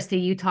 And Christy,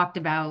 you talked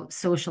about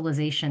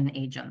socialization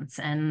agents.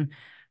 And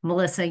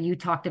Melissa, you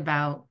talked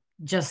about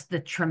just the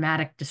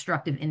traumatic,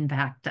 destructive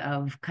impact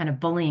of kind of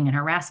bullying and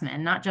harassment,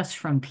 and not just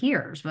from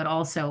peers, but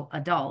also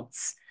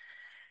adults.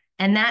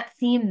 And that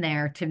theme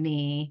there to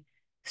me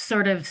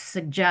sort of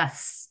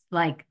suggests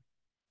like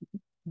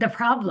the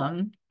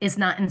problem is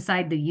not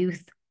inside the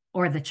youth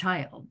or the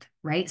child,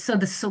 right? So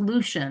the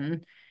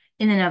solution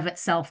in and of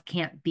itself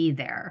can't be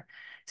there.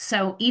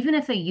 So even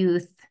if a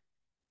youth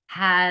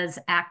has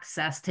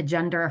access to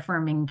gender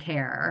affirming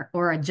care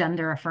or a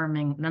gender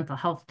affirming mental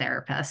health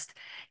therapist,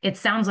 it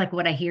sounds like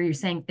what I hear you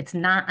saying, it's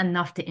not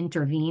enough to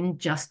intervene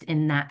just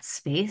in that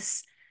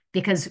space,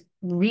 because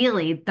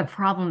really the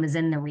problem is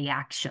in the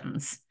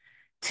reactions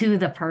to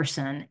the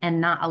person and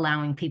not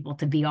allowing people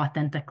to be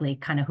authentically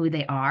kind of who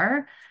they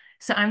are.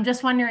 So I'm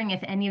just wondering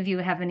if any of you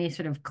have any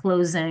sort of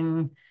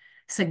closing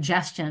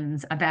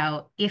suggestions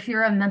about, if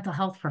you're a mental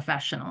health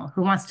professional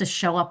who wants to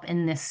show up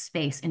in this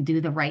space and do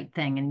the right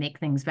thing and make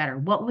things better,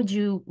 what would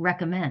you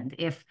recommend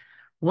if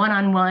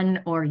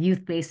one-on-one or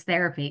youth-based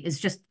therapy is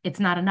just,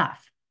 it's not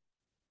enough?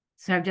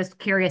 So I'm just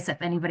curious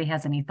if anybody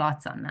has any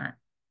thoughts on that.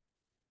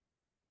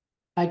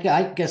 I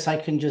guess I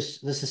can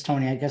just, this is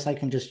Tony, I guess I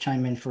can just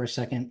chime in for a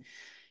second.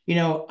 You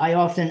know, I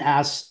often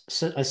ask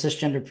a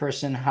cisgender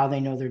person how they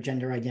know their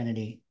gender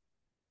identity.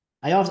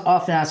 I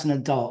often ask an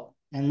adult,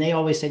 and they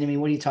always say to me,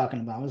 "What are you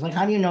talking about?" I was like,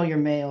 "How do you know you're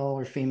male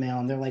or female?"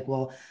 And they're like,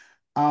 "Well,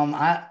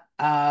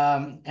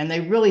 and they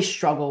really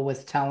struggle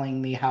with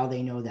telling me how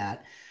they know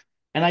that.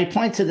 And I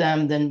point to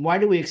them, then why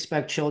do we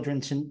expect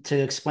children to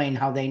explain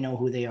how they know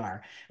who they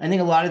are? I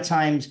think a lot of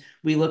times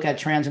we look at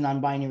trans and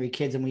non-binary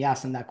kids and we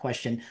ask them that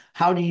question,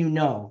 how do you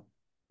know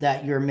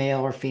that you're male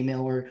or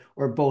female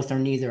or both or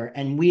neither?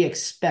 And we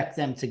expect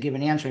them to give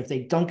an answer. If they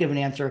don't give an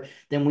answer,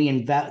 then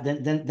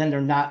then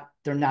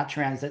they're not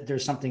trans, that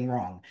there's something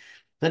wrong.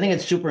 So I think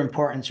it's super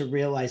important to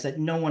realize that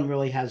no one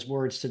really has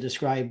words to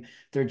describe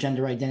their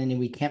gender identity.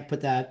 We can't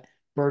put that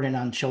burden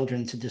on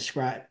children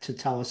to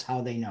tell us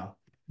how they know.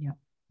 Yeah.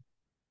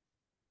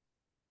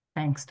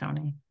 Thanks,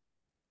 Tony.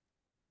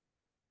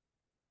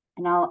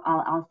 And I'll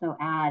also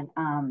add,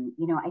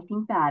 I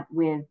think that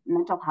with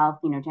mental health,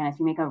 Janice,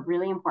 you make a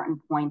really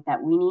important point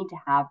that we need to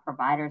have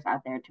providers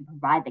out there to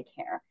provide the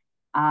care.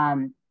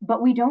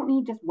 But we don't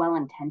need just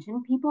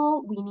well-intentioned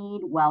people, we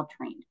need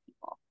well-trained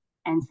people.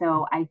 And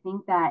so I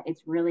think that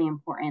it's really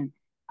important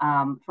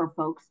for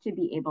folks to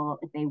be able,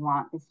 if they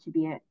want this to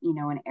be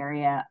an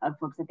area of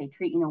folks that they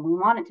treat, we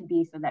want it to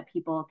be so that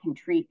people can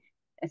treat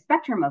a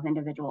spectrum of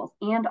individuals.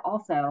 And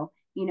also,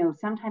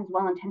 sometimes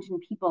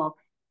well-intentioned people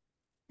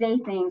say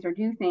things or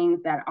do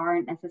things that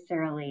aren't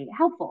necessarily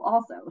helpful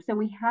also. So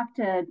we have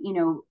to,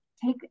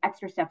 take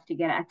extra steps to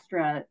get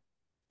extra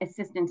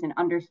assistance in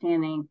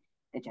understanding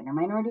the gender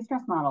minority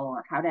stress model,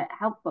 or how to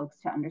help folks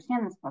to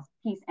understand this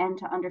piece and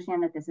to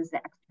understand that this is the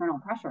external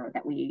pressure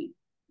that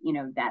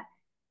that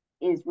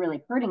is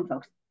really hurting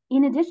folks.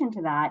 In addition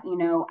to that,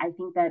 I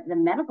think that the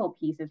medical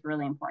piece is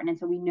really important. And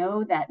so we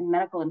know that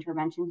medical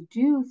interventions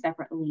do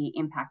separately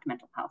impact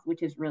mental health,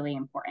 which is really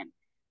important.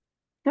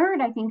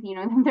 Third, I think,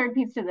 the third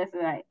piece to this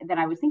that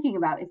I was thinking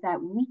about is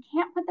that we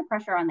can't put the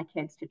pressure on the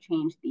kids to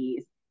change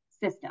these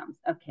systems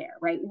of care,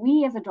 right?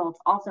 We as adults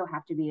also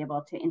have to be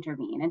able to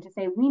intervene and to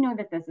say, we know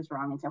that this is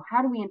wrong. And so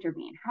how do we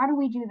intervene? How do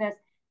we do this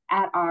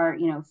at our,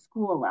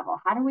 school level?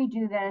 How do we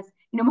do this?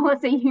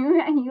 Melissa,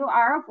 you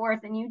are a force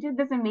and you did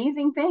this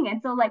amazing thing.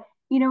 And so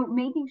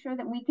making sure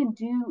that we can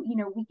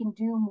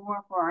do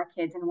more for our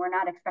kids, and we're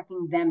not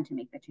expecting them to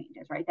make the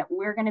changes, right? That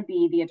we're going to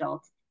be the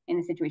adults in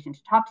a situation to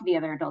talk to the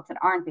other adults that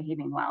aren't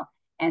behaving well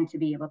and to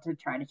be able to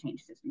try to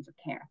change systems of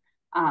care.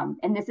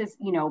 And this is,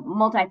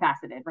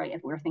 multifaceted, right?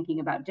 If we're thinking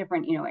about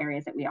different,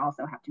 areas that we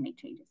also have to make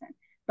changes in.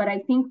 But I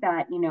think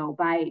that,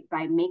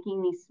 by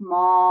making these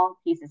small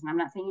pieces, and I'm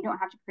not saying you don't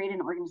have to create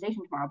an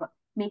organization tomorrow, but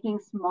making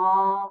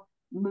small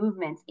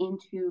movements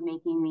into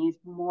making these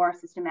more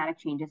systematic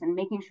changes and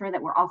making sure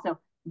that we're also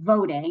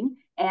voting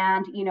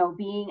and,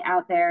 being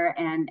out there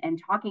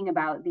and talking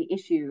about the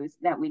issues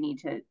that we need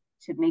to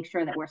make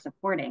sure that we're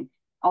supporting.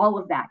 all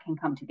of that can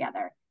come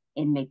together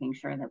in making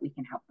sure that we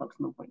can help folks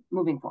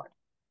moving forward.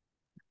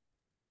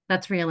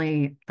 That's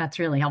really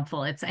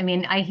helpful. I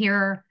mean, I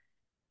hear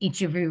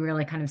each of you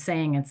really kind of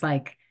saying it's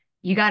like,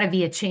 you got to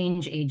be a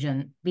change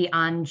agent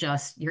beyond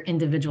just your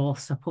individual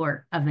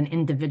support of an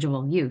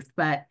individual youth.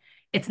 But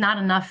it's not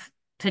enough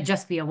to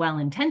just be a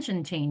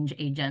well-intentioned change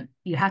agent.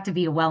 You have to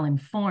be a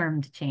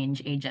well-informed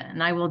change agent.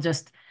 And I will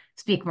just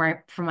speak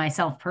for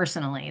myself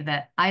personally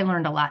that I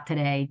learned a lot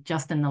today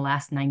just in the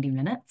last 90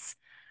 minutes.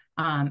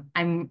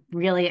 I'm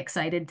really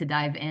excited to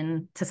dive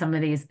into some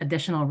of these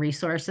additional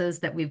resources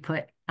that we've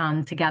put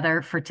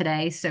together for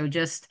today. So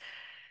just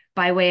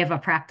by way of a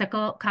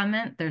practical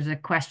comment, there's a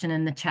question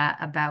in the chat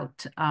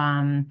about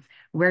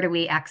where do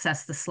we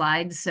access the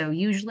slides? So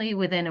usually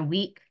within a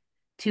week,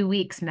 2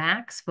 weeks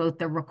max, both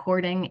the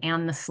recording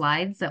and the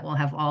slides that will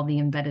have all the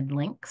embedded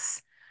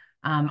links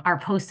are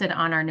posted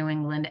on our New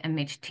England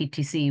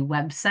MHTTC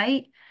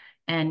website.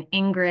 And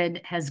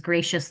Ingrid has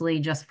graciously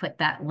just put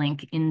that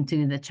link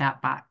into the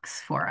chat box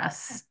for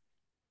us.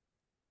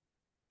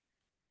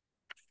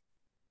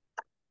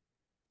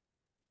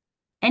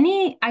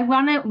 We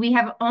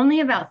have only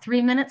about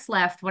 3 minutes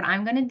left. What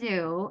I'm going to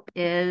do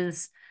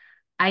is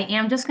I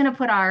am just going to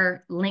put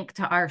our link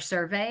to our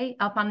survey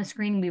up on the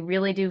screen. We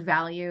really do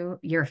value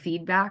your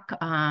feedback.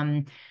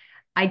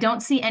 I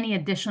don't see any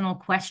additional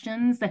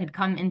questions that had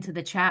come into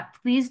the chat.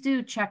 Please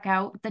do check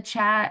out the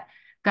chat.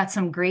 Got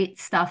some great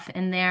stuff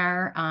in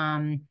there.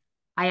 I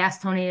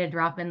asked Tony to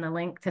drop in the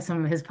link to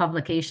some of his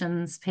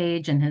publications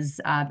page and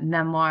his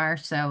memoir.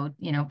 So,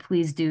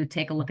 please do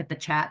take a look at the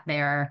chat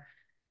there.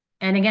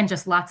 And again,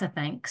 just lots of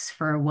thanks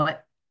for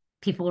what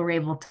people were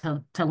able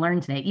to learn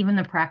today. Even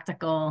the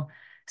practical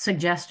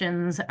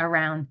suggestions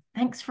around,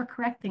 thanks for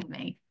correcting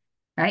me,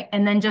 right?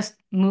 And then just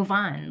move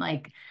on,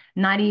 like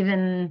not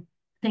even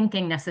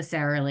thinking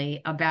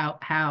necessarily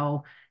about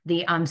how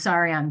the I'm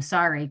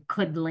sorry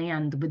could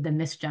land with the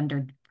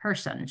misgendered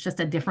person. It's just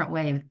a different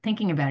way of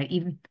thinking about it.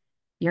 Even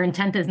your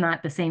intent is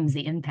not the same as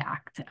the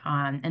impact.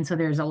 And so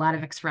there's a lot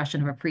of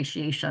expression of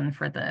appreciation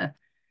for the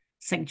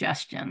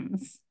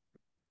suggestions.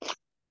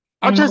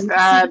 I'll just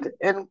add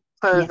in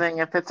closing,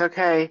 if it's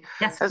okay.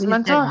 Yes, as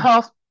mental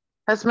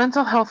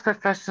health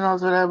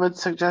professionals, what I would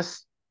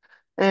suggest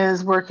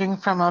is working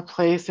from a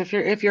place, if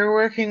you're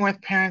working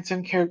with parents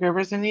and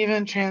caregivers and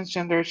even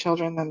transgender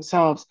children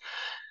themselves,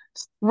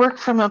 work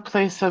from a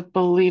place of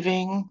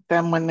believing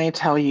them when they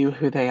tell you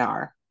who they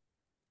are.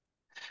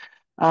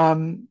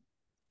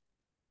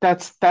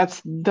 That's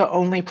the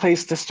only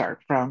place to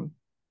start from.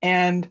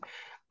 And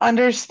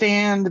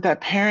understand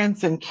that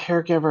parents and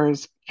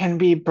caregivers can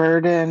be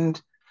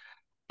burdened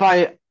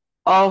by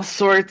all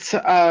sorts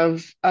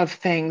of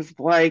things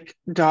like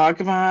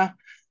dogma,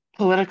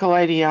 political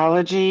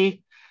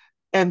ideology.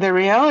 And the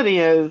reality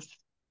is,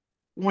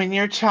 when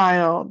your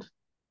child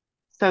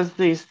says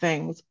these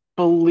things,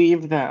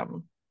 believe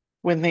them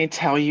when they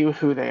tell you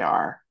who they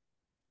are.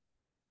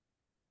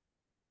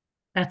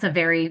 That's a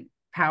very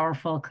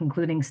powerful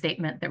concluding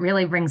statement that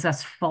really brings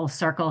us full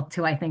circle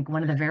to, I think,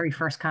 one of the very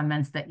first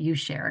comments that you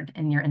shared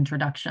in your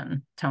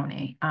introduction,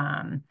 Tony.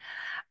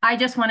 I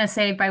just want to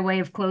say, by way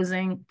of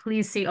closing,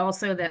 please see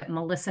also that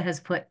Melissa has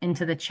put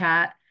into the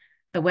chat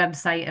the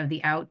website of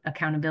the Out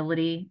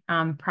Accountability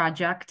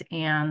Project.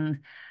 And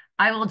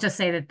I will just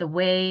say that the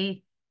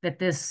way that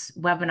this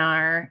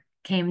webinar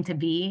came to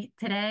be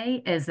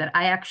today is that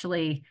I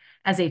actually,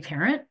 as a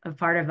parent, a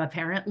part of a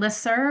parent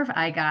listserv,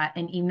 I got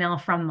an email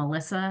from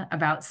Melissa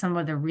about some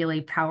of the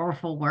really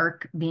powerful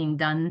work being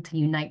done to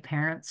unite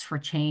parents for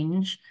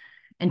change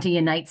and to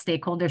unite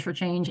stakeholders for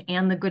change,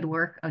 and the good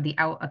work of the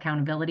Out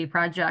Accountability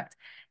Project.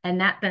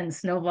 And that then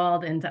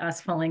snowballed into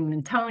us pulling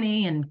in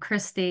Tony and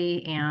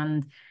Christy,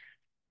 and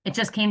it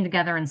just came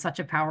together in such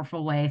a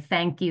powerful way.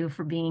 Thank you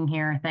for being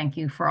here. Thank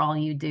you for all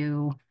you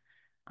do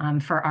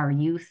for our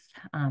youth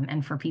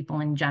and for people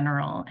in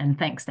general. And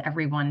thanks to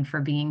everyone for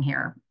being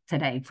here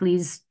today.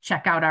 Please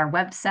check out our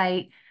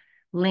website.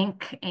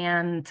 Link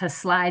and to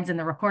slides, and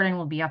the recording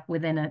will be up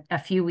within a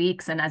few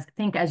weeks. And I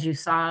think, as you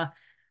saw,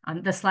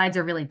 the slides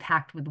are really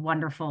packed with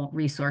wonderful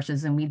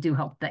resources, and we do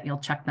hope that you'll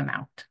check them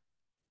out.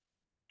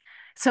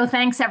 So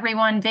thanks,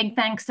 everyone. Big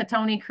thanks to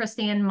Tony,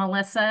 Christy, and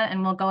Melissa,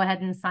 and we'll go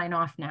ahead and sign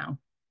off now.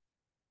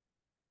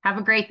 Have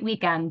a great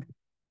weekend.